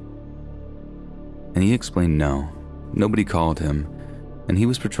you?" And he explained no, nobody called him, and he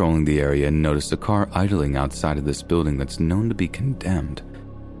was patrolling the area and noticed a car idling outside of this building that's known to be condemned,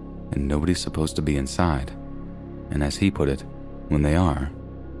 and nobody's supposed to be inside. And as he put it, when they are,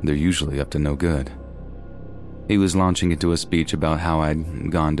 they're usually up to no good. He was launching into a speech about how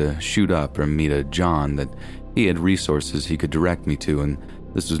I'd gone to shoot up or meet a John, that he had resources he could direct me to, and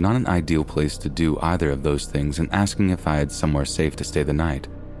this was not an ideal place to do either of those things, and asking if I had somewhere safe to stay the night.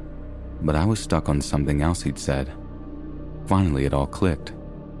 But I was stuck on something else he'd said. Finally, it all clicked.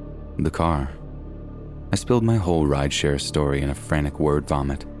 The car. I spilled my whole rideshare story in a frantic word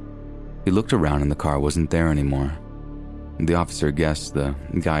vomit. He looked around and the car wasn't there anymore. The officer guessed the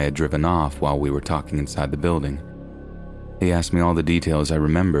guy had driven off while we were talking inside the building. He asked me all the details I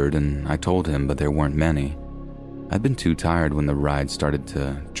remembered, and I told him, but there weren't many. I'd been too tired when the ride started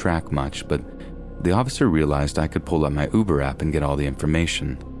to track much, but the officer realized I could pull up my Uber app and get all the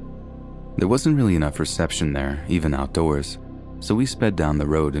information. There wasn't really enough reception there, even outdoors, so we sped down the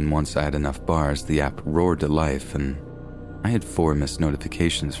road, and once I had enough bars, the app roared to life, and I had 4 missed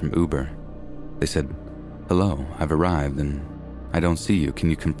notifications from Uber. They said, "Hello, I've arrived, and I don't see you. Can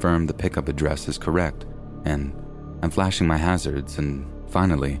you confirm the pickup address is correct?" And I'm flashing my hazards, and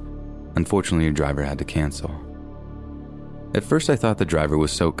finally, unfortunately, your driver had to cancel. At first, I thought the driver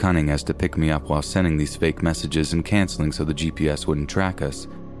was so cunning as to pick me up while sending these fake messages and canceling so the GPS wouldn't track us,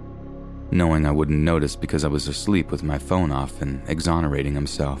 knowing I wouldn't notice because I was asleep with my phone off and exonerating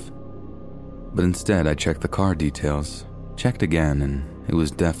himself. But instead, I checked the car details, checked again, and it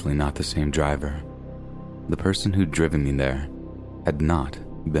was definitely not the same driver. The person who'd driven me there had not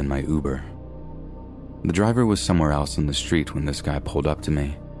been my Uber. The driver was somewhere else on the street when this guy pulled up to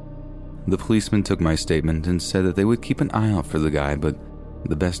me. The policeman took my statement and said that they would keep an eye out for the guy, but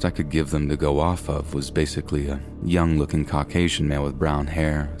the best I could give them to go off of was basically a young-looking Caucasian male with brown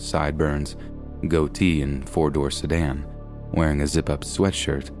hair, sideburns, goatee, and 4-door sedan, wearing a zip-up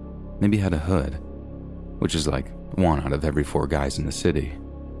sweatshirt, maybe had a hood, which is like 1 out of every 4 guys in the city.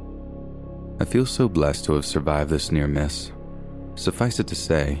 I feel so blessed to have survived this near miss. Suffice it to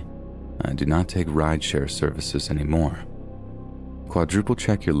say, I do not take rideshare services anymore. Quadruple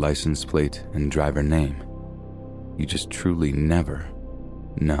check your license plate and driver name. You just truly never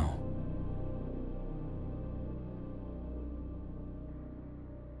know.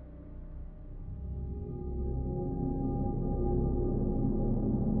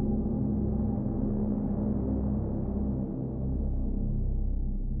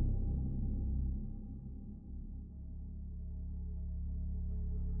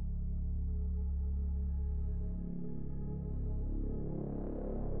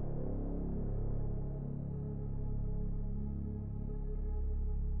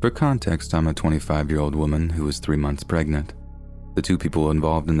 For context, I'm a 25-year-old woman who is 3 months pregnant. The two people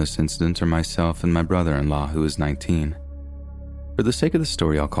involved in this incident are myself and my brother-in-law, who is 19. For the sake of the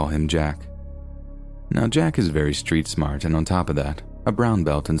story, I'll call him Jack. Now, Jack is very street smart, and on top of that, a brown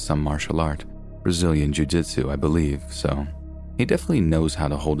belt in some martial art, Brazilian Jiu-Jitsu, I believe, so he definitely knows how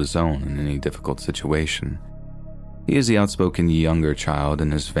to hold his own in any difficult situation. He is the outspoken younger child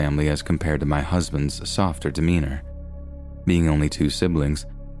in his family as compared to my husband's softer demeanor. Being only 2 siblings,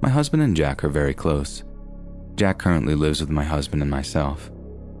 my husband and Jack are very close. Jack currently lives with my husband and myself.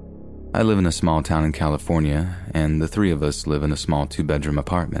 I live in a small town in California, and the 3 of us live in a small 2-bedroom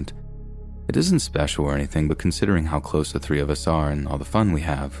apartment. It isn't special or anything, but considering how close the 3 of us are and all the fun we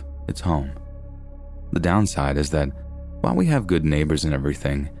have, it's home. The downside is that while we have good neighbors and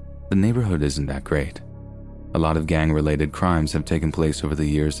everything, the neighborhood isn't that great. A lot of gang-related crimes have taken place over the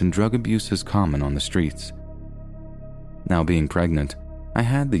years, and drug abuse is common on the streets. Now, being pregnant, I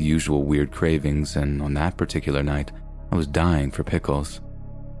had the usual weird cravings, and on that particular night, I was dying for pickles.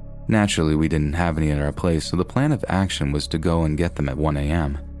 Naturally, we didn't have any at our place, so the plan of action was to go and get them at 1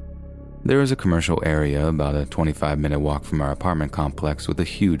 a.m. There is a commercial area about a 25-minute walk from our apartment complex with a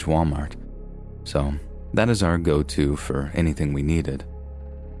huge Walmart. So, that is our go-to for anything we needed.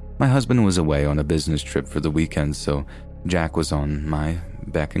 My husband was away on a business trip for the weekend, so Jack was on my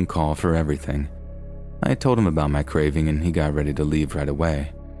beck and call for everything. I had told him about my craving, and he got ready to leave right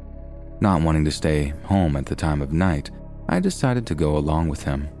away. Not wanting to stay home at the time of night, I decided to go along with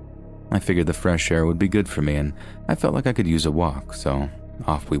him. I figured the fresh air would be good for me, and I felt like I could use a walk, so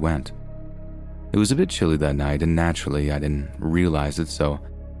off we went. It was a bit chilly that night, and naturally I didn't realize it, so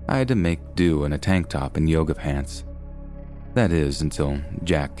I had to make do in a tank top and yoga pants. That is, until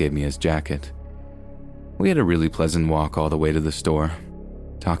Jack gave me his jacket. We had a really pleasant walk all the way to the store,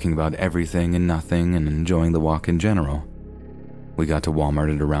 talking about everything and nothing and enjoying the walk in general. We got to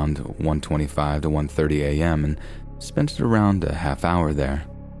Walmart at around 1:25 to 1:30 a.m. and spent it around a half hour there.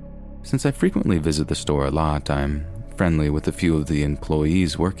 Since I frequently visit the store a lot, I'm friendly with a few of the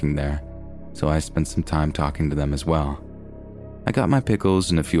employees working there, so I spent some time talking to them as well. I got my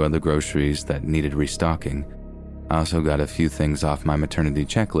pickles and a few other groceries that needed restocking. I also got a few things off my maternity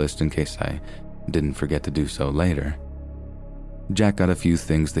checklist in case I didn't forget to do so later. Jack got a few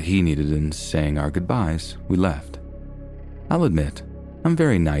things that he needed, and saying our goodbyes, we left. I'll admit, I'm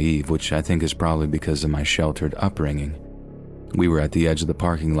very naive, which I think is probably because of my sheltered upbringing. We were at the edge of the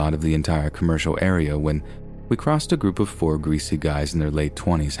parking lot of the entire commercial area when we crossed a group of 4 greasy guys in their late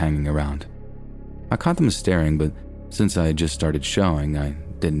 20s hanging around. I caught them staring, but since I had just started showing, I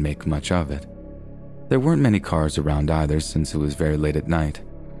didn't make much of it. There weren't many cars around either, since it was very late at night.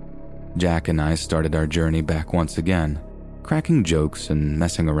 Jack and I started our journey back once again, cracking jokes and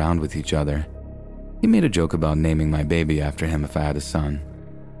messing around with each other. He made a joke about naming my baby after him if I had a son.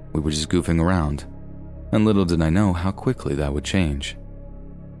 We were just goofing around, and little did I know how quickly that would change.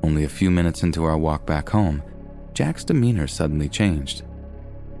 Only a few minutes into our walk back home, Jack's demeanor suddenly changed.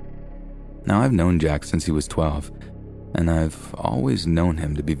 Now, I've known Jack since he was 12, and I've always known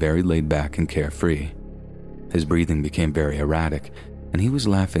him to be very laid back and carefree. His breathing became very erratic, and he was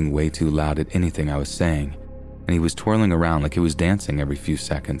laughing way too loud at anything I was saying, and he was twirling around like he was dancing every few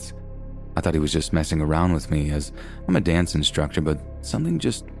seconds. I thought he was just messing around with me, as I'm a dance instructor, but something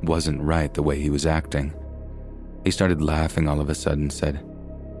just wasn't right the way he was acting. He started laughing all of a sudden and said,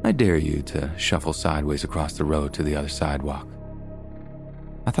 "I dare you to shuffle sideways across the road to the other sidewalk."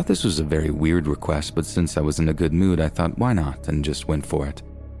 I thought this was a very weird request, but since I was in a good mood, I thought why not, and just went for it.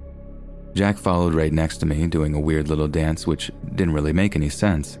 Jack followed right next to me, doing a weird little dance which didn't really make any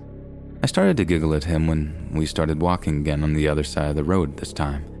sense. I started to giggle at him when we started walking again on the other side of the road this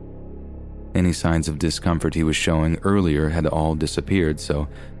time. Any signs of discomfort he was showing earlier had all disappeared, so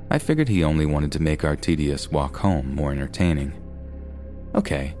I figured he only wanted to make our tedious walk home more entertaining.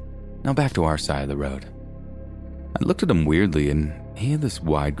 Okay, now back to our side of the road. I looked at him weirdly, and he had this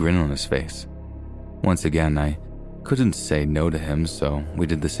wide grin on his face. Once again, I couldn't say no to him, so we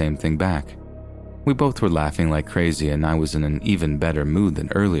did the same thing back. We both were laughing like crazy, and I was in an even better mood than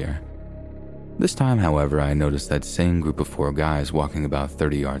earlier. This time, however, I noticed that same group of 4 guys walking about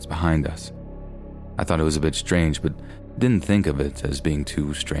 30 yards behind us. I thought it was a bit strange, but didn't think of it as being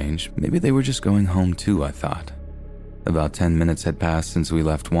too strange. Maybe they were just going home too, I thought. About 10 minutes had passed since we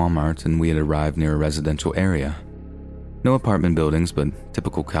left Walmart and we had arrived near a residential area. No apartment buildings, but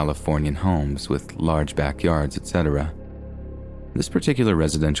typical Californian homes with large backyards, etc. This particular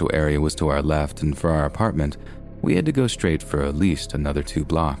residential area was to our left, and for our apartment, we had to go straight for at least another 2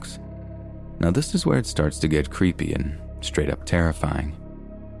 blocks. Now this is where it starts to get creepy and straight up terrifying.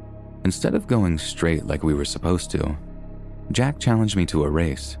 Instead of going straight like we were supposed to, Jack challenged me to a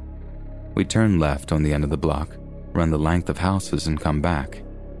race. We'd turn left on the end of the block, run the length of houses, and come back.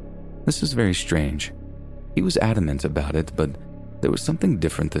 This is very strange. He was adamant about it, but there was something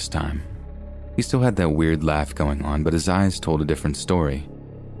different this time. He still had that weird laugh going on, but his eyes told a different story.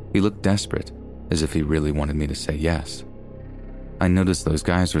 He looked desperate, as if he really wanted me to say yes. I noticed those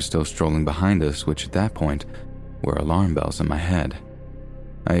guys were still strolling behind us, which at that point were alarm bells in my head.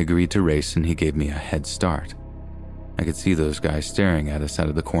 I agreed to race and he gave me a head start. I could see those guys staring at us out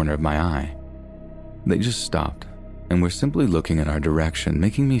of the corner of my eye. They just stopped and were simply looking in our direction,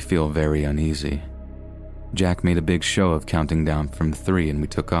 making me feel very uneasy. Jack made a big show of counting down from 3 and we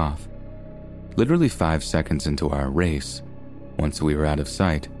took off. Literally 5 seconds into our race, once we were out of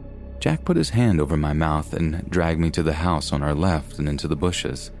sight, Jack put his hand over my mouth and dragged me to the house on our left and into the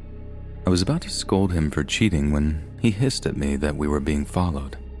bushes. I was about to scold him for cheating when he hissed at me that we were being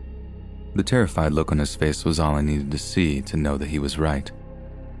followed. The terrified look on his face was all I needed to see to know that he was right.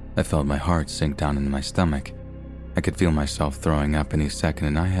 I felt my heart sink down into my stomach. I could feel myself throwing up any second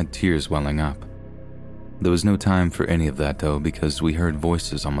and I had tears welling up. There was no time for any of that though, because we heard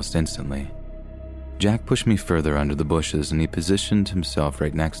voices almost instantly. Jack pushed me further under the bushes and he positioned himself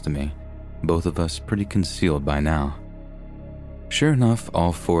right next to me, both of us pretty concealed by now. Sure enough,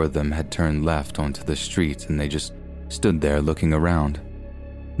 all 4 of them had turned left onto the street and they just stood there looking around.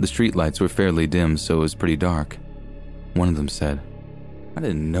 The street lights were fairly dim, so it was pretty dark. One of them said, "I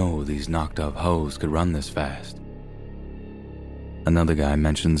didn't know these knocked up hoes could run this fast." Another guy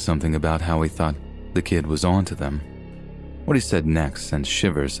mentioned something about how he thought the kid was onto them. What he said next sent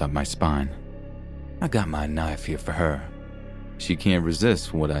shivers up my spine. "I got my knife here for her. She can't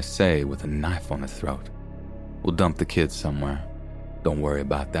resist what I say with a knife on her throat. We'll dump the kid somewhere. Don't worry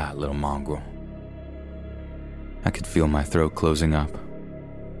about that, little mongrel." I could feel my throat closing up.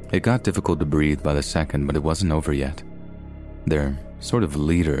 It got difficult to breathe by the second, but it wasn't over yet. Their sort of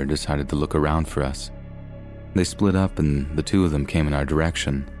leader decided to look around for us. They split up and the 2 of them came in our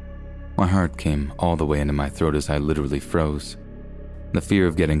direction. My heart came all the way into my throat as I literally froze. The fear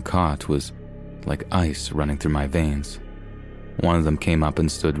of getting caught was like ice running through my veins. One of them came up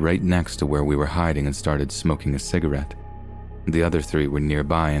and stood right next to where we were hiding and started smoking a cigarette. The other 3 were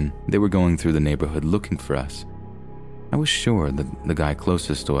nearby and they were going through the neighborhood looking for us. I was sure that the guy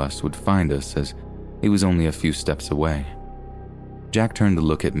closest to us would find us as he was only a few steps away. Jack turned to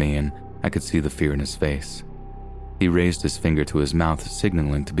look at me and I could see the fear in his face. He raised his finger to his mouth,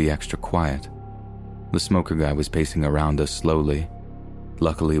 signaling to be extra quiet. The smoker guy was pacing around us slowly.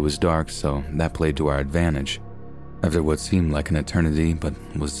 Luckily, it was dark, so that played to our advantage. After what seemed like an eternity, but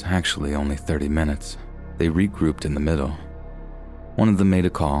was actually only 30 minutes, they regrouped in the middle. One of them made a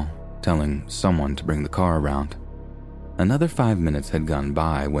call, telling someone to bring the car around. Another 5 minutes had gone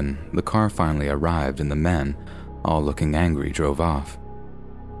by when the car finally arrived and the men, all looking angry, drove off.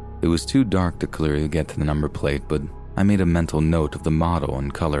 It was too dark to clearly get to the number plate, but I made a mental note of the model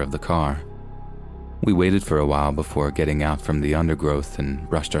and color of the car. We waited for a while before getting out from the undergrowth and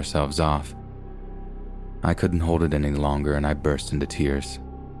brushed ourselves off. I couldn't hold it any longer and I burst into tears.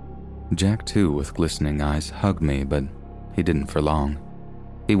 Jack, too, with glistening eyes, hugged me, but he didn't for long.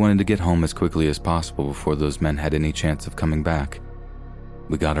 He wanted to get home as quickly as possible before those men had any chance of coming back.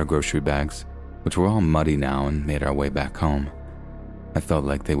 We got our grocery bags, which were all muddy now, and made our way back home. I felt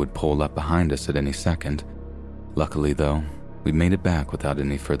like they would pull up behind us at any second. Luckily, though, we made it back without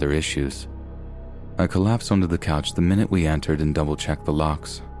any further issues. I collapsed onto the couch the minute we entered and double-checked the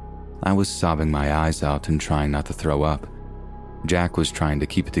locks. I was sobbing my eyes out and trying not to throw up. Jack was trying to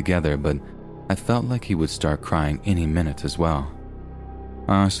keep it together, but I felt like he would start crying any minute as well.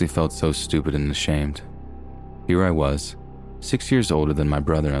 I honestly felt so stupid and ashamed. Here I was, 6 years older than my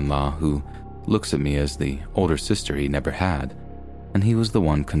brother-in-law, who looks at me as the older sister he never had, and he was the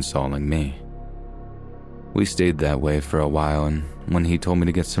one consoling me. We stayed that way for a while, and when he told me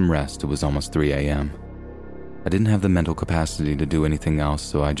to get some rest, it was almost 3 a.m. I didn't have the mental capacity to do anything else,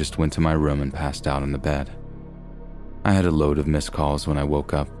 so I just went to my room and passed out on the bed. I had a load of missed calls when I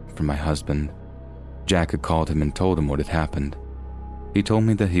woke up from my husband. Jack had called him and told him what had happened. He told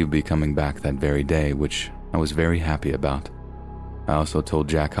me that he would be coming back that very day, which I was very happy about. I also told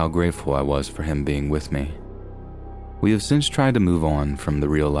Jack how grateful I was for him being with me. We have since tried to move on from the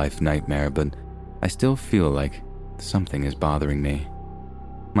real-life nightmare, but I still feel like something is bothering me.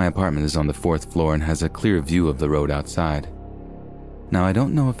 My apartment is on the 4th floor and has a clear view of the road outside. Now, I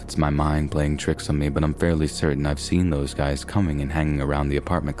don't know if it's my mind playing tricks on me, but I'm fairly certain I've seen those guys coming and hanging around the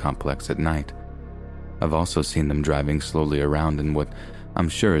apartment complex at night. I've also seen them driving slowly around in what I'm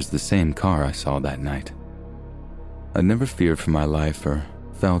sure is the same car I saw that night. I never feared for my life or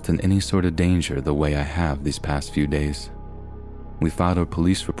felt in any sort of danger the way I have these past few days. We filed a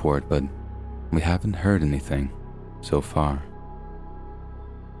police report, but we haven't heard anything so far.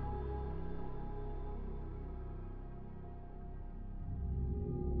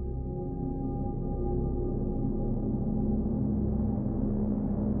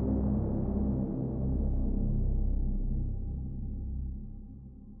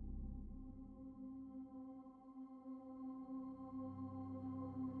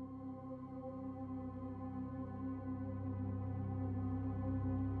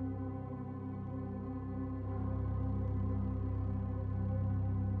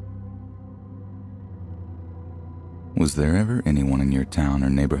 Was there ever anyone in your town or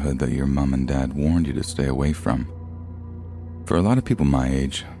neighborhood that your mom and dad warned you to stay away from? For a lot of people my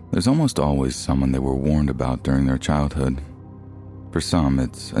age, there's almost always someone they were warned about during their childhood. For some,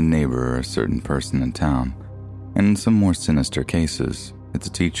 it's a neighbor or a certain person in town, and in some more sinister cases, it's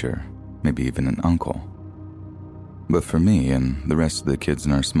a teacher, maybe even an uncle. But for me and the rest of the kids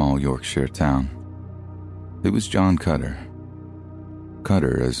in our small Yorkshire town, it was John Cutter.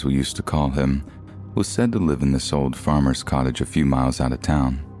 Cutter, as we used to call him, was said to live in this old farmer's cottage a few miles out of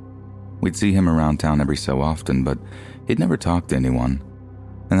town. We'd see him around town every so often, but he'd never talk to anyone,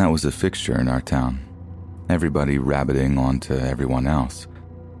 and that was a fixture in our town. Everybody rabbiting on to everyone else.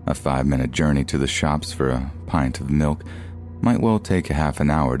 A 5-minute journey to the shops for a pint of milk might well take a half an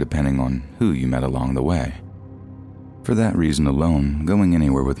hour depending on who you met along the way. For that reason alone, going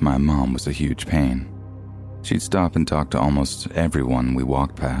anywhere with my mom was a huge pain. She'd stop and talk to almost everyone we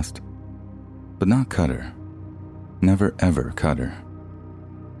walked past. But not Cutter. Never ever Cutter.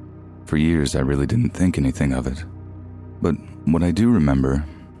 For years I really didn't think anything of it. But what I do remember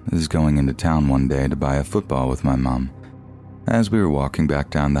is going into town one day to buy a football with my mom. As we were walking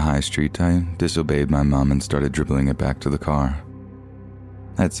back down the high street, I disobeyed my mom and started dribbling it back to the car.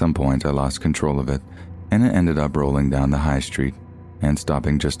 At some point I lost control of it, and it ended up rolling down the high street and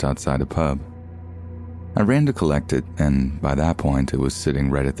stopping just outside a pub. I ran to collect it, and by that point it was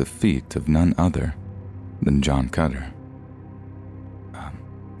sitting right at the feet of none other than John Cutter.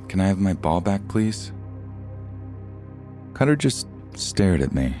 Can I have my ball back, please? Cutter just stared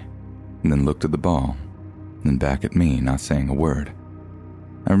at me, and then looked at the ball, then back at me, not saying a word.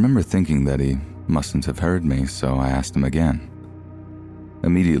 I remember thinking that he mustn't have heard me, so I asked him again.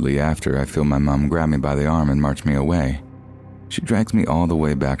 Immediately after, I feel my mom grab me by the arm and march me away. She drags me all the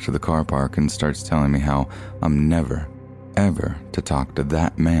way back to the car park and starts telling me how I'm never, ever to talk to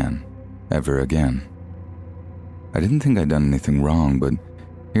that man ever again. I didn't think I'd done anything wrong, but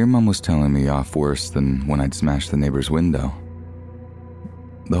here Mom was telling me off worse than when I'd smashed the neighbor's window.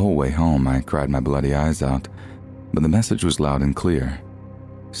 The whole way home, I cried my bloody eyes out, but the message was loud and clear.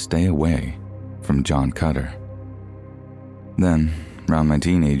 Stay away from John Cutter. Then, around my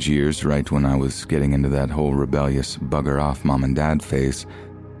teenage years, right when I was getting into that whole rebellious bugger off mom and dad phase,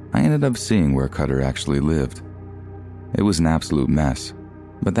 I ended up seeing where Cutter actually lived. It was an absolute mess,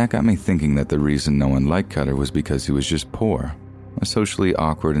 but that got me thinking that the reason no one liked Cutter was because he was just poor, a socially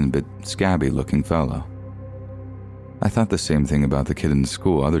awkward and a bit scabby-looking fellow. I thought the same thing about the kid in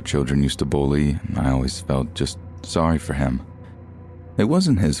school other children used to bully, and I always felt just sorry for him. It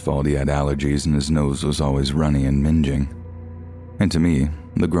wasn't his fault he had allergies and his nose was always runny and minging. And to me,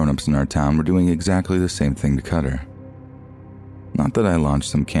 the grown-ups in our town were doing exactly the same thing to Cutter. Not that I launched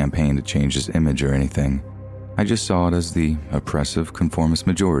some campaign to change his image or anything. I just saw it as the oppressive conformist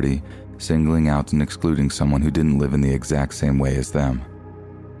majority singling out and excluding someone who didn't live in the exact same way as them.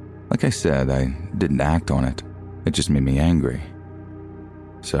 Like I said, I didn't act on it. It just made me angry.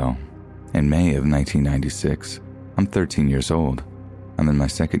 So, in May of 1996, I'm 13 years old. I'm in my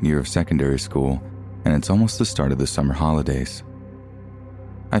second year of secondary school, and it's almost the start of the summer holidays.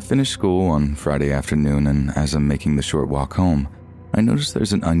 I finished school on Friday afternoon, and as I'm making the short walk home, I notice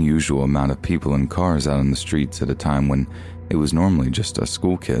there's an unusual amount of people and cars out on the streets at a time when it was normally just us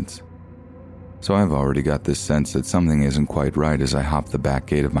school kids. So I've already got this sense that something isn't quite right as I hop the back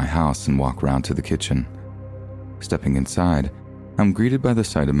gate of my house and walk round to the kitchen. Stepping inside, I'm greeted by the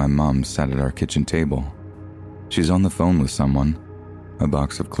sight of my mom sat at our kitchen table. She's on the phone with someone, a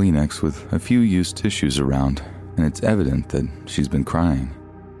box of Kleenex with a few used tissues around, and it's evident that she's been crying.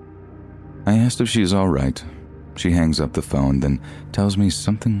 I asked if she's all right. She hangs up the phone, then tells me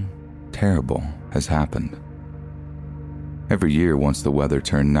something terrible has happened. Every year, once the weather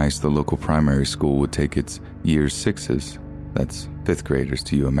turned nice, the local primary school would take its year sixes, that's fifth graders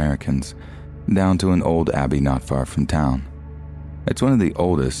to you Americans, down to an old abbey not far from town. It's one of the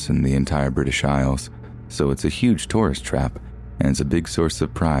oldest in the entire British Isles, so it's a huge tourist trap, and it's a big source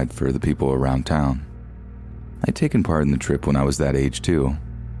of pride for the people around town. I'd taken part in the trip when I was that age too.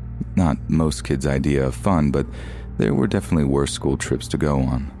 Not most kids' idea of fun, but there were definitely worse school trips to go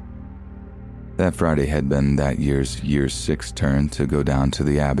on. That Friday had been that year's year 6 turn to go down to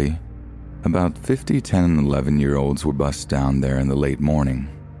the Abbey. About 50 10 and 11-year-olds were bussed down there in the late morning,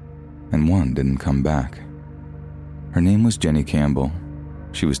 and one didn't come back. Her name was Jenny Campbell.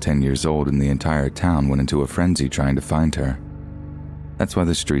 She was 10 years old, and the entire town went into a frenzy trying to find her. That's why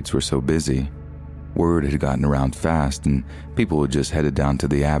the streets were so busy. Word had gotten around fast, and people had just headed down to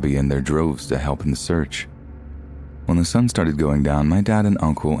the Abbey in their droves to help in the search. When the sun started going down, my dad and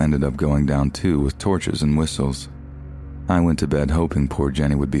uncle ended up going down too with torches and whistles. I went to bed hoping poor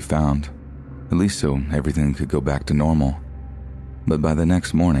Jenny would be found, at least so everything could go back to normal. But by the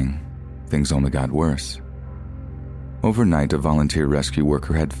next morning, things only got worse. Overnight, a volunteer rescue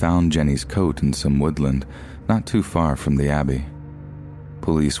worker had found Jenny's coat in some woodland not too far from the Abbey.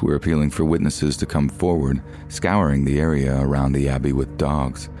 Police were appealing for witnesses to come forward, scouring the area around the Abbey with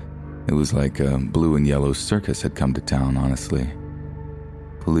dogs. It was like a blue and yellow circus had come to town, honestly.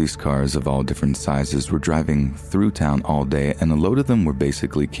 Police cars of all different sizes were driving through town all day, and a load of them were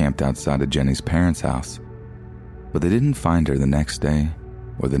basically camped outside of Jenny's parents' house. But they didn't find her the next day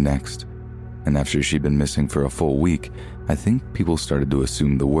or the next, and after she'd been missing for a full week, I think people started to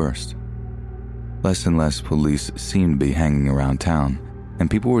assume the worst. Less and less police seemed to be hanging around town,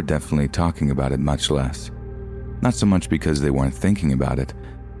 and people were definitely talking about it much less. Not so much because they weren't thinking about it,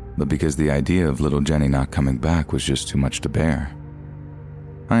 but because the idea of little Jenny not coming back was just too much to bear.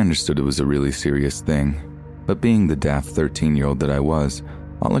 I understood it was a really serious thing, but being the daft 13-year-old that I was,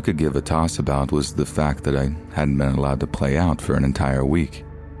 all I could give a toss about was the fact that I hadn't been allowed to play out for an entire week.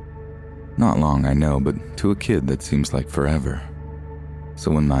 Not long, I know, but to a kid that seems like forever.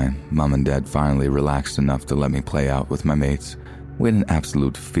 So when my mom and dad finally relaxed enough to let me play out with my mates, we had an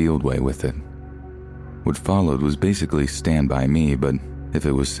absolute field day with it. What followed was basically Stand By Me, but if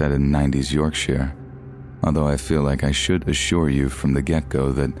it was set in 90s Yorkshire, although I feel like I should assure you from the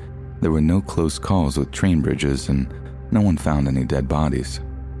get-go that there were no close calls with train bridges and no one found any dead bodies.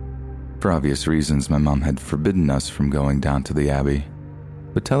 For obvious reasons, my mom had forbidden us from going down to the Abbey.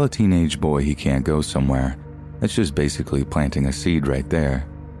 But tell a teenage boy he can't go somewhere, that's just basically planting a seed right there.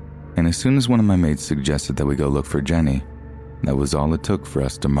 And as soon as one of my mates suggested that we go look for Jenny, that was all it took for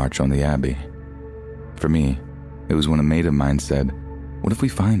us to march on the Abbey. For me, it was when a mate of mine said, "What if we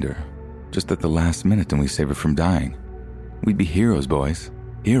find her, just at the last minute, and we save her from dying? We'd be heroes, boys.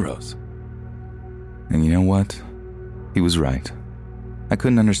 Heroes." And you know what? He was right. I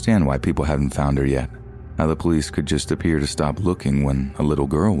couldn't understand why people hadn't found her yet, how the police could just appear to stop looking when a little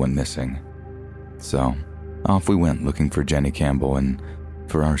girl went missing. So, off we went looking for Jenny Campbell, and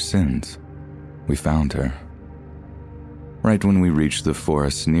for our sins, we found her. Right when we reached the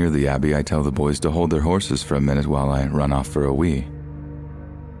forest near the Abbey, I tell the boys to hold their horses for a minute while I run off for a wee.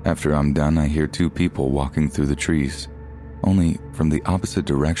 After I'm done, I hear 2 people walking through the trees, only from the opposite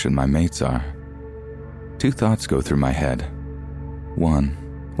direction my mates are. 2 thoughts go through my head. 1,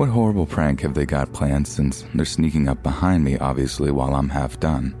 what horrible prank have they got planned since they're sneaking up behind me, obviously, while I'm half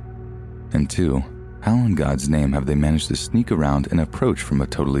done? And 2, how in God's name have they managed to sneak around and approach from a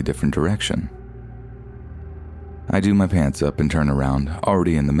totally different direction? I do my pants up and turn around,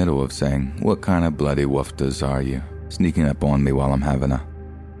 already in the middle of saying, "What kind of bloody woofdas are you, sneaking up on me while I'm having a..."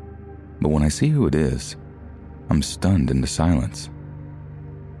 But when I see who it is, I'm stunned into silence.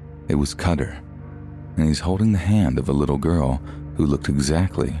 It was Cutter, and he's holding the hand of a little girl who looked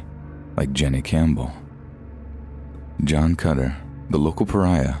exactly like Jenny Campbell. John Cutter, the local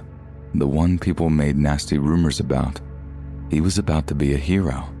pariah, the one people made nasty rumors about, he was about to be a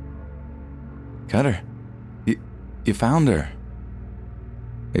hero. "Cutter, you found her."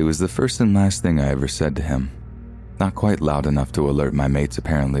 It was the first and last thing I ever said to him. Not quite loud enough to alert my mates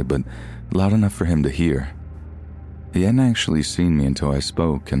apparently, but loud enough for him to hear. He hadn't actually seen me until I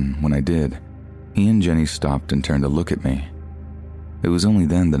spoke, and when I did, he and Jenny stopped and turned to look at me. It was only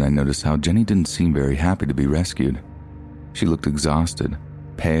then that I noticed how Jenny didn't seem very happy to be rescued. She looked exhausted,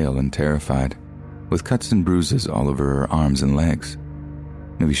 pale and terrified, with cuts and bruises all over her arms and legs.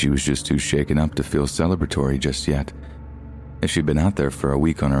 Maybe she was just too shaken up to feel celebratory just yet. If she'd been out there for a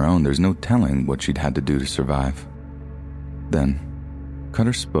week on her own, there's no telling what she'd had to do to survive. Then,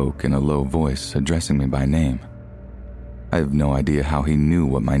 Cutter spoke in a low voice, addressing me by name. I have no idea how he knew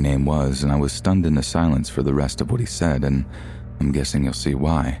what my name was, and I was stunned into silence for the rest of what he said, and I'm guessing you'll see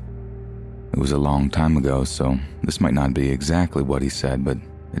why. It was a long time ago, so this might not be exactly what he said, but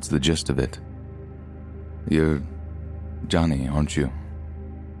it's the gist of it. "You're Johnny, aren't you?"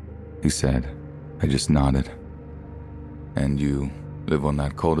 he said. I just nodded. "And you live on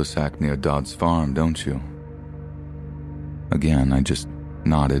that cul-de-sac near Dodd's farm, don't you?" Again, I just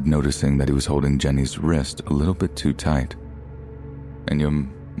nodded, noticing that he was holding Jenny's wrist a little bit too tight. "And your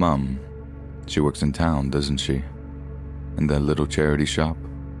mom, she works in town, doesn't she? In that little charity shop,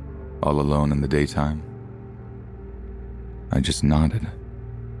 all alone in the daytime?" I just nodded.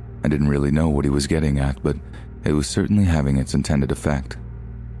 I didn't really know what he was getting at, but it was certainly having its intended effect.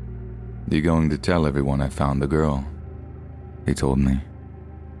 "You going to tell everyone I found the girl?" he told me.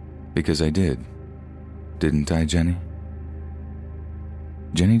 "Because I did. Didn't I, Jenny?"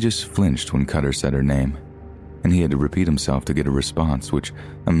 Jenny just flinched when Cutter said her name, and he had to repeat himself to get a response, which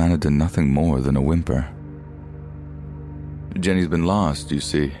amounted to nothing more than a whimper. "Jenny's been lost, you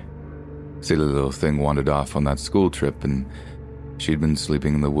see. Silly little thing wandered off on that school trip, and she'd been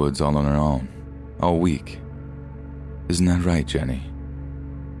sleeping in the woods all on her own, all week. Isn't that right, Jenny?"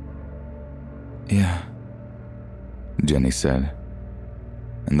 "Yeah," Jenny said,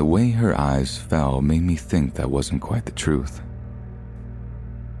 and the way her eyes fell made me think that wasn't quite the truth.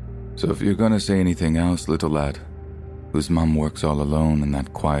 "So if you're gonna say anything else, little lad, whose mom works all alone in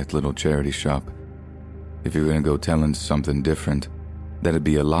that quiet little charity shop, if you're gonna go telling something different, that'd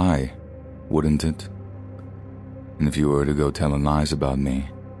be a lie, wouldn't it? And if you were to go telling lies about me,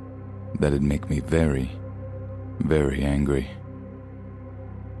 that'd make me very, very angry."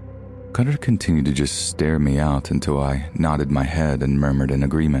 Cutter continued to just stare me out until I nodded my head and murmured in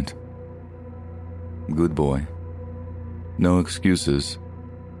agreement. "Good boy. No excuses.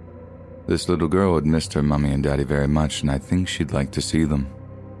 This little girl had missed her mommy and daddy very much, and I think she'd like to see them."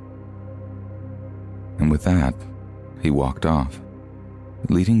 And with that, he walked off,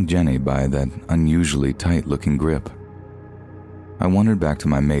 leading Jenny by that unusually tight-looking grip. I wandered back to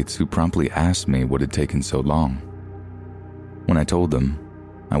my mates, who promptly asked me what had taken so long. When I told them,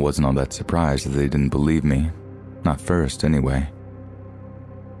 I wasn't all that surprised that they didn't believe me, not first anyway.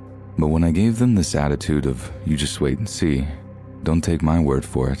 But when I gave them this attitude of, "You just wait and see, don't take my word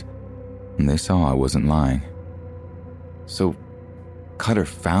for it," and they saw I wasn't lying. "So, Cutter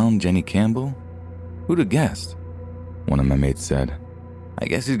found Jenny Campbell? Who'd have guessed?" one of my mates said. "I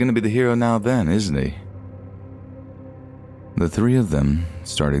guess he's gonna be the hero now then, isn't he?" The three of them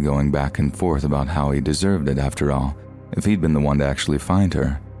started going back and forth about how he deserved it after all. If he'd been the one to actually find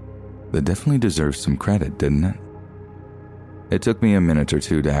her, that definitely deserved some credit, didn't it? It took me a minute or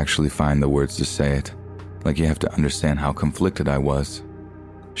two to actually find the words to say it, like you have to understand how conflicted I was.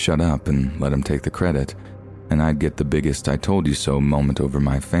 Shut up and let him take the credit, and I'd get the biggest "I told you so" moment over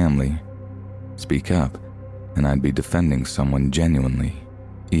my family. Speak up, and I'd be defending someone genuinely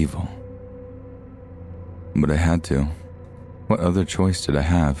evil. But I had to. What other choice did I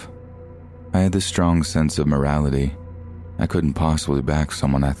have? I had this strong sense of morality. I couldn't possibly back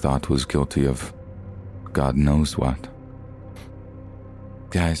someone I thought was guilty of God knows what.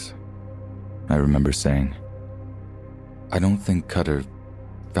 "Guys," I remember saying, "I don't think Cutter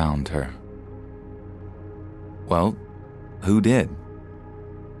found her." "Well, who did?"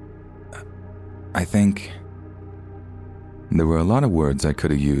 I think... There were a lot of words I could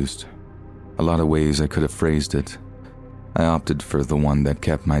have used, a lot of ways I could have phrased it. I opted for the one that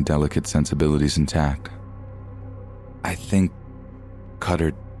kept my delicate sensibilities intact. I think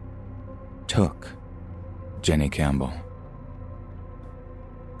Cutter took Jenny Campbell.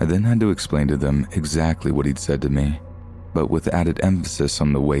 I then had to explain to them exactly what he'd said to me, but with added emphasis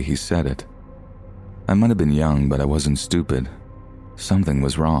on the way he said it. I might have been young, but I wasn't stupid. Something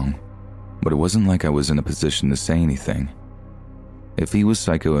was wrong, but it wasn't like I was in a position to say anything. If he was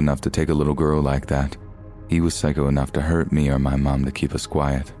psycho enough to take a little girl like that, he was psycho enough to hurt me or my mom to keep us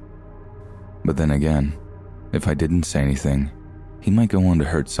quiet. But then again, if I didn't say anything, he might go on to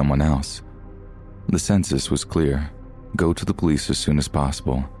hurt someone else. The census was clear. Go to the police as soon as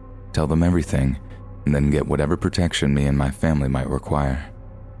possible, tell them everything, and then get whatever protection me and my family might require.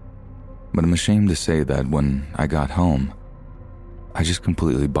 But I'm ashamed to say that when I got home, I just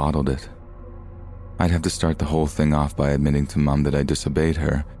completely bottled it. I'd have to start the whole thing off by admitting to Mom that I disobeyed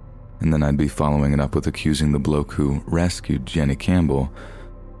her, and then I'd be following it up with accusing the bloke who rescued Jenny Campbell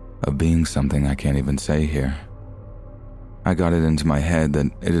of being something I can't even say here. I got it into my head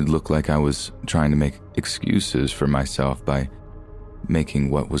that it'd look like I was trying to make excuses for myself by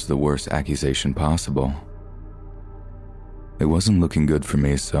making what was the worst accusation possible. It wasn't looking good for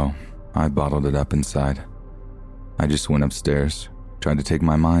me, so I bottled it up inside. I just went upstairs, tried to take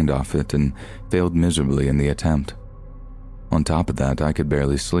my mind off it, and failed miserably in the attempt. On top of that, I could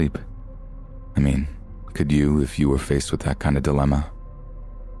barely sleep. I mean, could you if you were faced with that kind of dilemma?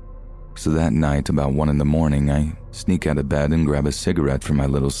 So that night, about 1 a.m, I sneak out of bed and grab a cigarette from my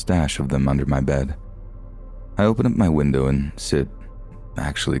little stash of them under my bed. I open up my window and sit,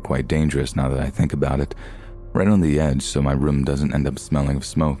 actually quite dangerous now that I think about it, right on the edge so my room doesn't end up smelling of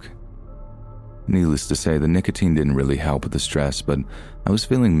smoke. Needless to say, the nicotine didn't really help with the stress, but I was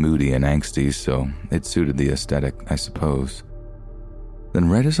feeling moody and angsty, so it suited the aesthetic, I suppose. Then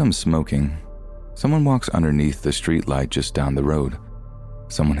right as I'm smoking, someone walks underneath the streetlight just down the road.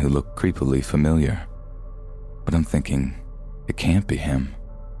 Someone who looked creepily familiar. But I'm thinking, it can't be him.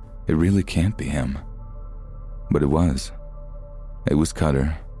 It really can't be him. But it was. It was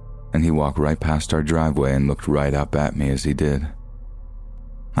Cutter, and he walked right past our driveway and looked right up at me as he did.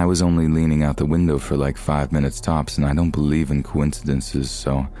 I was only leaning out the window for like 5 minutes tops, and I don't believe in coincidences,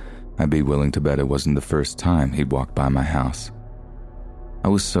 so I'd be willing to bet it wasn't the first time he'd walked by my house. I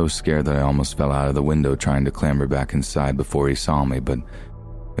was so scared that I almost fell out of the window trying to clamber back inside before he saw me, but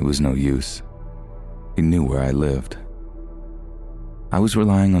it was no use. He knew where I lived. I was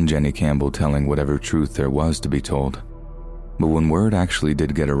relying on Jenny Campbell telling whatever truth there was to be told, but when word actually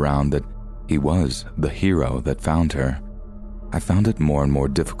did get around that he was the hero that found her, I found it more and more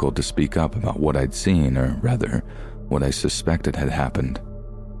difficult to speak up about what I'd seen, or rather, what I suspected had happened.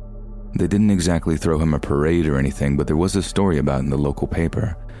 They didn't exactly throw him a parade or anything, but there was a story about it in the local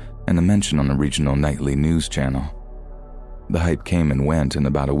paper, and a mention on a regional nightly news channel. The hype came and went in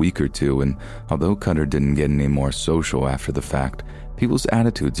about a week or two, and although Cutter didn't get any more social after the fact, people's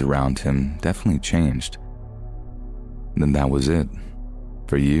attitudes around him definitely changed. Then that was it.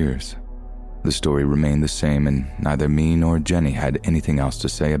 For years, the story remained the same, and neither me nor Jenny had anything else to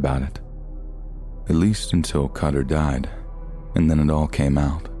say about it. At least until Cutter died, and then it all came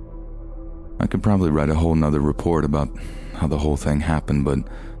out. I could probably write a whole nother report about how the whole thing happened, but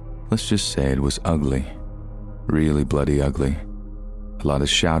let's just say it was ugly. Really bloody ugly. A lot of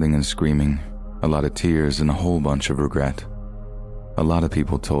shouting and screaming, a lot of tears, and a whole bunch of regret. A lot of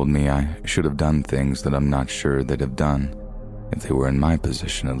people told me I should have done things that I'm not sure they'd have done, if they were in my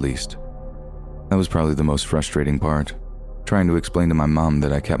position at least. That was probably the most frustrating part, trying to explain to my mom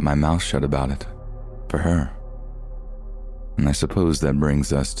that I kept my mouth shut about it. For her. And I suppose that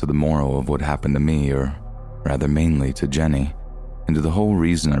brings us to the moral of what happened to me, or rather mainly to Jenny, and to the whole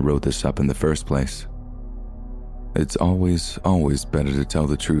reason I wrote this up in the first place. It's always better to tell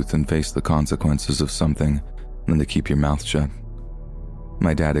the truth and face the consequences of something than to keep your mouth shut.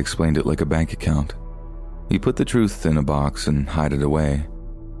 My dad explained it like a bank account. You put the truth in a box and hide it away,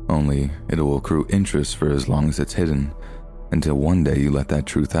 only it will accrue interest for as long as it's hidden, until one day you let that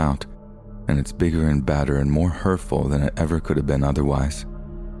truth out, and it's bigger and badder and more hurtful than it ever could have been otherwise.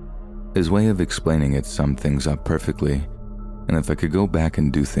 His way of explaining it summed things up perfectly, and if I could go back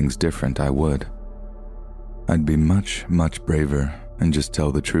and do things different, I would. I'd be much, much braver and just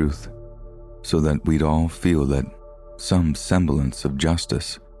tell the truth, so that we'd all feel that some semblance of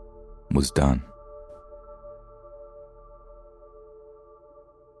justice was done.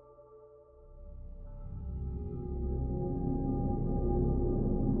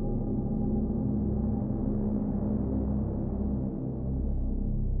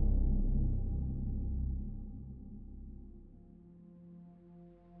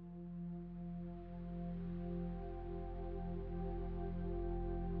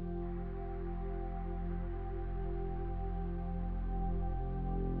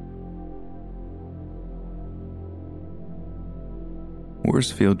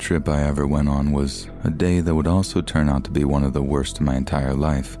 Worst field trip I ever went on was a day that would also turn out to be one of the worst in my entire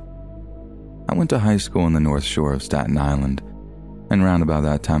life. I went to high school on the North Shore of Staten Island, and around about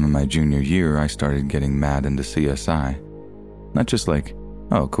that time of my junior year, I started getting mad into CSI. Not just like,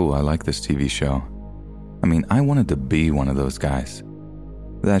 oh cool, I like this TV show. I mean, I wanted to be one of those guys.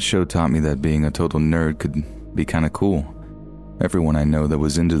 That show taught me that being a total nerd could be kinda cool. Everyone I know that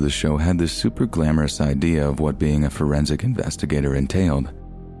was into the show had this super glamorous idea of what being a forensic investigator entailed,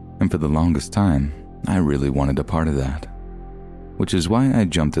 and for the longest time, I really wanted a part of that. Which is why I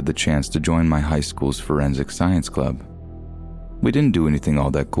jumped at the chance to join my high school's forensic science club. We didn't do anything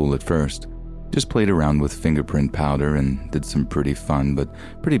all that cool at first, just played around with fingerprint powder and did some pretty fun but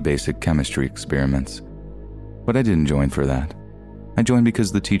pretty basic chemistry experiments. But I didn't join for that. I joined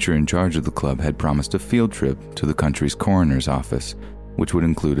because the teacher in charge of the club had promised a field trip to the country's coroner's office, which would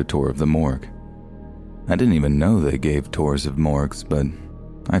include a tour of the morgue. I didn't even know they gave tours of morgues, but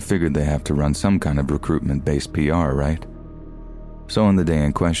I figured they have to run some kind of recruitment-based PR, right? So on the day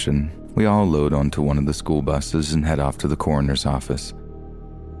in question, we all load onto one of the school buses and head off to the coroner's office.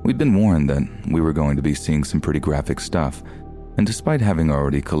 We'd been warned that we were going to be seeing some pretty graphic stuff, and despite having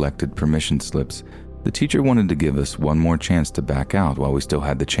already collected permission slips, the teacher wanted to give us one more chance to back out while we still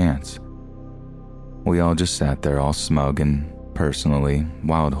had the chance. We all just sat there all smug, and personally,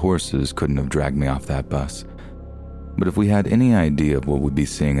 wild horses couldn't have dragged me off that bus. But if we had any idea of what we'd be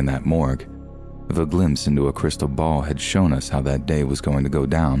seeing in that morgue, if a glimpse into a crystal ball had shown us how that day was going to go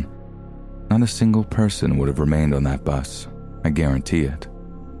down, not a single person would have remained on that bus, I guarantee it.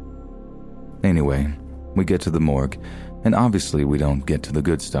 Anyway, we get to the morgue, and obviously we don't get to the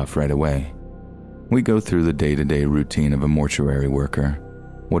good stuff right away. We go through the day-to-day routine of a mortuary worker,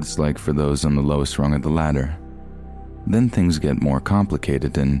 what it's like for those on the lowest rung of the ladder. Then things get more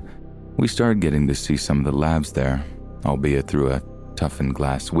complicated, and we start getting to see some of the labs there, albeit through a toughened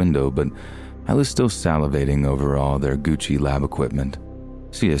glass window, but I was still salivating over all their Gucci lab equipment.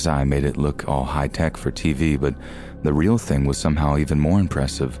 CSI made it look all high-tech for TV, but the real thing was somehow even more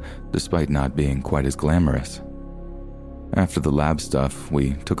impressive, despite not being quite as glamorous. After the lab stuff,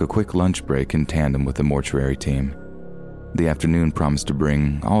 we took a quick lunch break in tandem with the mortuary team. The afternoon promised to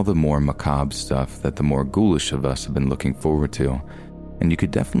bring all the more macabre stuff that the more ghoulish of us have been looking forward to, and you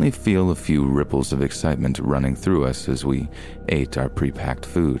could definitely feel a few ripples of excitement running through us as we ate our pre-packed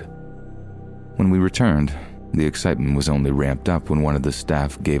food. When we returned, the excitement was only ramped up when one of the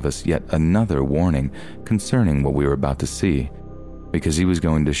staff gave us yet another warning concerning what we were about to see, because he was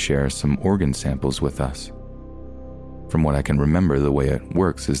going to share some organ samples with us. From what I can remember, the way it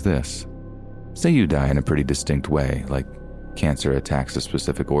works is this. Say you die in a pretty distinct way, like cancer attacks a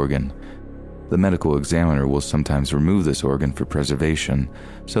specific organ. The medical examiner will sometimes remove this organ for preservation,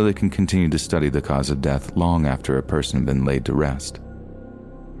 so they can continue to study the cause of death long after a person has been laid to rest.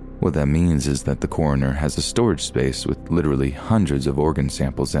 What that means is that the coroner has a storage space with literally hundreds of organ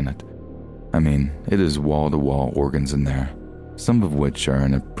samples in it. I mean, it is wall-to-wall organs in there, some of which are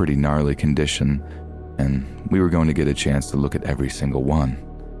in a pretty gnarly condition, and we were going to get a chance to look at every single one.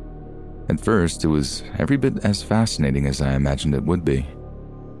 At first, it was every bit as fascinating as I imagined it would be.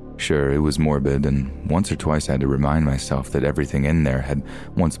 Sure, it was morbid, and once or twice I had to remind myself that everything in there had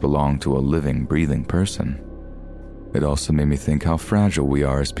once belonged to a living, breathing person. It also made me think how fragile we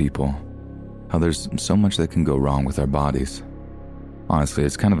are as people, how there's so much that can go wrong with our bodies. Honestly,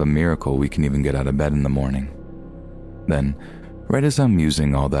 it's kind of a miracle we can even get out of bed in the morning. Then, right as I'm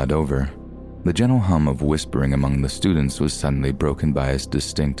musing all that over, the gentle hum of whispering among the students was suddenly broken by a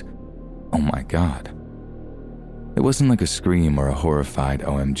distinct, "Oh my God." It wasn't like a scream or a horrified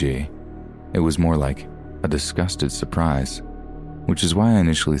OMG. It was more like a disgusted surprise, which is why I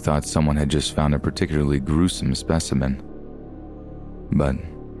initially thought someone had just found a particularly gruesome specimen. But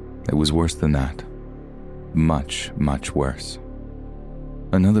it was worse than that. Much, much worse.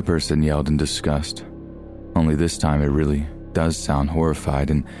 Another person yelled in disgust, only this time it really does sound horrified,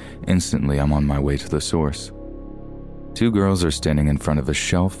 and instantly I'm on my way to the source. Two girls are standing in front of a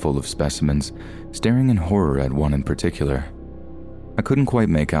shelf full of specimens, staring in horror at one in particular. I couldn't quite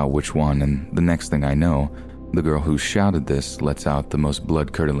make out which one, and the next thing I know, the girl who shouted this lets out the most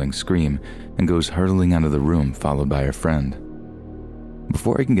blood-curdling scream and goes hurtling out of the room, followed by her friend.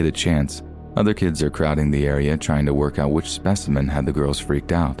 Before I can get a chance, other kids are crowding the area trying to work out which specimen had the girls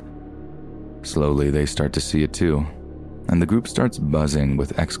freaked out. Slowly, they start to see it too, and the group starts buzzing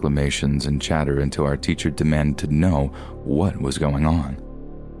with exclamations and chatter until our teacher demanded to know what was going on.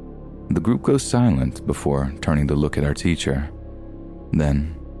 The group goes silent before turning to look at our teacher.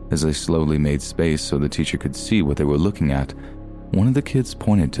 Then, as they slowly made space so the teacher could see what they were looking at, one of the kids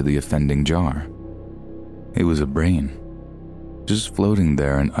pointed to the offending jar. It was a brain, just floating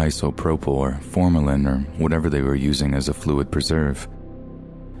there in isopropyl or formalin or whatever they were using as a fluid preserve.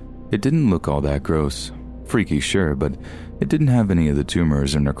 It didn't look all that gross. Freaky, sure, but it didn't have any of the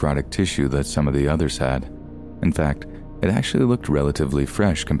tumors or necrotic tissue that some of the others had. In fact, it actually looked relatively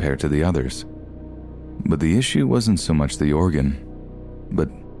fresh compared to the others. But the issue wasn't so much the organ, but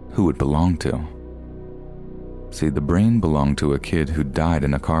who it belonged to. See, the brain belonged to a kid who died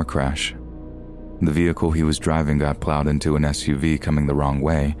in a car crash. The vehicle he was driving got plowed into an SUV coming the wrong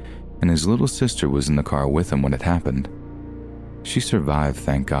way, and his little sister was in the car with him when it happened. She survived,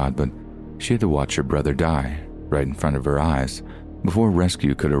 thank God, but she had to watch her brother die right in front of her eyes before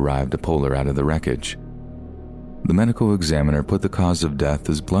rescue could arrive to pull her out of the wreckage. The medical examiner put the cause of death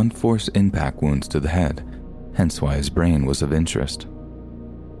as blunt force impact wounds to the head, hence why his brain was of interest.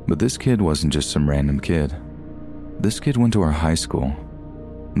 But this kid wasn't just some random kid. This kid went to our high school.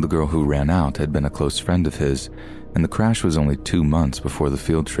 The girl who ran out had been a close friend of his, and the crash was only 2 months before the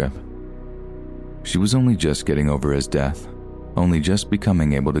field trip. She was only just getting over his death, only just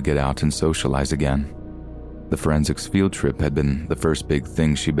becoming able to get out and socialize again. The forensics field trip had been the first big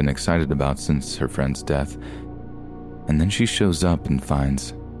thing she'd been excited about since her friend's death. And then she shows up and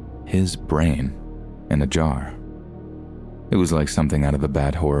finds his brain in a jar. It was like something out of a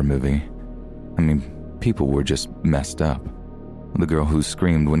bad horror movie. I mean, people were just messed up. The girl who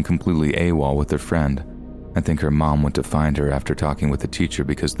screamed went completely AWOL with her friend. I think her mom went to find her after talking with the teacher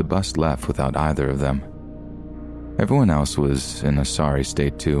because the bus left without either of them. Everyone else was in a sorry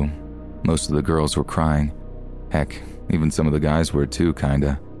state too. Most of the girls were crying. Heck, even some of the guys were too,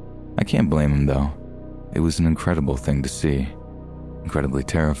 kinda. I can't blame them though. It was an incredible thing to see. Incredibly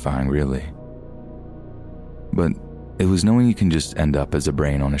terrifying, really. But it was knowing you can just end up as a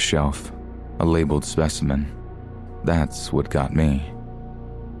brain on a shelf, a labeled specimen. That's what got me.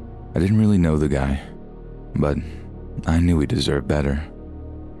 I didn't really know the guy, but I knew he deserved better.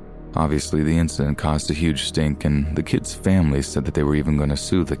 Obviously, the incident caused a huge stink, and the kid's family said that they were even going to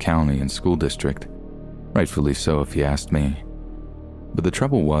sue the county and school district. Rightfully so, if you asked me. But the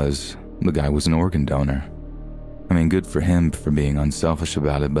trouble was, the guy was an organ donor. I mean, good for him for being unselfish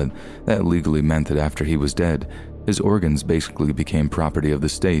about it, but that legally meant that after he was dead, his organs basically became property of the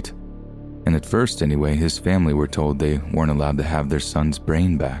state. And at first, anyway, his family were told they weren't allowed to have their son's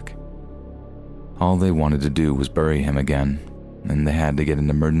brain back. All they wanted to do was bury him again, and they had to get an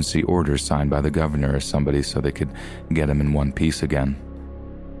emergency order signed by the governor or somebody so they could get him in one piece again.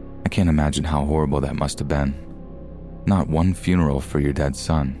 I can't imagine how horrible that must have been. Not one funeral for your dead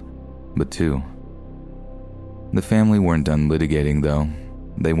son, but 2. The family weren't done litigating though.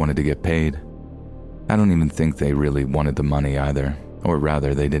 They wanted to get paid. I don't even think they really wanted the money either, or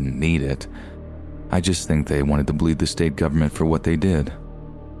rather they didn't need it. I just think they wanted to bleed the state government for what they did.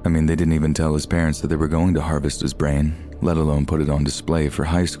 I mean, they didn't even tell his parents that they were going to harvest his brain, let alone put it on display for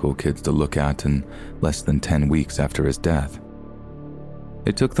high school kids to look at in less than 10 weeks after his death.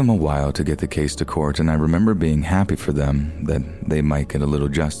 It took them a while to get the case to court, and I remember being happy for them that they might get a little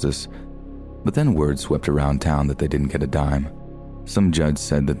justice. But then word swept around town that they didn't get a dime. Some judge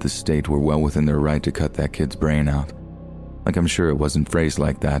said that the state were well within their right to cut that kid's brain out. Like, I'm sure it wasn't phrased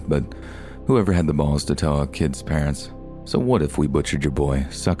like that, but whoever had the balls to tell a kid's parents, "So what if we butchered your boy?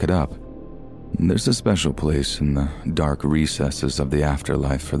 Suck it up." There's a special place in the dark recesses of the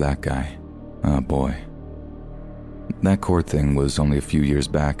afterlife for that guy. Oh boy. That court thing was only a few years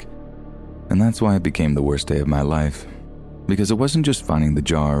back, and that's why it became the worst day of my life. Because it wasn't just finding the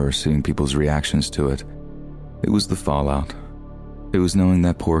jar or seeing people's reactions to it. It was the fallout. It was knowing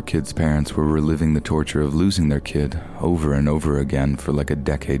that poor kid's parents were reliving the torture of losing their kid over and over again for like a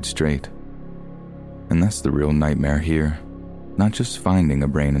decade straight. And that's the real nightmare here, not just finding a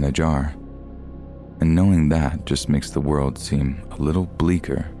brain in a jar. And knowing that just makes the world seem a little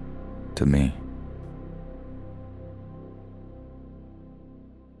bleaker to me.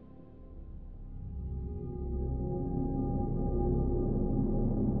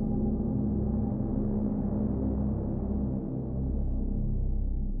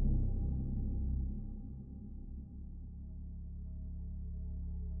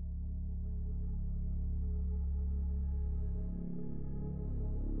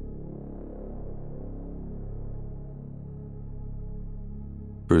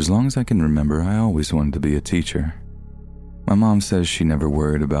 For as long as I can remember, I always wanted to be a teacher. My mom says she never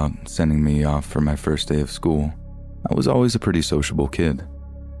worried about sending me off for my first day of school. I was always a pretty sociable kid.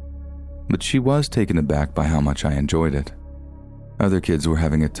 But she was taken aback by how much I enjoyed it. Other kids were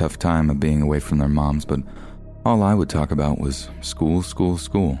having a tough time of being away from their moms, but all I would talk about was school, school,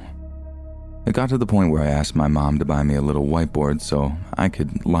 school. It got to the point where I asked my mom to buy me a little whiteboard so I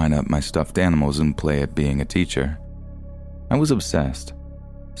could line up my stuffed animals and play at being a teacher. I was obsessed.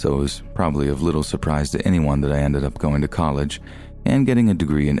 So it was probably of little surprise to anyone that I ended up going to college and getting a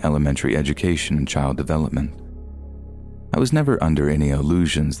degree in elementary education and child development. I was never under any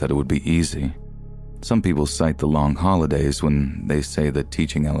illusions that it would be easy. Some people cite the long holidays when they say that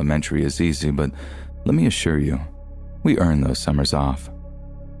teaching elementary is easy, but let me assure you, we earn those summers off.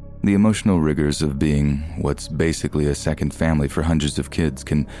 The emotional rigors of being what's basically a second family for hundreds of kids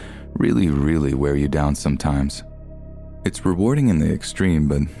can really wear you down sometimes. It's rewarding in the extreme,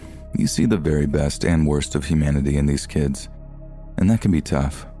 but you see the very best and worst of humanity in these kids, and that can be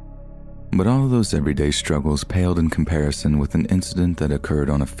tough. But all of those everyday struggles paled in comparison with an incident that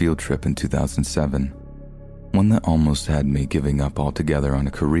occurred on a field trip in 2007, one that almost had me giving up altogether on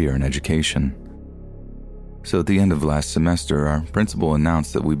a career in education. So at the end of last semester, our principal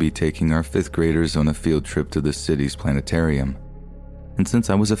announced that we'd be taking our 5th graders on a field trip to the city's planetarium. And since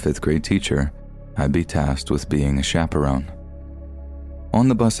I was a 5th grade teacher, I'd be tasked with being a chaperone. On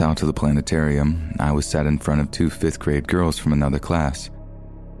the bus out to the planetarium, I was sat in front of 2 5th grade girls from another class.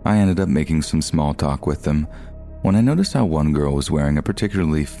 I ended up making some small talk with them when I noticed how one girl was wearing a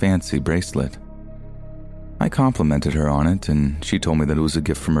particularly fancy bracelet. I complimented her on it, and she told me that it was a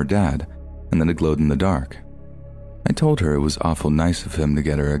gift from her dad and that it glowed in the dark. I told her it was awful nice of him to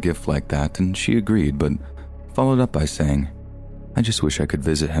get her a gift like that, and she agreed, but followed up by saying, "I just wish I could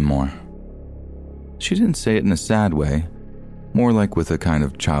visit him more." She didn't say it in a sad way, more like with a kind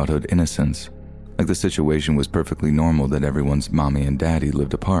of childhood innocence, like the situation was perfectly normal that everyone's mommy and daddy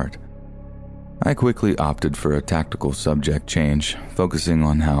lived apart. I quickly opted for a tactical subject change, focusing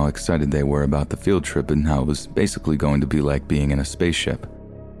on how excited they were about the field trip and how it was basically going to be like being in a spaceship.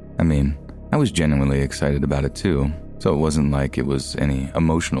 I mean, I was genuinely excited about it too, so it wasn't like it was any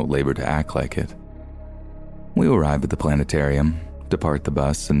emotional labor to act like it. We arrived at the planetarium, depart the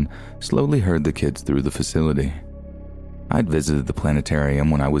bus, and slowly herd the kids through the facility. I'd visited the planetarium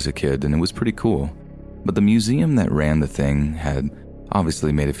when I was a kid, and it was pretty cool, but the museum that ran the thing had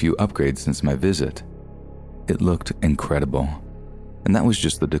obviously made a few upgrades since my visit. It looked incredible, and that was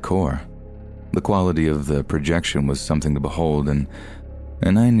just the decor. The quality of the projection was something to behold, and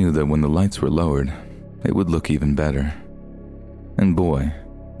I knew that when the lights were lowered, it would look even better. And boy,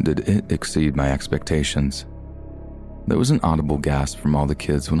 did it exceed my expectations. There was an audible gasp from all the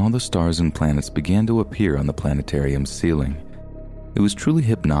kids when all the stars and planets began to appear on the planetarium's ceiling. It was truly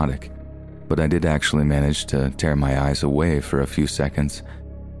hypnotic, but I did actually manage to tear my eyes away for a few seconds,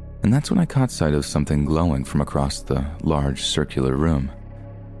 and that's when I caught sight of something glowing from across the large circular room.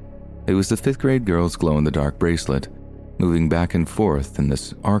 It was the 5th grade girl's glow-in-the-dark bracelet, moving back and forth in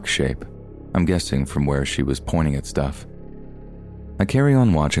this arc shape, I'm guessing from where she was pointing at stuff. I carry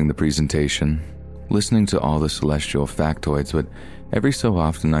on watching the presentation, listening to all the celestial factoids, but every so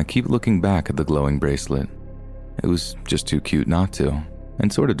often I keep looking back at the glowing bracelet. It was just too cute not to,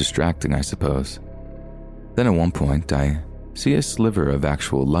 and sort of distracting, I suppose. Then at one point, I see a sliver of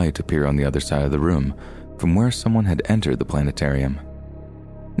actual light appear on the other side of the room from where someone had entered the planetarium.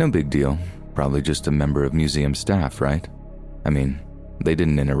 No big deal, probably just a member of museum staff, right? I mean, they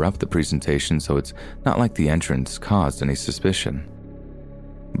didn't interrupt the presentation, so it's not like the entrance caused any suspicion.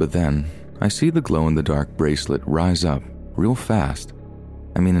 But then, I see the glow-in-the-dark bracelet rise up real fast.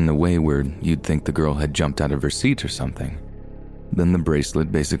 I mean, in a way where you'd think the girl had jumped out of her seat or something. Then the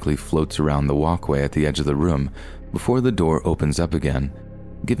bracelet basically floats around the walkway at the edge of the room before the door opens up again,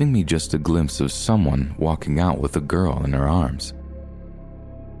 giving me just a glimpse of someone walking out with a girl in her arms.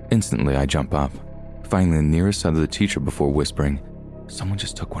 Instantly, I jump up, finding the nearest side of the teacher before whispering, "Someone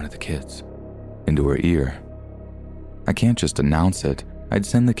just took one of the kids," into her ear. I can't just announce it. I'd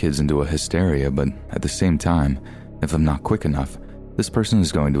send the kids into a hysteria, but at the same time, if I'm not quick enough, this person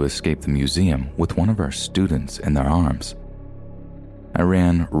is going to escape the museum with one of our students in their arms. I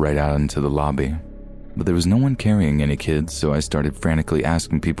ran right out into the lobby, but there was no one carrying any kids, so I started frantically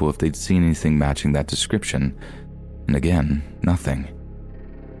asking people if they'd seen anything matching that description, and again, nothing.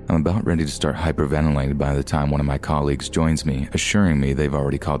 I'm about ready to start hyperventilating by the time one of my colleagues joins me, assuring me they've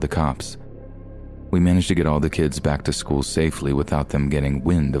already called the cops. We managed to get all the kids back to school safely without them getting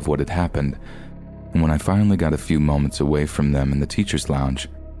wind of what had happened, and when I finally got a few moments away from them in the teacher's lounge,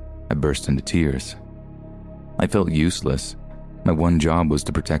 I burst into tears. I felt useless. My one job was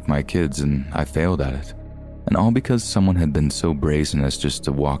to protect my kids, and I failed at it. And all because someone had been so brazen as just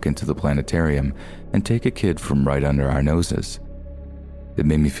to walk into the planetarium and take a kid from right under our noses. It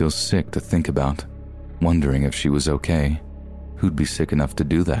made me feel sick to think about, wondering if she was okay. Who'd be sick enough to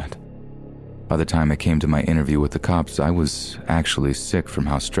do that? By the time I came to my interview with the cops, I was actually sick from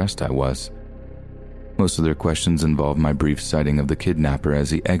how stressed I was. Most of their questions involved my brief sighting of the kidnapper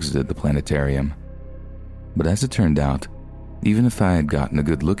as he exited the planetarium. But as it turned out, even if I had gotten a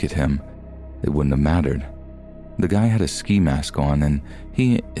good look at him, it wouldn't have mattered. The guy had a ski mask on, and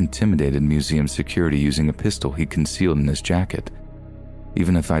he intimidated museum security using a pistol he concealed in his jacket.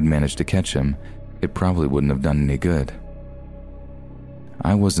 Even if I'd managed to catch him, it probably wouldn't have done any good.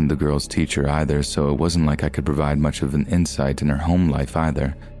 I wasn't the girl's teacher either, so it wasn't like I could provide much of an insight in her home life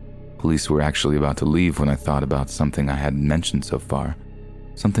either. Police were actually about to leave when I thought about something I hadn't mentioned so far,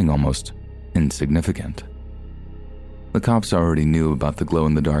 something almost insignificant. The cops already knew about the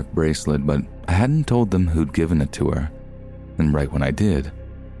glow-in-the-dark bracelet, but I hadn't told them who'd given it to her. And right when I did,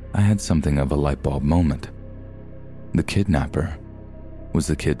 I had something of a light bulb moment. The kidnapper was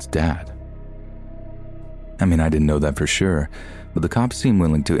the kid's dad. I mean, I didn't know that for sure, but the cops seemed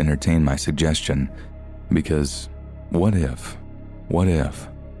willing to entertain my suggestion, Because what if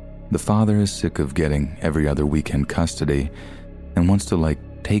the father is sick of getting every other weekend custody and wants to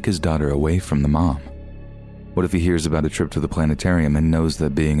take his daughter away from the mom? What if he hears about a trip to the planetarium and knows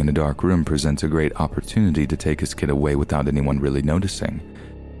that being in a dark room presents a great opportunity to take his kid away without anyone really noticing?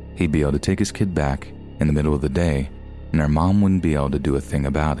 He'd be able to take his kid back in the middle of the day, and our mom wouldn't be able to do a thing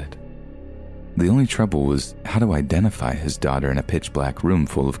about it. The only trouble was how to identify his daughter in a pitch-black room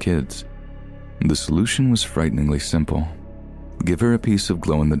full of kids. The solution was frighteningly simple. Give her a piece of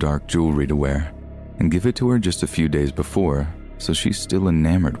glow-in-the-dark jewelry to wear, and give it to her just a few days before, so she's still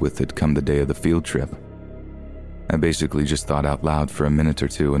enamored with it come the day of the field trip. I basically just thought out loud for a minute or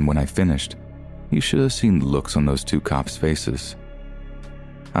two, and when I finished, you should have seen the looks on those two cops' faces.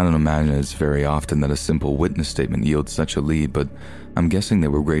 I don't imagine it's very often that a simple witness statement yields such a lead, but I'm guessing they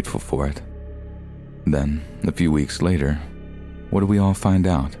were grateful for it. Then, a few weeks later, what do we all find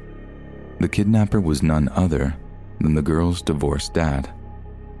out? The kidnapper was none other than the girl's divorced dad.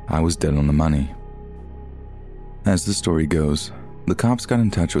 I was dead on the money. As the story goes, the cops got in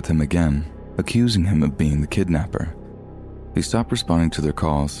touch with him again, accusing him of being the kidnapper. He stopped responding to their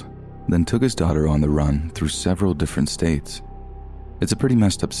calls, then took his daughter on the run through several different states. It's a pretty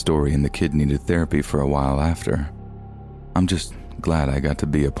messed up story, and the kid needed therapy for a while after. I'm just glad I got to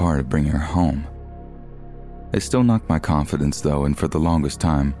be a part of bringing her home. It still knocked my confidence though, and for the longest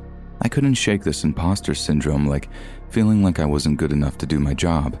time, I couldn't shake this imposter syndrome, feeling like I wasn't good enough to do my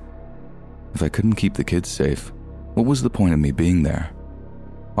job. If I couldn't keep the kids safe, what was the point of me being there?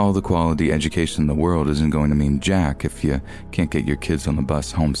 All the quality education in the world isn't going to mean jack if you can't get your kids on the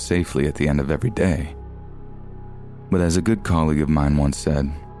bus home safely at the end of every day. But as a good colleague of mine once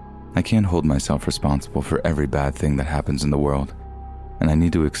said, I can't hold myself responsible for every bad thing that happens in the world, and I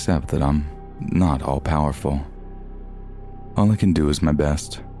need to accept that I'm not all-powerful. All I can do is my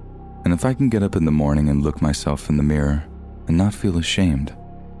best, and if I can get up in the morning and look myself in the mirror and not feel ashamed,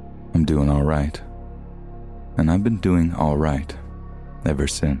 I'm doing all right. And I've been doing all right ever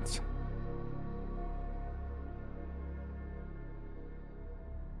since.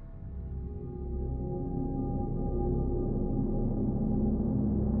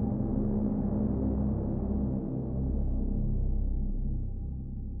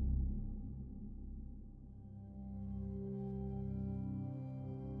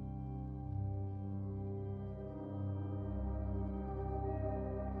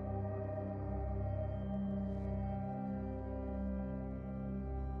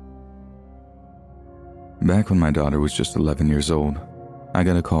 Back when my daughter was just 11 years old, I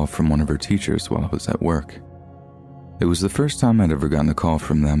got a call from one of her teachers while I was at work. It was the first time I'd ever gotten a call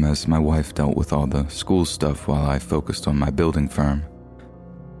from them, as my wife dealt with all the school stuff while I focused on my building firm.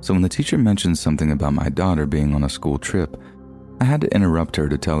 So when the teacher mentioned something about my daughter being on a school trip, I had to interrupt her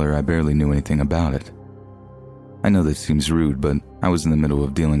to tell her I barely knew anything about it. I know that seems rude, but I was in the middle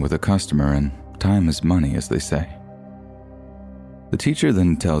of dealing with a customer, and time is money, as they say. The teacher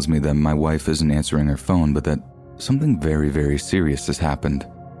then tells me that my wife isn't answering her phone, but that something very, very serious has happened.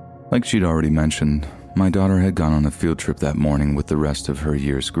 Like she'd already mentioned, my daughter had gone on a field trip that morning with the rest of her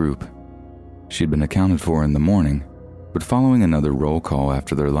year's group. She'd been accounted for in the morning, but following another roll call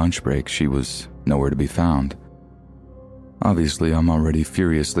after their lunch break, she was nowhere to be found. Obviously, I'm already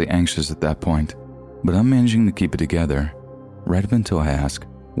furiously anxious at that point, but I'm managing to keep it together, right up until I ask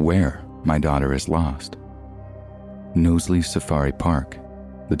where my daughter is lost. Knowsley Safari Park,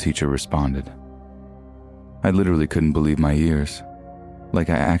 the teacher responded. I literally couldn't believe my ears. I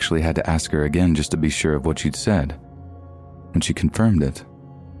actually had to ask her again just to be sure of what she'd said. When she confirmed it,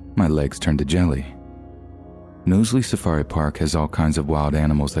 my legs turned to jelly. Knowsley Safari Park has all kinds of wild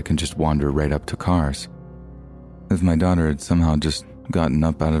animals that can just wander right up to cars. If my daughter had somehow just gotten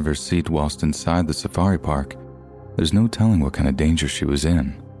up out of her seat whilst inside the safari park, there's no telling what kind of danger she was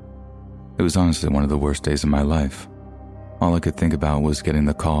in. It was honestly one of the worst days of my life. All I could think about was getting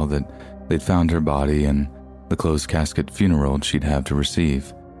the call that they'd found her body and the closed casket funeral she'd have to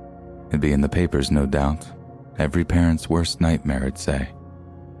receive. It'd be in the papers, no doubt. Every parent's worst nightmare, I'd say.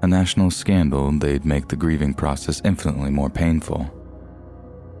 A national scandal, they'd make the grieving process infinitely more painful.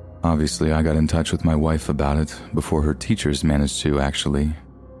 Obviously, I got in touch with my wife about it before her teachers managed to, actually,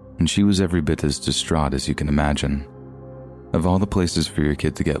 and she was every bit as distraught as you can imagine. Of all the places for your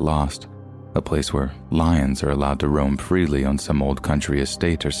kid to get lost, a place where lions are allowed to roam freely on some old country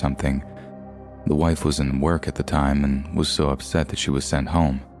estate or something. The wife was in work at the time and was so upset that she was sent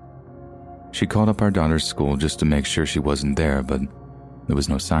home. She called up our daughter's school just to make sure she wasn't there, but there was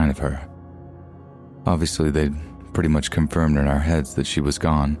no sign of her. Obviously, they'd pretty much confirmed in our heads that she was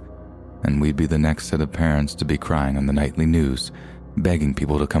gone, and we'd be the next set of parents to be crying on the nightly news, begging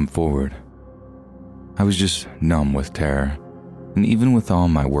people to come forward. I was just numb with terror, and even with all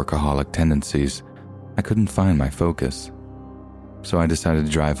my workaholic tendencies, I couldn't find my focus. So I decided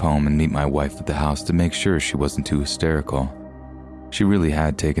to drive home and meet my wife at the house to make sure she wasn't too hysterical. She really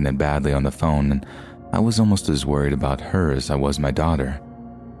had taken it badly on the phone, and I was almost as worried about her as I was my daughter.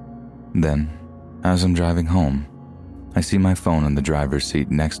 Then, as I'm driving home, I see my phone on the driver's seat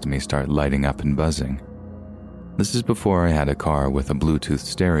next to me start lighting up and buzzing. This is before I had a car with a Bluetooth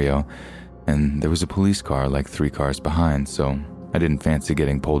stereo, and there was a police car like 3 cars behind, so I didn't fancy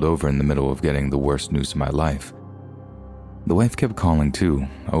getting pulled over in the middle of getting the worst news of my life. The wife kept calling too,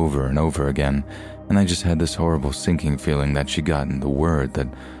 over and over again, and I just had this horrible sinking feeling that she'd gotten the word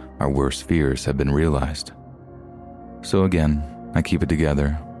that our worst fears had been realized. So again, I keep it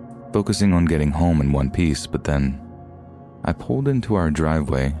together, focusing on getting home in one piece, but then I pulled into our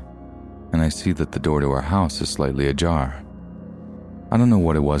driveway and I see that the door to our house is slightly ajar. I don't know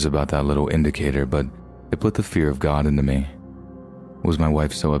what it was about that little indicator, but it put the fear of God into me. Was my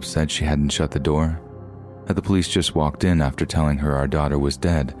wife so upset she hadn't shut the door? Had the police just walked in after telling her our daughter was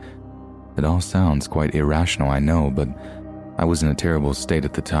dead? It all sounds quite irrational, I know, but I was in a terrible state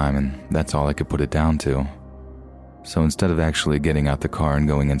at the time, and that's all I could put it down to. So instead of actually getting out the car and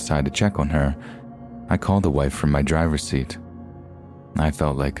going inside to check on her, I called the wife from my driver's seat. I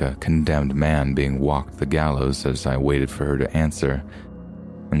felt like a condemned man being walked the gallows as I waited for her to answer,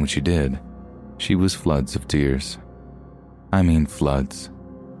 and when she did, she was floods of tears. I mean floods.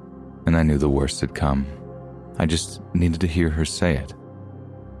 And I knew the worst had come. I just needed to hear her say it.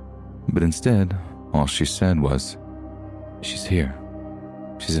 But instead, all she said was, "She's here.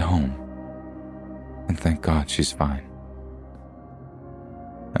 She's at home. And thank God she's fine."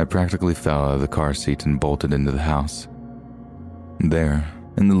 I practically fell out of the car seat and bolted into the house. There,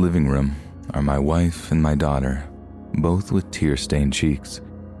 in the living room, are my wife and my daughter, both with tear-stained cheeks.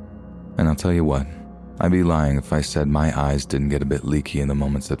 And I'll tell you what, I'd be lying if I said my eyes didn't get a bit leaky in the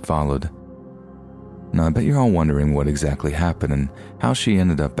moments that followed. Now, I bet you're all wondering what exactly happened and how she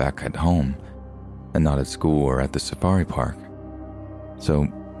ended up back at home, and not at school or at the safari park. So,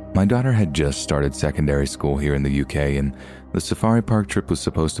 my daughter had just started secondary school here in the UK, and the safari park trip was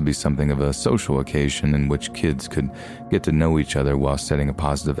supposed to be something of a social occasion in which kids could get to know each other while setting a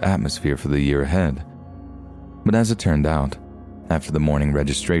positive atmosphere for the year ahead. But as it turned out, after the morning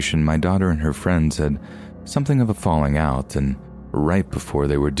registration, my daughter and her friends had something of a falling out, and right before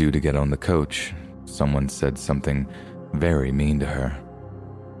they were due to get on the coach, someone said something very mean to her.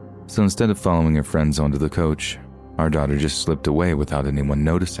 So instead of following her friends onto the coach, our daughter just slipped away without anyone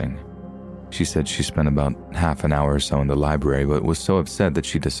noticing. She said she spent about half an hour or so in the library, but was so upset that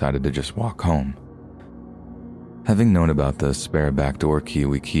she decided to just walk home. Having known about the spare backdoor key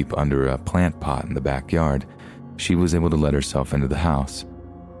we keep under a plant pot in the backyard, she was able to let herself into the house.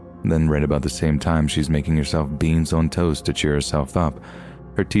 Then right about the same time she's making herself beans on toast to cheer herself up,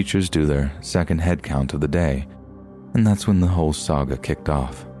 her teachers do their second head count of the day, and that's when the whole saga kicked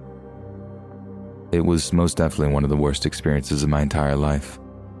off. It was most definitely one of the worst experiences of my entire life.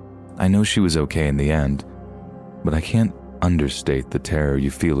 I know she was okay in the end, but I can't understate the terror you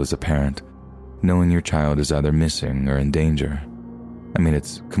feel as a parent, knowing your child is either missing or in danger. I mean,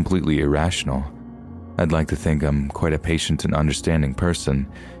 it's completely irrational. I'd like to think I'm quite a patient and understanding person.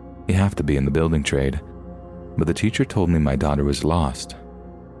 You have to be in the building trade. But the teacher told me my daughter was lost.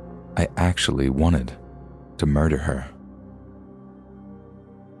 I actually wanted to murder her.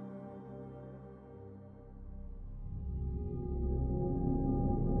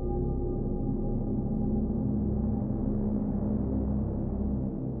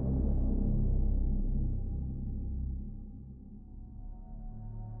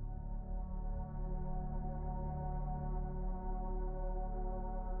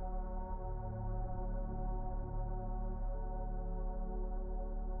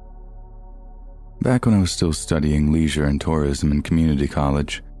 Back when I was still studying leisure and tourism in community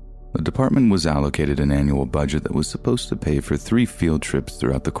college, the department was allocated an annual budget that was supposed to pay for 3 field trips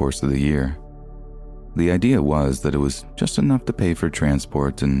throughout the course of the year. The idea was that it was just enough to pay for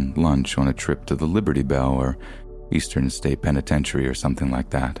transport and lunch on a trip to the Liberty Bell or Eastern State Penitentiary or something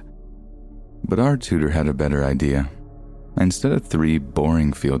like that. But our tutor had a better idea. Instead of 3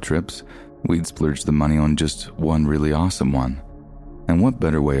 boring field trips, we'd splurge the money on just one really awesome one. And what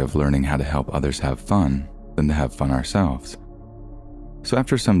better way of learning how to help others have fun than to have fun ourselves? So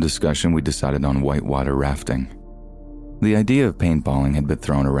after some discussion, we decided on whitewater rafting. The idea of paintballing had been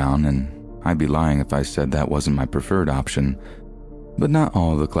thrown around, and I'd be lying if I said that wasn't my preferred option. But not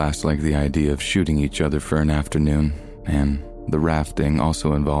all of the class liked the idea of shooting each other for an afternoon, and the rafting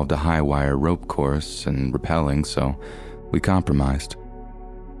also involved a high-wire rope course and rappelling, so we compromised.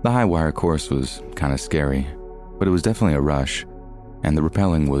 The high wire course was kind of scary, but it was definitely a rush, and the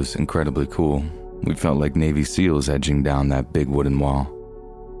rappelling was incredibly cool. We felt like Navy SEALs edging down that big wooden wall.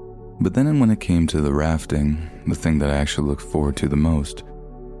 But then when it came to the rafting, the thing that I actually looked forward to the most,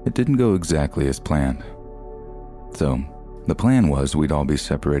 it didn't go exactly as planned. So, the plan was we'd all be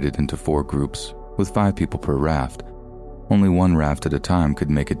separated into 4 groups, with 5 people per raft. Only one raft at a time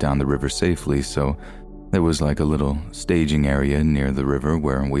could make it down the river safely, so there was like a little staging area near the river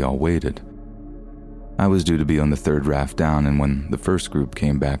where we all waited. I was due to be on the 3rd raft down, and when the first group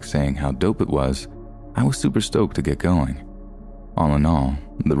came back saying how dope it was, I was super stoked to get going. All in all,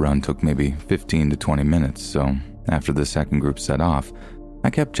 the run took maybe 15 to 20 minutes, so after the second group set off, I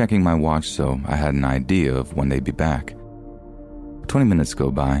kept checking my watch so I had an idea of when they'd be back. 20 minutes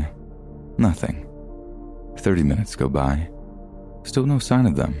go by, nothing. 30 minutes go by, still no sign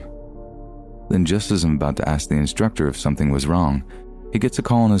of them. Then just as I'm about to ask the instructor if something was wrong, he gets a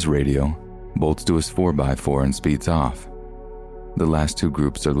call on his radio, bolts to his 4x4 and speeds off. The last 2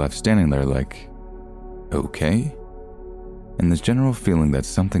 groups are left standing there like, okay? And this general feeling that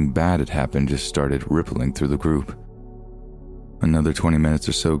something bad had happened just started rippling through the group. Another 20 minutes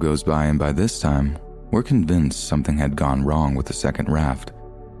or so goes by, and by this time, we're convinced something had gone wrong with the second raft.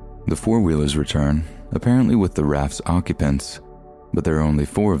 The 4-wheelers return, apparently with the raft's occupants, but there are only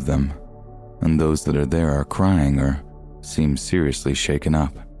 4 of them, and those that are there are crying or seem seriously shaken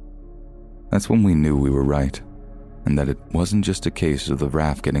up. That's when we knew we were right, and that it wasn't just a case of the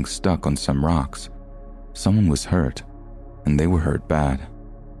raft getting stuck on some rocks. Someone was hurt, and they were hurt bad.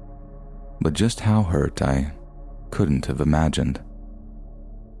 But just how hurt, I couldn't have imagined.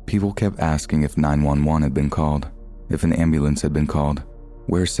 People kept asking if 911 had been called, if an ambulance had been called,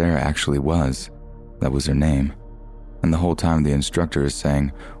 where Sarah actually was. That was her name. And the whole time the instructor is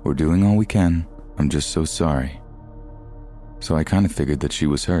saying, "We're doing all we can, I'm just so sorry." So I kind of figured that she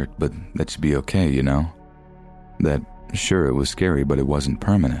was hurt, but that she'd be okay, you know? That, sure, it was scary, but it wasn't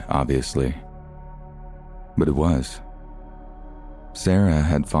permanent, obviously. But it was. Sarah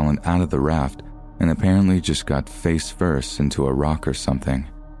had fallen out of the raft and apparently just got face first into a rock or something.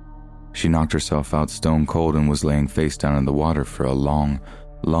 She knocked herself out stone cold and was laying face down in the water for a long,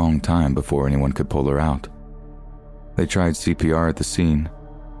 long time before anyone could pull her out. They tried CPR at the scene,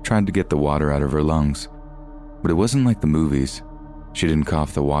 tried to get the water out of her lungs, but it wasn't like the movies. She didn't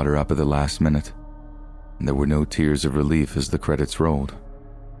cough the water up at the last minute. There were no tears of relief as the credits rolled.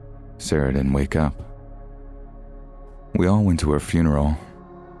 Sarah didn't wake up. We all went to her funeral,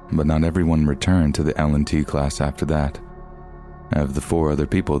 but not everyone returned to the L&T class after that. Of the 4 other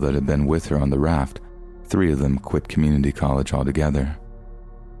people that had been with her on the raft, 3 of them quit community college altogether.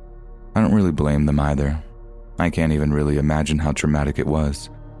 I don't really blame them either. I can't even really imagine how traumatic it was.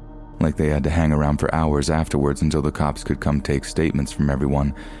 Like they had to hang around for hours afterwards until the cops could come take statements from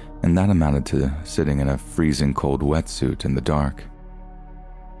everyone, and that amounted to sitting in a freezing cold wetsuit in the dark.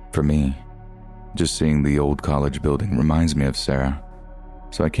 For me, just seeing the old college building reminds me of Sarah,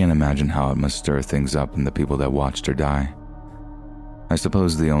 so I can't imagine how it must stir things up in the people that watched her die. I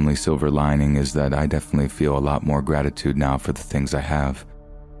suppose the only silver lining is that I definitely feel a lot more gratitude now for the things I have,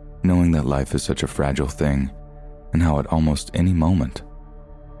 knowing that life is such a fragile thing, and how at almost any moment,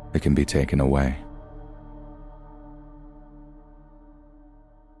 it can be taken away.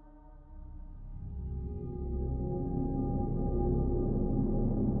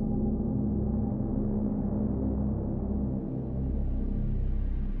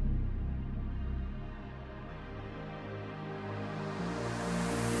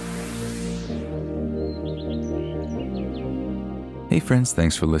 Hey friends,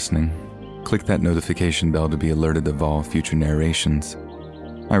 thanks for listening. Click that notification bell to be alerted of all future narrations.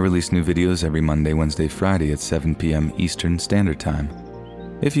 I release new videos every Monday, Wednesday, Friday at 7 p.m. Eastern Standard Time.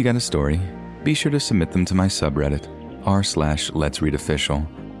 If you got a story, be sure to submit them to my subreddit, r/Let'sReadOfficial,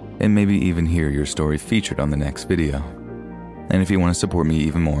 and maybe even hear your story featured on the next video. And if you want to support me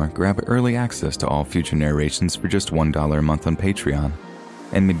even more, grab early access to all future narrations for just $1 a month on Patreon,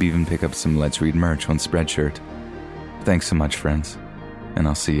 and maybe even pick up some Let's Read merch on Spreadshirt. Thanks so much, friends, and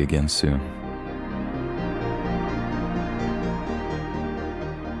I'll see you again soon.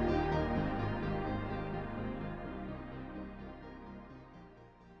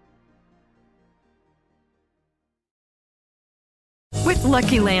 With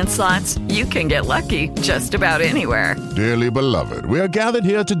Lucky Land Slots, you can get lucky just about anywhere. Dearly beloved, we are gathered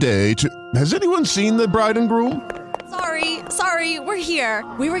here today to... Has anyone seen the bride and groom? Sorry, we're here.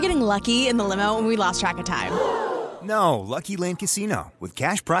 We were getting lucky in the limo and we lost track of time. No, Lucky Land Casino, with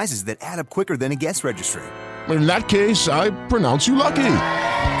cash prizes that add up quicker than a guest registry. In that case, I pronounce you lucky.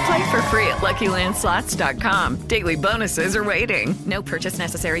 Play for free at LuckyLandSlots.com. Daily bonuses are waiting. No purchase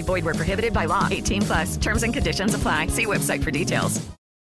necessary. Void where prohibited by law. 18 plus. Terms and conditions apply. See website for details.